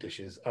satellite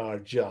dishes, are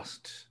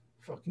just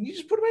fucking, you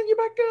just put them in your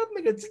back garden,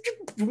 they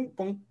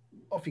go,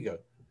 off you go.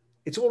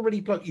 It's already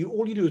plugged.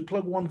 All you do is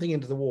plug one thing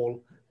into the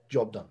wall,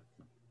 job done.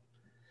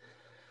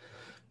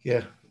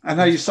 Yeah. And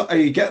are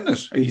you getting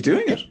it? Are you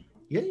doing it?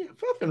 Yeah,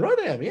 fucking right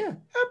I am. Yeah,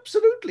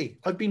 absolutely.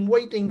 I've been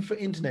waiting for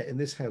internet in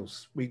this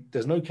house.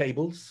 There's no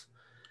cables.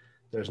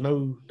 There's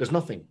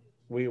nothing.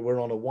 We're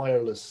on a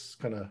wireless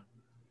kind of.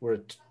 We're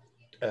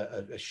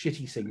a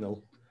shitty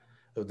signal.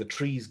 The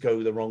trees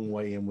go the wrong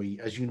way, and we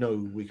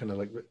kind of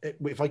like.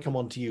 If I come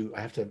on to you,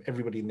 I have to have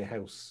everybody in the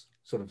house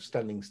sort of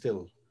standing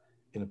still,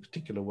 in a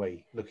particular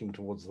way, looking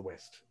towards the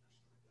west,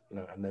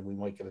 and then we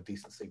might get a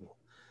decent signal.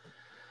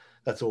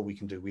 That's all we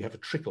can do. We have a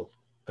trickle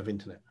of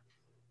internet.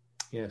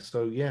 Yeah,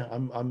 so yeah,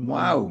 I'm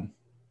wow.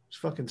 It's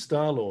fucking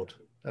Star-Lord.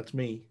 That's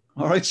me.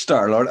 All right,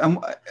 Star-Lord.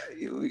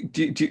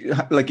 Do you,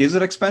 like, is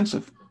it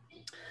expensive?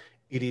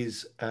 It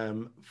is,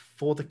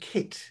 for the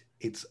kit,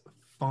 it's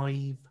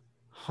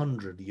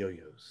 500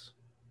 yo-yos.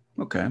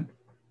 Okay.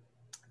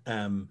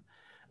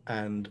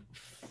 And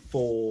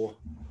for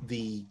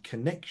the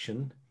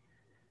connection,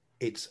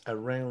 it's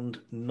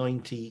around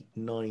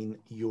 99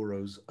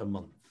 euros a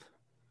month.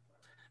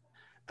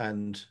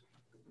 And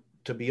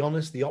to be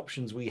honest, the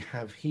options we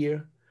have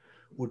here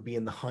would be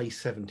in the high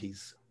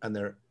 70s, and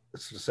they're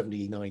sort of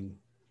 79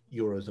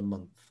 euros a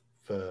month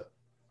for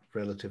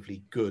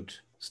relatively good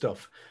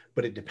stuff.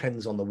 But it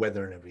depends on the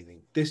weather and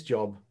everything. This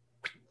job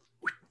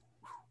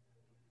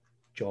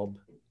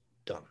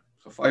done.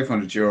 So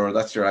 500 euro,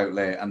 that's your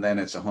outlay, and then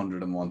it's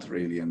 100 a month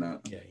really in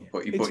that. Yeah.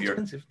 But it's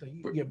expensive.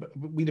 But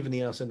we live in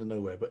the arse end of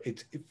nowhere. But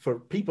for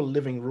people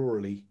living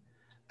rurally,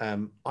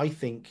 I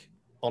think,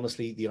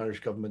 honestly, the Irish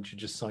government should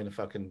just sign a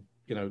fucking,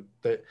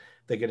 they're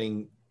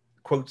getting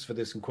quotes for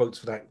this and quotes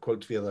for that and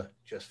quotes for the other.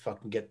 Just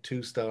fucking get 2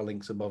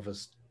 Starlinks above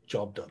us,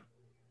 job done.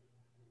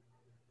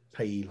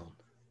 Pay Elon.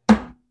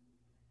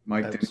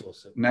 Now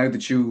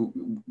that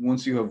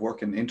once you have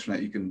working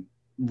internet, you can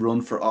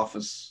run for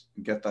office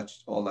and get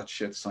all that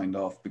shit signed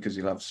off, because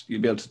you'll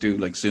be able to do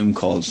like Zoom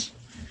calls.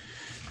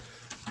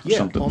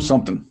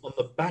 Something. On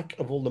the back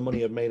of all the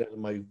money I've made out of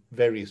my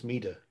various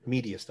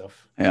media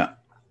stuff. Yeah.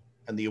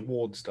 And the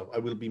award stuff, I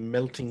will be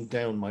melting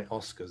down my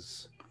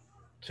Oscars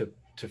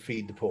to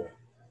feed the poor.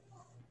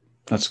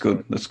 That's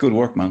good. That's good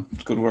work, man.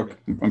 It's good work.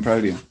 I'm proud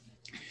of you.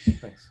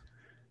 Thanks.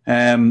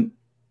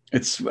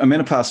 It's a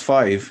minute past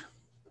 5.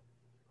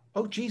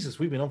 Oh, Jesus,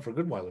 we've been on for a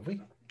good while, have we?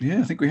 Yeah,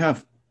 I think we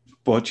have.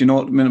 But you know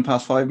what a minute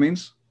past 5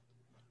 means?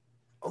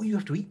 Oh, you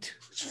have to eat.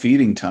 It's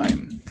feeding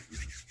time.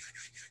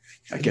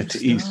 I get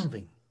to eat.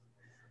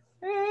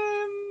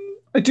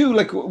 I do,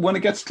 like, when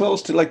it gets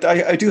close to, like,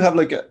 I do have,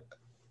 like,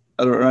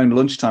 around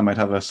lunchtime, I'd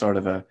have a sort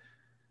of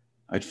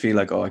a I'd feel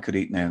like, oh, I could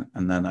eat now,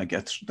 and then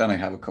then I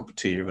have a cup of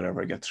tea or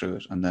whatever, I get through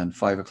it, and then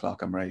 5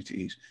 o'clock I'm ready to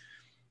eat.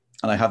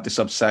 And I have this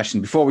obsession.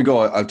 Before we go,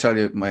 I'll tell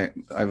you I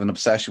have an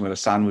obsession with a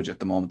sandwich at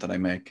the moment that I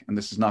make, and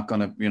this is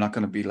you're not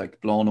gonna be like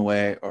blown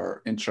away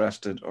or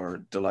interested or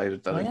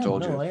delighted that I've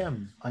told you.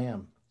 I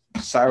am.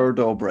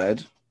 Sourdough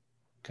bread.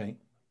 Okay.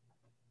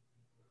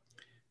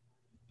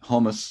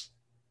 Hummus.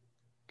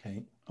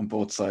 Okay. On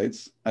both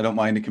sides. I don't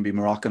mind. It can be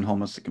Moroccan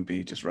hummus. It can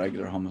be just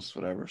regular hummus,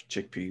 whatever.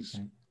 Chickpeas,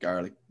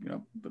 garlic,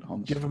 but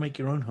hummus. Do you ever make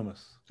your own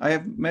hummus? I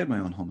have made my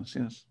own hummus,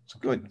 yes. It's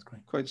good. That's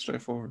great. Quite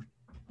straightforward.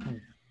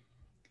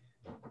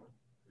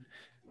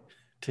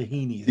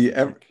 Tahini.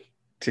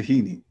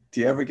 Tahini.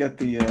 Do you ever get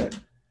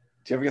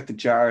the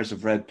jars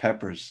of red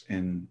peppers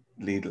in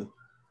Lidl?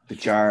 The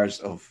jars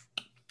of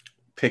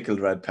pickled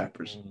red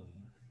peppers.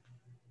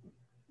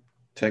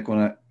 Take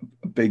a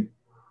big,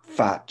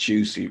 fat,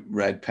 juicy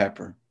red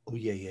pepper. Oh,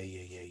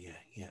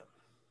 yeah.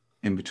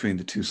 In between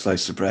the 2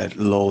 slices of bread,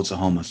 loads of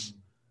hummus,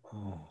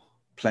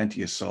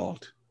 plenty of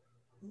salt,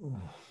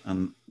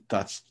 and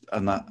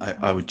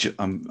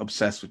I'm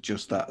obsessed with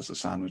just that as a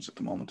sandwich at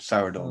the moment.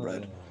 Sourdough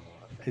bread.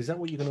 Is that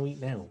what you're going to eat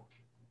now?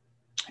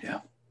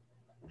 Yeah.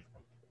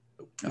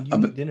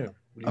 I've dinner.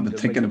 I've been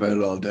thinking about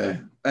it all day.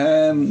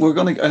 I think we're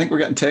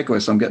getting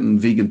takeaway, so I'm getting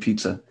vegan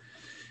pizza,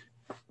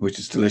 which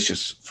is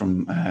delicious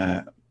from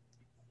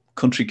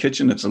Country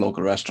Kitchen. It's a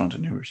local restaurant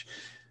in Newbridge.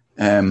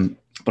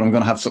 But I'm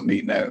going to have something to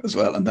eat now as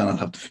well, and then I'll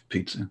have the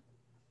pizza.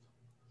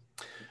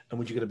 And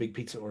would you get a big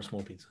pizza or a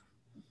small pizza?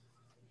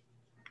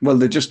 Well,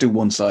 they just do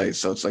one size,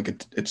 so it's like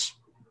it's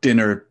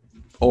dinner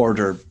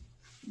order,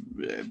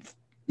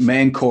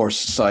 main course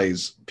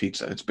size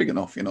pizza. It's big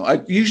enough,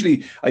 I'd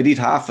eat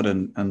half of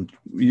it and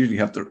usually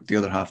have the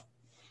other half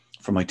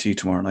for my tea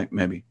tomorrow night,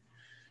 maybe.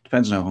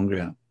 Depends on how hungry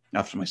I am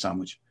after my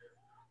sandwich.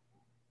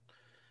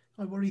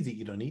 I worry that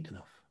you don't eat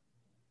enough.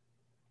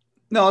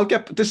 No,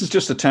 this is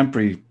just a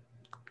temporary,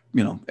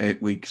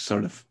 8-week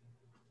sort of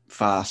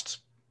fast,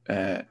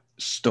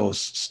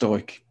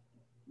 stoic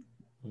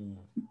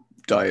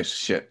diet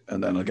shit,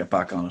 and then I'll get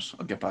back on it.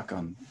 I'll get back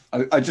on.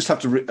 I just have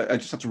to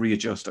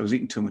readjust. I was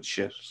eating too much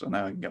shit, so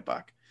now I can get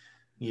back.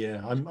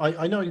 Yeah,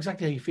 I know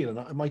exactly how you feel,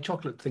 and my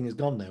chocolate thing is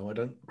gone now. I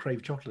don't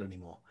crave chocolate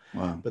anymore.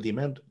 Wow. But the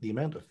amount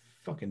of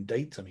fucking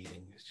dates I'm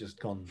eating has just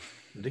gone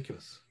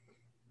ridiculous.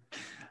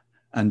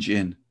 And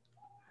gin.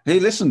 Hey,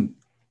 listen.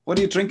 What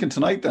are you drinking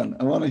tonight then?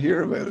 I want to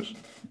hear about it.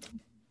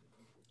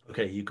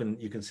 Okay, you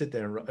can sit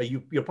there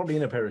and you're probably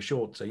in a pair of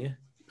shorts, are you?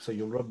 So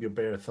you'll rub your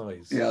bare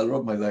thighs. Yeah, I'll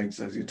rub my legs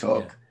as you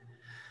talk.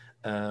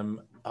 Yeah.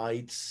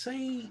 I'd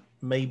say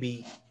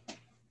maybe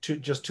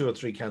just 2 or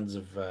 3 cans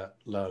of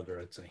lager,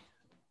 I'd say.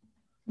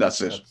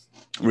 That's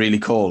really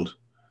cold.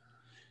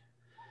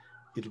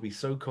 It'll be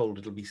so cold,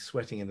 it'll be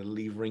sweating, and it'll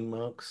leave ring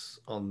marks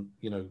on,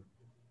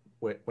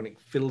 when it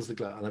fills the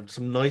glass. And I have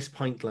some nice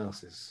pint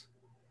glasses.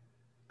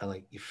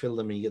 And you fill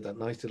them and you get that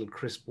nice little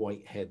crisp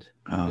white head.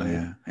 Oh,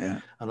 yeah.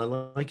 And I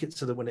like it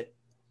so that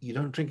you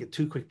don't drink it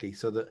too quickly,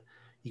 so that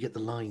you get the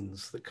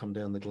lines that come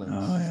down the glass.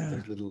 Oh, yeah.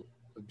 Those little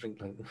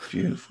drink lines.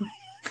 Beautiful.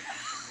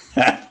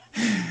 I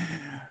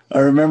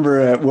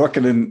remember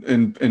working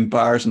in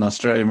bars in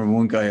Australia. I remember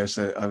one guy,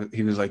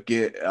 he was like,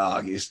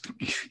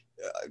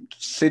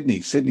 Sydney,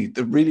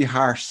 the really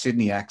harsh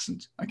Sydney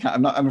accent.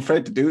 I'm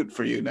afraid to do it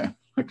for you now.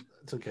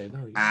 It's okay.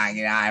 No,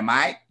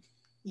 mate.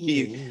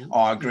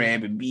 I'll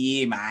grab a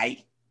beer,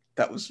 mate.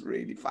 That was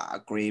really far. I'll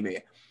grab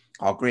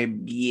a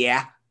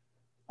beer.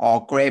 I'll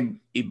grab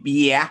a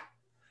beer.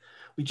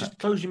 We just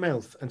close your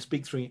mouth and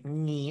speak through.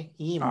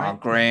 I'll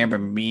grab a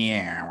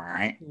beer,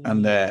 right?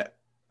 And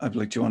I'd be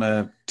like, do you want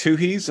a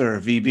Tooheys or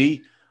a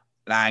VB?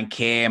 I don't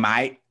care,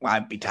 mate.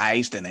 Won't be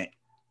tasting it.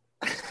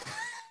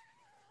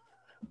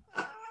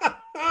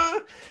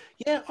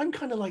 Yeah, I'm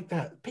kind of like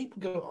that.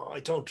 People go, I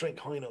don't drink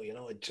Hino,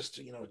 it just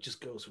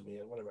goes with me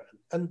or whatever.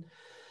 And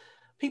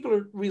people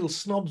are real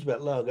snobs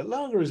about lager.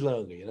 Lager is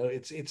lager,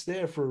 it's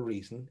there for a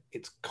reason.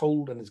 It's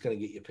cold and it's going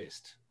to get you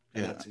pissed.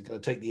 Yeah. It's going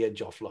to take the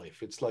edge off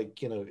life. It's like,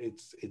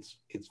 it's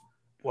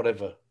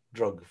whatever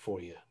drug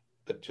for you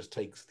that just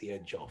takes the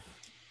edge off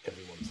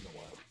every once in a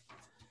while.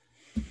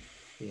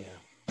 Yeah.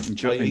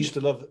 I used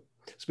to love,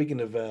 speaking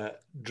of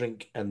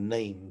drink and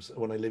names,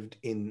 when I lived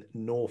in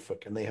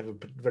Norfolk, and they have a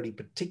very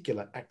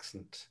particular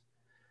accent.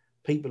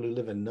 People who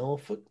live in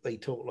Norfolk, they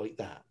talk like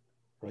that,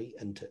 right?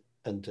 And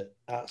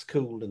that's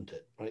cool, isn't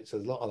it? Right? So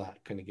there's a lot of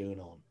that kind of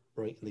going on,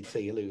 right? And they'd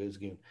say, hello, how's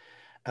it going?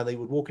 And they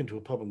would walk into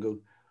a pub and go,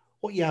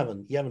 what you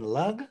having? You having a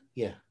lager?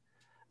 Yeah.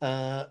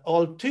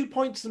 All 2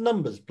 points of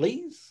numbers,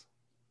 please.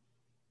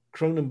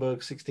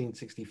 Cronenberg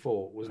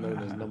 1664 was known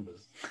as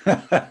numbers.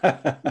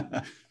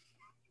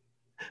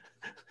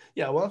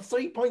 Yeah, well,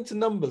 3 points of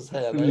numbers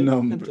here.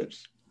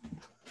 Numbers.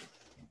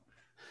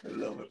 I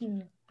love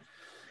it.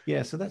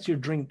 Yeah, so that's your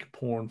drink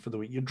porn for the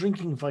week. You're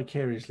drinking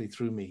vicariously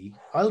through me.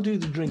 I'll do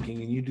the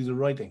drinking and you do the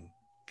writing.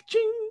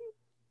 Ka-ching!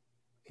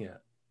 Yeah.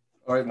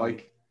 All right,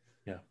 Mike.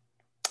 Yeah.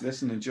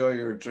 Listen, enjoy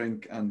your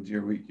drink and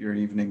your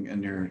evening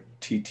and your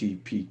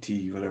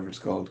TTPT, whatever it's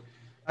called.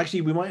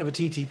 Actually, we might have a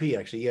TTP.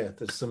 Actually, yeah.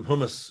 There's some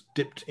hummus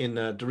dipped in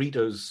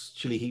Doritos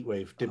chili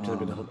heatwave, dipped in a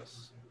bit of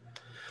hummus.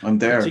 I'm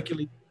there.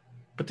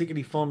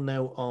 Particularly fond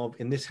now of,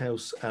 in this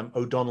house,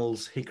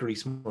 O'Donnell's hickory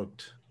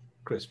smoked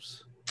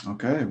crisps.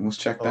 Okay, let's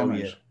check them out.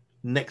 Yeah.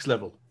 Next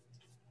level.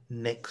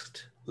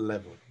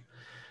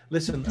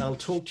 Listen, I'll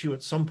talk to you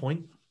at some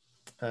point.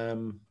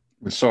 We'll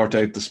sort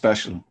out the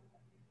special.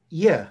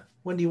 Yeah.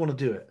 When do you want to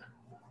do it?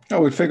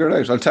 Oh, we'll figure it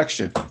out. I'll text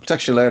you. I'll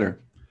text you later.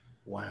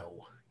 Wow.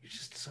 You're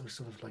just so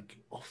sort of like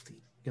off the...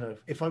 You know,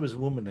 if I was a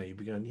woman now, you'd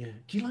be going, yeah,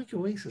 do you like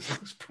Oasis?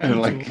 That's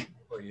probably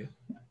for you.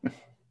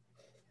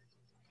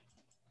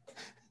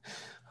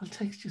 I'll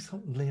text you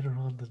something later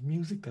on, the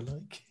music I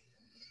like.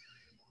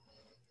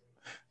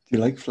 Do you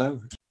like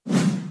flowers?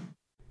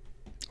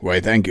 Why,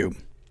 thank you.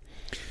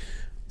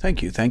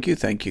 Thank you.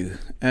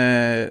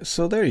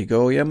 So there you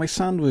go. Yeah, my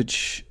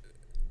sandwich,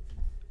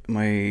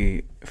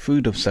 my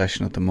food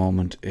obsession at the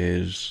moment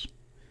is,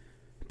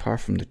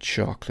 apart from the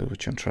chocolate,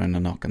 which I'm trying to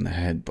knock on the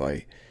head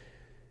by,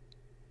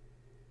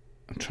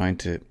 I'm trying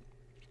to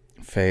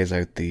phase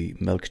out the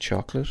milk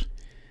chocolate,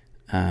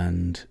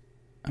 and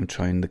I'm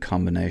trying the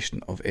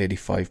combination of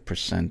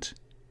 85%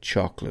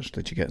 chocolate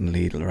that you get in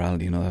Lidl or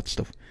Aldi, you know, that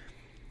stuff.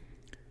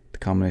 The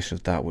combination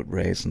of that with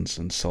raisins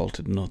and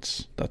salted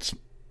nuts. That's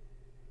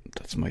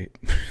my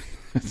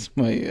that's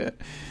my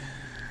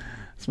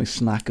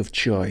snack of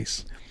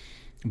choice.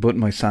 But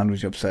my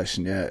sandwich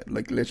obsession, yeah,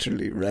 like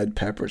literally red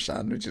pepper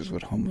sandwiches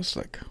with hummus.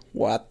 Like,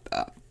 what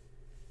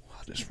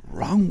is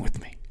wrong with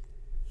me?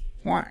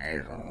 What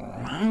is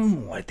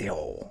wrong with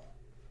you?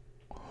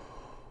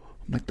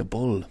 I'm like the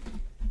bull.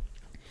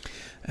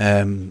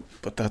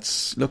 But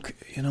that's, look,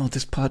 you know,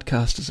 this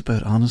podcast is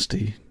about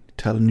honesty,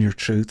 telling your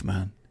truth,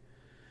 man.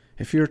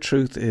 If your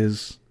truth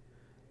is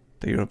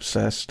that you're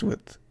obsessed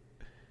with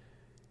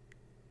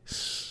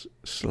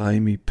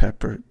slimy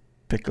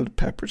pickled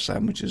pepper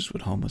sandwiches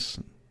with hummus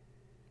and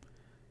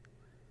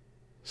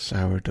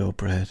sourdough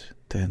bread,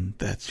 then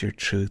that's your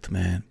truth,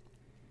 man.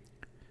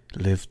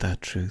 Live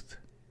that truth.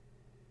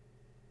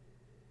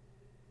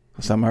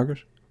 Was that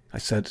Margaret? I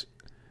said,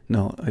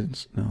 no, I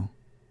didn't, no.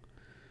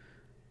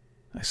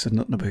 I said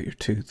nothing about your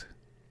tooth.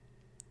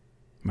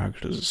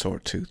 Margaret has a sore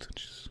tooth.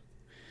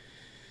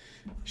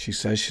 She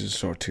says she's a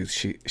sore tooth.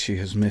 She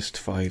has missed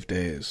 5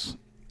 days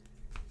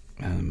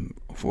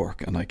of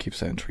work, and I keep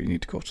saying to her, you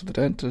need to go to the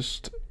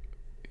dentist,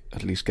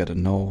 at least get a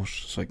note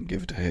so I can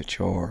give it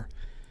to HR.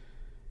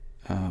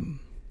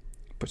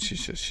 But she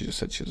just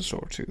said she has a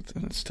sore tooth,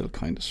 and it's still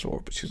kind of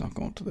sore, but she's not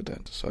going to the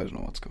dentist, so I don't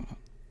know what's going on.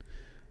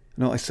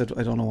 No, I said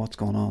I don't know what's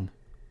going on.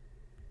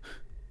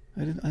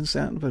 I didn't say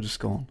anything about a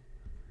scone.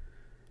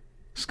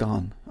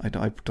 Scone. I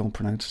don't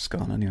pronounce it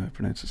scone anyway. I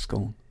pronounce it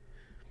scone.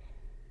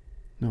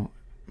 No,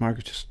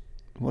 Margaret, just,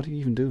 what are you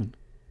even doing?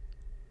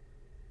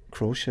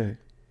 Crochet.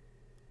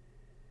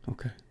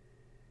 Okay.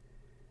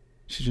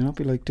 Should you not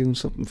be like doing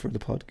something for the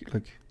podcast?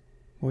 Like,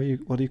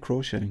 what are you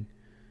crocheting?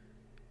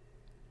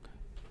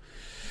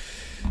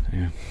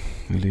 Yeah,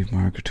 we leave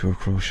Margaret to her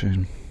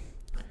crocheting.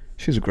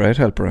 She's a great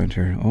help around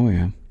here. Oh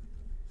yeah,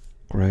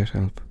 great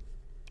help.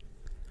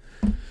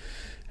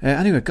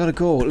 Anyway, gotta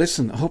go.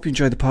 Listen, I hope you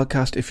enjoyed the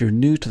podcast. If you're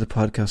new to the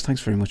podcast,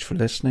 thanks very much for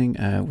listening.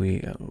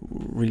 We are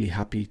really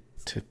happy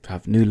to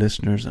have new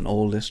listeners and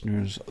old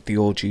listeners, the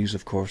OGs,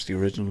 of course, the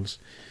originals.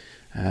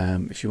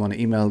 If you want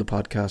to email the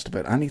podcast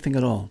about anything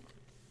at all,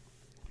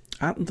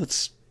 anything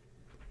that's,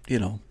 you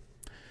know,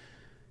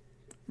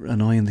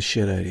 annoying the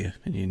shit out of you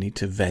and you need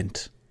to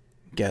vent,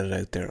 get it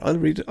out there. I'll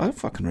read it. I'll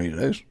fucking read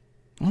it out.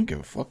 I don't give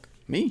a fuck.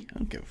 Me? I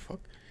don't give a fuck.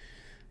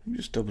 Let me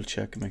just double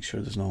check and make sure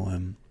there's no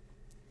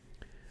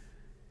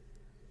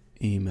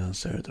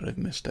emails there that I've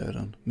missed out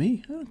on.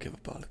 Me? I don't give a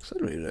bollocks.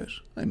 I'll read it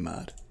out. I'm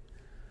mad.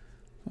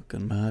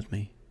 Fucking mad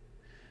me.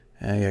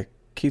 Yeah,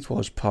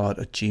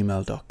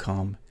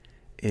 keithwalshpod@gmail.com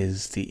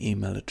is the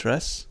email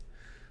address.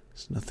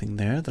 There's nothing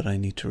there that I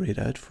need to read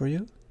out for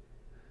you.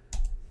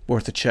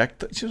 Worth a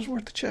check. It's just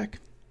worth a check.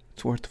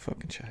 It's worth the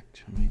fucking check.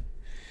 Do you know what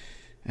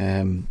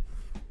I mean?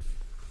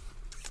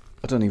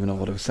 I don't even know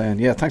what I was saying.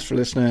 Yeah, thanks for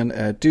listening.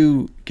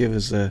 Do give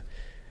us an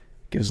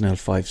L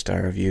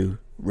 5-star review.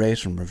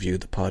 Rate and review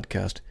the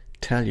podcast.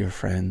 Tell your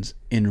friends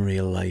in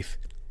real life,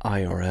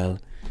 IRL.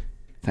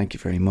 Thank you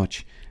very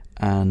much.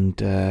 And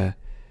yeah,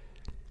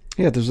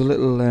 there's a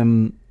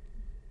little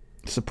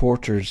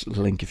supporters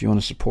link if you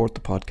want to support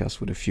the podcast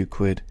with a few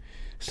quid.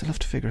 Still have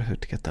to figure out how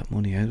to get that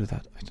money out of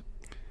that.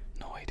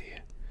 No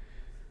idea.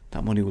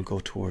 That money will go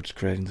towards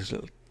creating this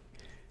little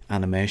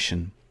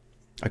animation.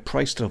 I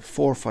priced it up €400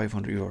 or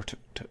 €500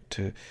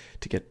 to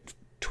get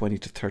 20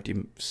 to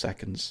 30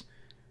 seconds.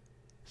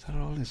 Is that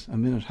all it is?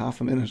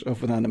 Half a minute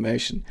of an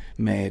animation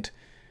made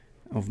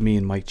of me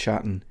and Mike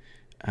chatting.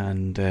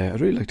 And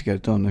I'd really like to get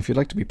it done. If you'd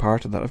like to be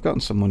part of that, I've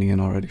gotten some money in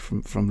already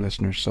from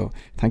listeners, so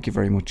thank you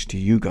very much to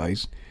you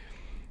guys.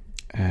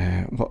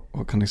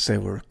 What can I say?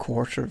 We're a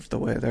quarter of the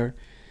way there.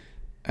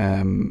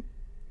 And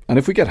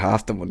if we get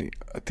half the money,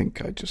 I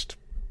think I'd just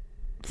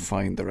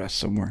find the rest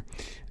somewhere.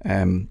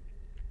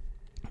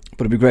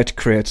 But it'd be great to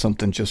create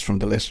something just from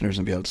the listeners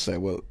and be able to say,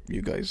 well,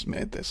 you guys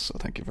made this, so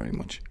thank you very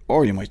much.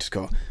 Or you might just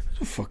go,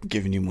 I'm fucking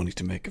giving you money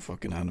to make a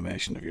fucking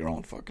animation of your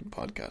own fucking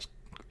podcast.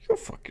 Go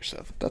fuck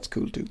yourself. That's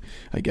cool too.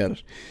 I get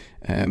it.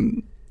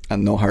 And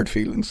no hard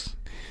feelings.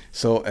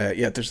 So,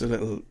 yeah, there's a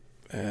little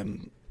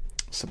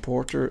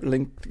supporter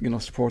link,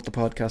 support the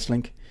podcast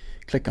link.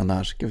 Click on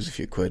that. Give us a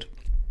few quid.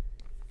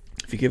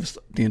 If you give us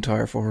the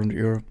entire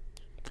 €400,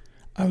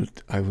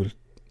 I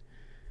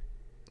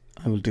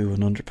will do an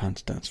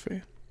underpants dance for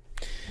you.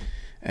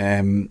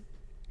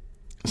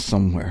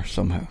 Somewhere,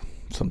 somehow,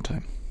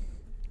 sometime.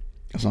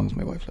 As long as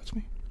my wife lets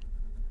me.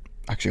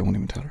 Actually, I won't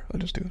even tell her. I'll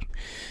just do it.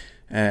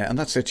 And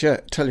that's it, yeah.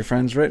 Tell your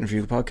friends, rate and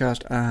review the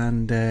podcast,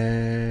 and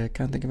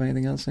can't think of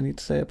anything else I need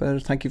to say about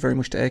it. Thank you very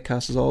much to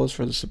Acast, as always,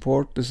 for the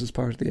support. This is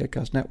part of the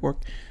Acast network.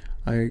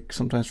 I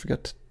sometimes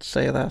forget to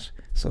say that.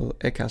 So,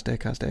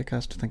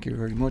 Acast. Thank you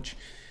very much.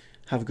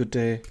 Have a good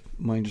day.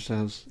 Mind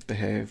yourselves.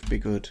 Behave. Be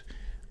good.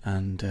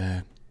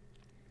 And,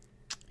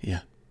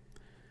 yeah.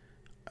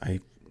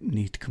 I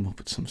need to come up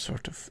with some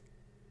sort of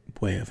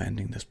way of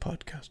ending this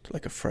podcast.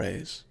 Like a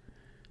phrase.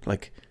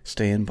 Like,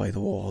 stay in by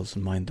the walls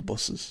and mind the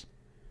buses.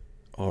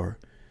 Or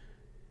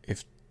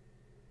if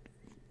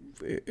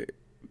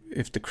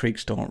the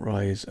creeks don't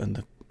rise and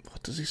the...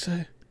 What does he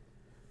say?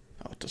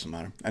 Oh, it doesn't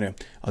matter. Anyway,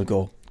 I'll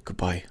go.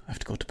 Goodbye. I have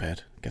to go to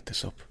bed. Get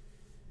this up.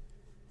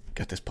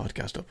 Get this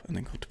podcast up and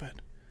then go to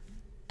bed.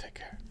 Take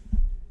care.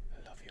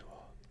 I love you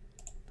all.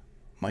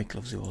 Mike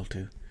loves you all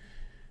too.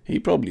 He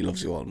probably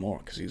loves you all more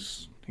because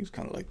he's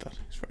kind of like that.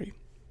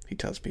 He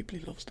tells people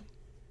he loves them.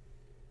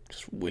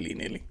 Just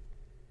willy-nilly.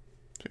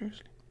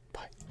 Seriously.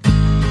 Bye.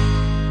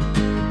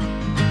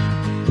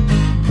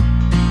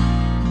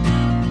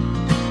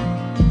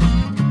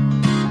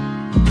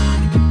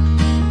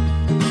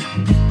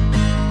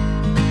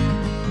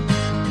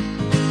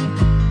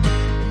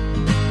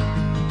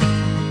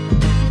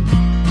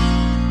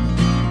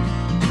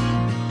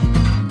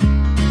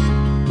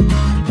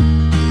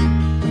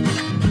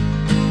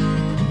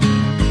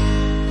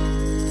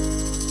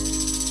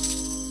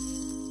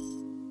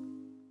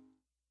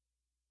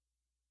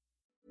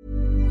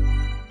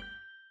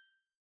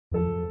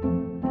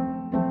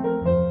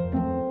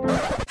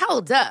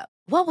 Hold up.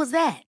 What was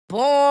that?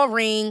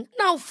 Boring.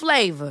 No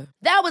flavor.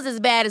 That was as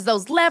bad as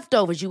those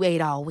leftovers you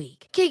ate all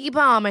week. Keke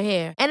Palmer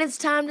here. And it's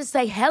time to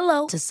say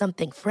hello to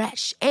something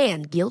fresh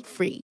and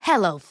guilt-free.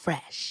 Hello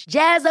Fresh.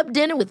 Jazz up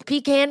dinner with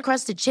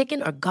pecan-crusted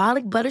chicken or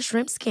garlic butter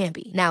shrimp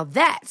scampi. Now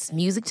that's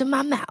music to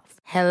my mouth.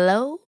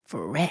 Hello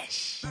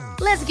Fresh.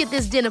 Let's get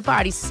this dinner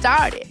party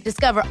started.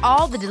 Discover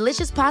all the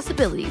delicious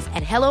possibilities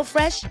at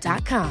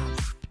HelloFresh.com.